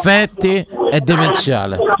 aggiunge affetti, è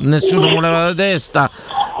demenziale. Nessuno voleva la testa.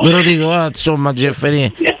 Ve lo dico, insomma,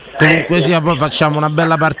 Gefferini. Comunque sia, poi facciamo una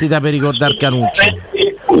bella partita per ricordare Canuccio.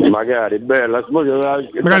 Magari, bella.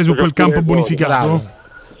 Magari su quel campo bonificato.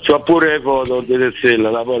 C'ho pure le foto di Stella,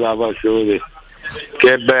 poi la faccio vedere.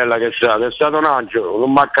 Che bella che è stato un angelo,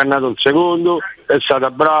 non mi ha cannato un secondo, è stata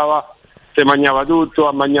brava, si mangiava tutto,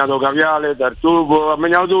 ha mangiato caviale, tartufo, ha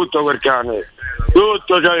mangiato tutto quel cane,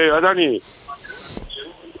 tutto c'aveva, Dani.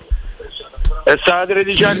 È stata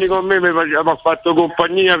 13 anni con me, mi ha fatto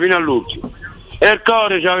compagnia fino all'ultimo. E il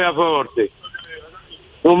cuore c'aveva forte.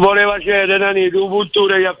 Non voleva cedere, Dani, tu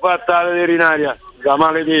punture gli ha fatto la veterinaria, la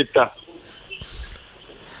maledetta.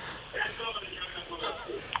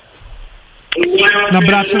 Un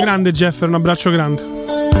abbraccio grande Jeffer, un abbraccio grande.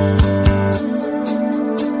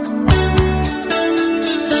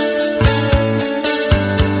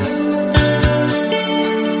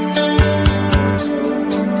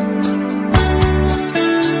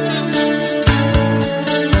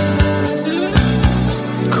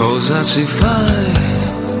 Cosa ci fai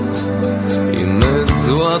in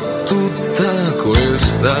mezzo a tutta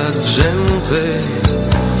questa gente?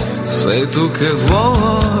 Sei tu che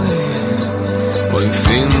vuoi, o in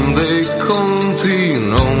fin dei conti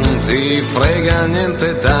non ti frega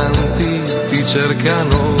niente, tanti ti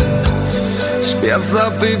cercano,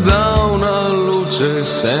 spiazzati da una luce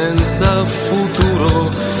senza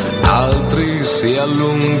futuro, altri si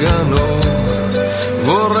allungano,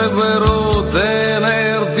 vorrebbero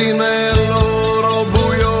tenerti nel loro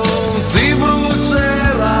buio, ti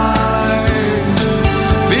brucerai,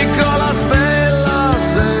 piccola stella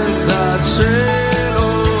senza cielo.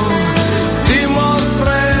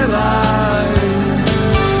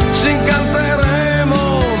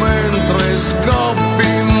 Scoppi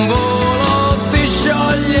in volo, ti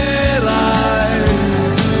scioglierai,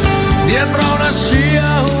 dietro una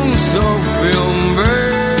scia un soffio, un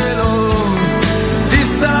velo, ti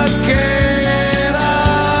staccherai,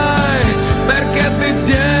 perché ti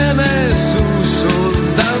tiene su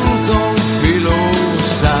soltanto un filo,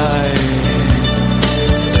 sai.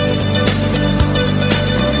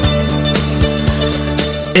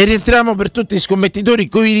 E rientriamo per tutti i scommettitori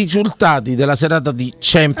con i risultati della serata di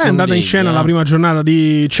Champions League. È andata in scena la prima giornata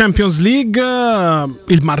di Champions League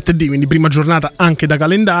il martedì, quindi prima giornata anche da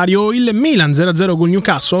calendario. Il Milan 0-0 con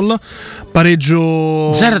Newcastle,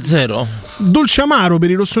 pareggio 0-0. Dolce amaro per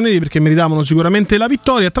i rossoneri perché meritavano sicuramente la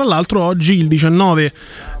vittoria. Tra l'altro oggi il 19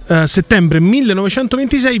 settembre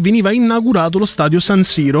 1926 veniva inaugurato lo stadio San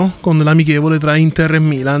Siro con l'amichevole tra Inter e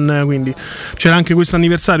Milan, quindi c'era anche questo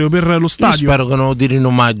anniversario per lo stadio. Io spero che non lo tirino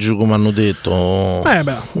omaggio, come hanno detto,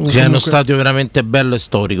 che è uno stadio veramente bello e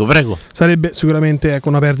storico. Prego. Sarebbe sicuramente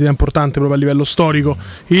una perdita importante proprio a livello storico.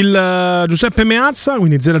 Il Giuseppe Meazza,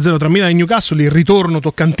 quindi 0-0 tra Milan e Newcastle, il ritorno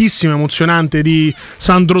toccantissimo, emozionante di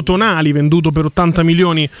Sandro Tonali, venduto per 80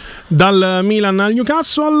 milioni dal Milan al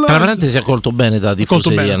Newcastle. Tra parentesi, ha colto bene da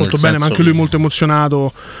tifoseria, molto bene, ma anche lui molto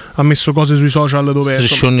emozionato, ha messo cose sui social dove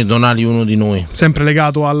Striscioni Tonali, uno di noi, sempre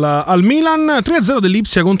legato al Milan. 3-0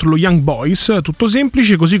 dell'Ipsia contro lo Young Boys, tutto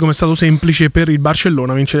semplice, così come è stato semplice per il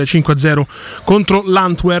Barcellona vincere 5-0 contro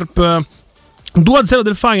l'Antwerp. 2-0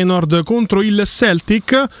 del Feyenoord contro il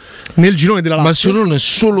Celtic nel girone della Lazio. Barcellona è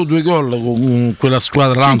solo 2 gol con quella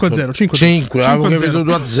squadra. 5-0 avevo capito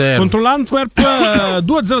 2-0 contro l'Antwerp.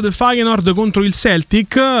 2-0 del Feyenoord contro il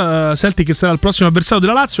Celtic. Celtic sarà il prossimo avversario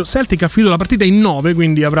della Lazio. Celtic ha finito la partita in 9,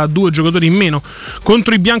 quindi avrà 2 giocatori in meno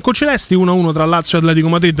contro i biancocelesti. 1-1 tra Lazio e Atletico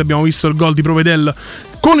Madrid. Abbiamo visto il gol di Provedel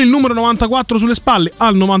con il numero 94 sulle spalle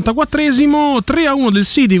al 94esimo. 3-1 del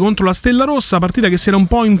City contro la Stella Rossa, partita che si era un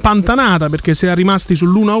po' impantanata perché si era rimasti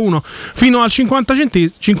sull'1-1 fino al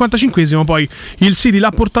 55esimo, poi il City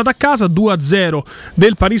l'ha portata a casa. 2-0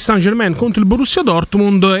 del Paris Saint-Germain contro il Borussia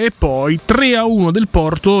Dortmund e poi 3-1 del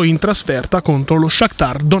Porto in trasferta contro lo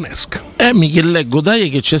Shakhtar Donetsk. Che leggo,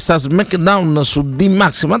 dai, che c'è sta SmackDown su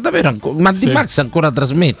D-Max, ma davvero D-Max ancora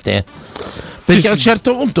trasmette? Perché a un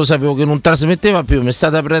certo punto sapevo che non trasmetteva più, mi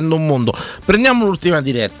state aprendo un mondo. Prendiamo l'ultima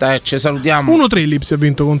diretta, ci salutiamo. 1-3 l'Ipsia ha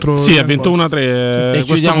vinto contro. Sì, ha vinto 1-3 e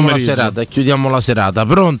chiudiamo la serata.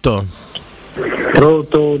 Pronto,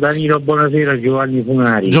 Danilo, buonasera. Giovanni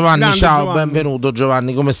Funari. Giovanni, Grande ciao, Giovanni. Benvenuto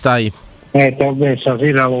Giovanni, come stai? Vabbè,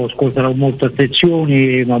 stasera ho ascoltato con molte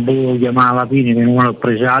attenzioni, ma volevo chiamare alla fine che non ho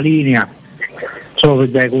preso la linea. Solo per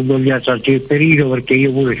dare condoglianze al Cepperino, perché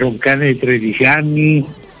io pure ho un cane di 13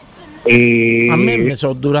 anni. A me mi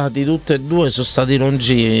sono durati tutte e due, sono stati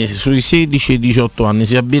longini sui 16 e 18 anni,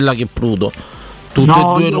 sia Billa che Prudo, tutte e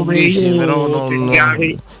due lunghissime, però non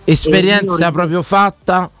esperienza proprio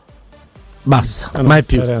fatta, basta, mai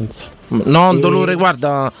più. Non dolore,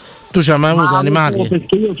 guarda, tu ci hai mai avuto animali?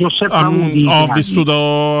 Perché io ci ho sempre avuti. Ho vissuto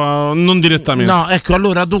non direttamente. No, ecco,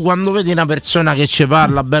 allora tu quando vedi una persona che ci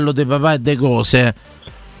parla bello dei papà e delle cose,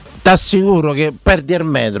 t'assicuro che perdi il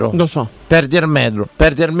metro. Lo so. Perdi il metro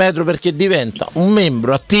perché diventa un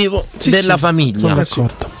membro attivo della famiglia.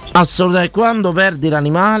 Assolutamente. Quando perdi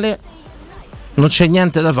l'animale non c'è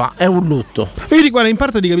niente da fare, è un lutto. Io guarda, in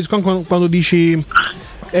parte ti capisco anche quando dici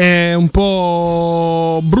è un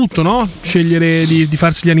po' brutto, no? Scegliere di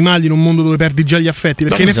farsi gli animali in un mondo dove perdi già gli affetti,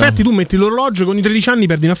 perché in effetti tu metti l'orologio e con i 13 anni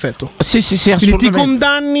perdi un affetto. Sì, quindi assolutamente. ti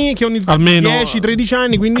condanni che ogni almeno 10, 13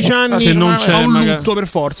 anni, 15 anni se non c'è un lutto per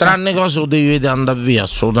forza. Tranne cosa lo devi vedere andare via,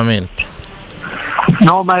 assolutamente.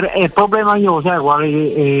 No, ma è il problema mio, sai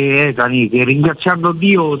quale è, Dani? Che ringraziando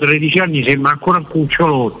Dio 13 anni sembra ancora un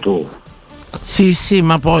cucciolotto. Sì,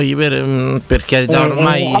 ma poi per carità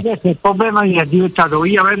ormai adesso il problema è diventato,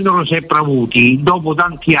 io avendolo sempre avuti dopo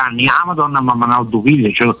tanti anni, Madonna, mamma, no, due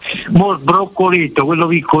figli, cioè, mo il broccoletto, quello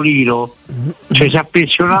piccolino, si è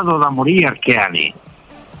appassionato da morire al cane.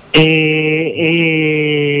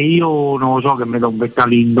 E io non lo so che mi do un beccare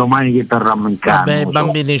l'indomani che per rammencarmi. Vabbè, i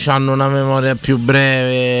bambini hanno una memoria più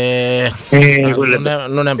breve,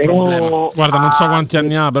 non è un problema. Guarda, non so quanti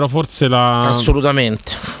anni ha, però forse la.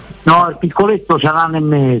 Assolutamente. No, il piccoletto c'ha l'anno e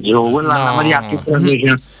mezzo, quella No. Maria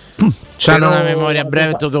C'hanno una memoria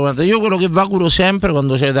breve tutto quanto. Io quello che vaculo sempre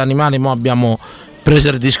quando c'è da animali, mo abbiamo preso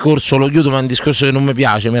il discorso, lo chiudo, ma è un discorso che non mi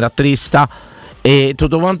piace, mi rattrista e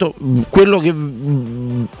tutto quanto. Quello che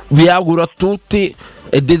vi auguro a tutti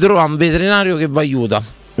è di trovare un veterinario che vi aiuta,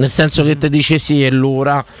 nel senso che ti dice sì, è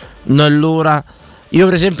l'ora, non è l'ora. Io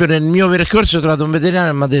per esempio nel mio percorso ho trovato un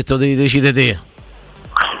veterinario e mi ha detto devi decidere te,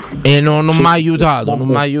 e non mi ha aiutato,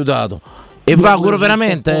 e va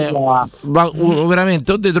veramente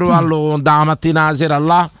o di trovarlo da mattina alla sera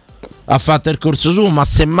là ha fatto il corso su, ma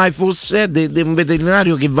se mai fosse un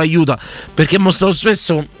veterinario che vi aiuta, perché molto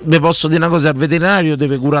spesso vi posso dire una cosa, il veterinario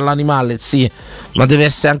deve curare l'animale, sì, ma deve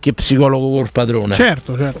essere anche psicologo col padrone.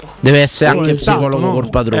 Certo. Deve essere anche psicologo col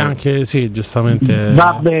padrone. Anche sì, giustamente.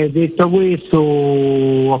 Vabbè, detto questo,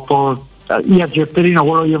 io a Gepperino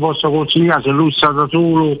quello che gli posso consigliare, se lui sta da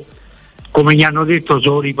solo, come gli hanno detto, se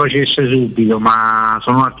lo rifacesse subito, ma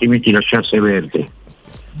se no altrimenti lasciasse perdere.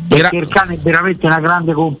 Perché il cane è veramente una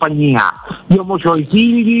grande compagnia. Io mo c'ho i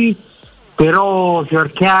figli, però c'ho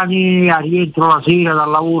il cane, a rientro la sera dal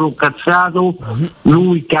lavoro incazzato,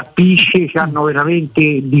 lui capisce, c'hanno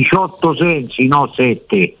veramente 18 sensi, no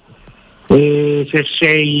 7. se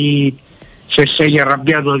sei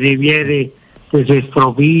arrabbiato ti viene, ti si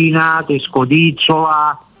stropina, ti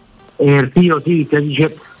scodiciola, e il figlio ti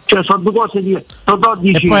dice, cioè sono due cose diverse. E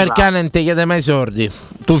poi il cane non ti chiede mai soldi,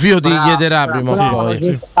 tuo figlio ti chiederà prima o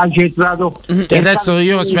poi. E adesso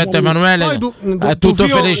io aspetto Emanuele, è tutto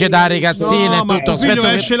felice da ragazzine, no, tutto. Tuo figlio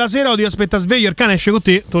esce la sera o ti aspetta sveglio, il cane esce con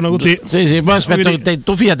te, torna con te. Sì, poi aspetto che te,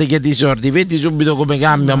 tuo figlio ti chiede i soldi, vedi subito come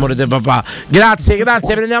cambia, amore del papà. Grazie,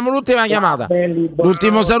 prendiamo l'ultima chiamata.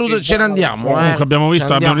 L'ultimo saluto e ce ne andiamo. Comunque abbiamo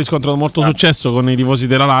riscontrato molto successo con i tifosi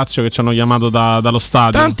della Lazio che ci hanno chiamato dallo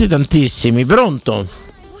stadio. Tantissimi, pronto?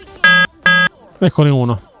 Eccone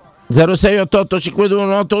uno.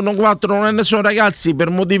 0688521814 non è nessuno, ragazzi, per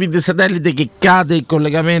motivi di satellite che cade il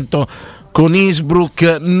collegamento con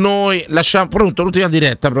Innsbruck, noi lasciamo pronto l'ultima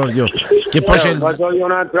diretta proprio che poi c'è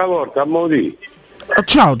un'altra volta a Modi.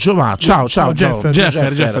 Ciao Giovanni, ciao Jeffer.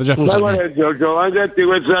 Giovanni, senti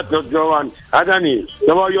quest'altro Giovanni, Adani, ti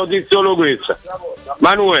voglio dire solo questa.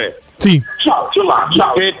 Manuel, sì. Ciao.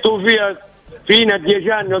 Che tu fino a 10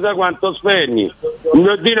 anni da quanto spendi?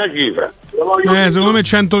 Non di una cifra. Secondo me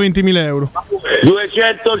 120.000 euro.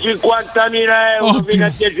 250.000 euro. Ottimo. Fino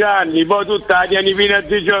a 10 anni, poi tu la tieni fino a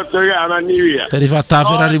 18 che la manni via. Ti hai rifatta la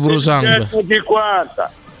Ferrari pure sangue.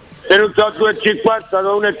 150. Se non so 2,50 da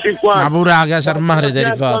 1,50. Ma pure la casa al mare ti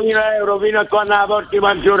hai rifatta. 100.000 euro fino a quando la porti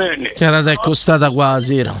maggiorenne. Che era ti è costata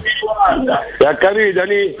quasi, era. Ha capito?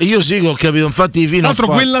 Io sì che ho capito, infatti fino a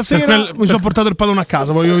quella sera mi sono portato il pallone a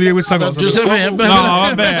casa, voglio dire questa cosa. Giuseppe,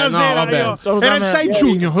 vabbè. Era il 6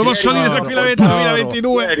 giugno, lo posso dire tranquillamente,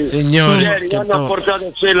 2022. Signori, ieri hanno portato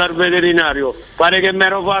il sella al veterinario, pare che mi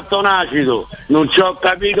ero fatto un acido, non ci ho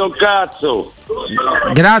capito un cazzo.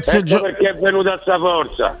 Grazie perché è venuta sta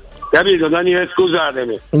forza. Capito Daniele,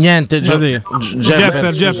 scusatemi. Niente,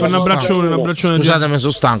 Jeff, un abbraccione. Scusatemi,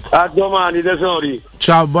 sono stanco. A domani tesori.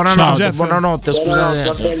 Ciao, buonanotte,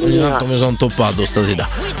 scusate. Ogni tanto mi sono toppato stasera.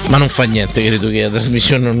 Ma non fa niente, credo che la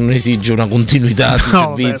trasmissione non esige una continuità di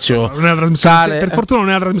servizio. Per fortuna non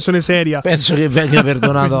è una trasmissione seria. Penso che venga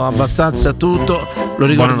perdonato abbastanza tutto. Lo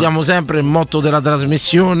ricordiamo sempre, il motto della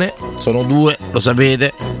trasmissione. Sono due, lo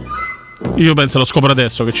sapete. Io penso lo scopro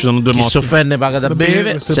adesso che ci sono due Chi motti. si offende paga da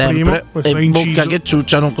bere, sempre. E bocca che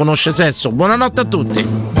ciuccia non conosce sesso. Buonanotte a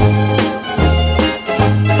tutti.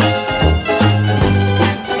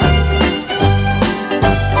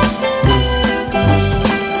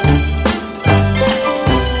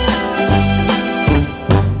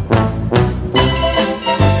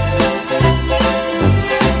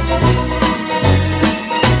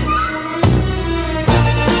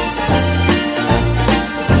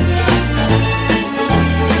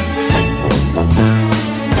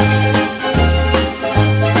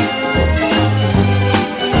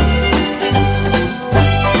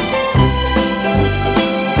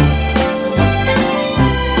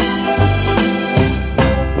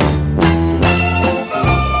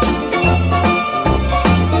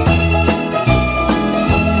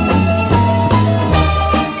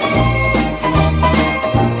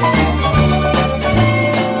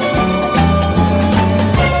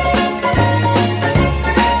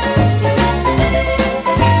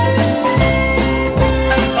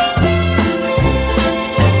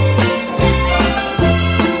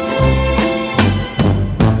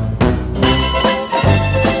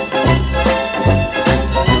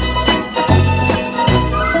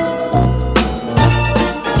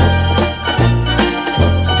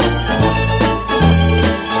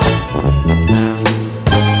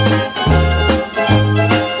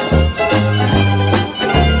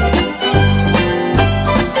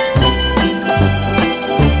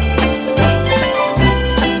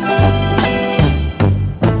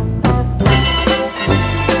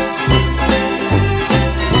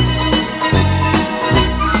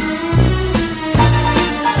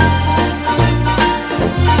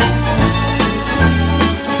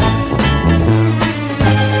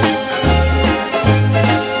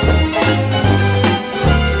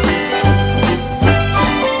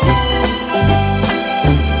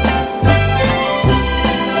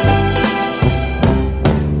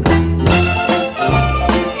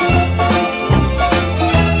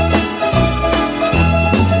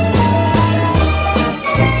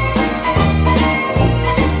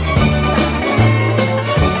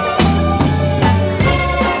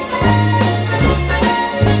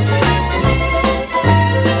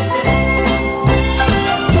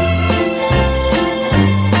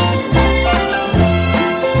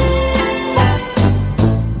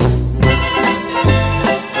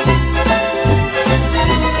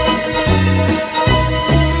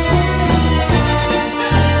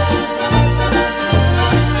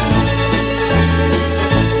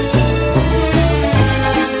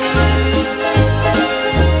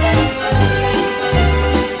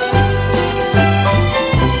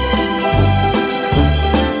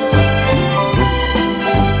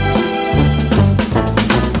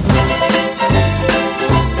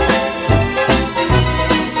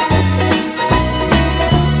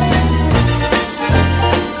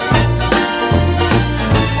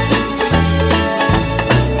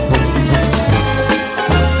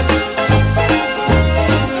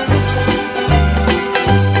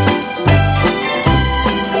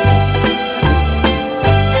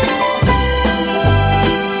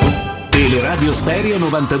 Stereo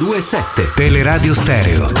 92.7. Teleradio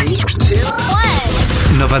Stereo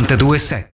 92.7.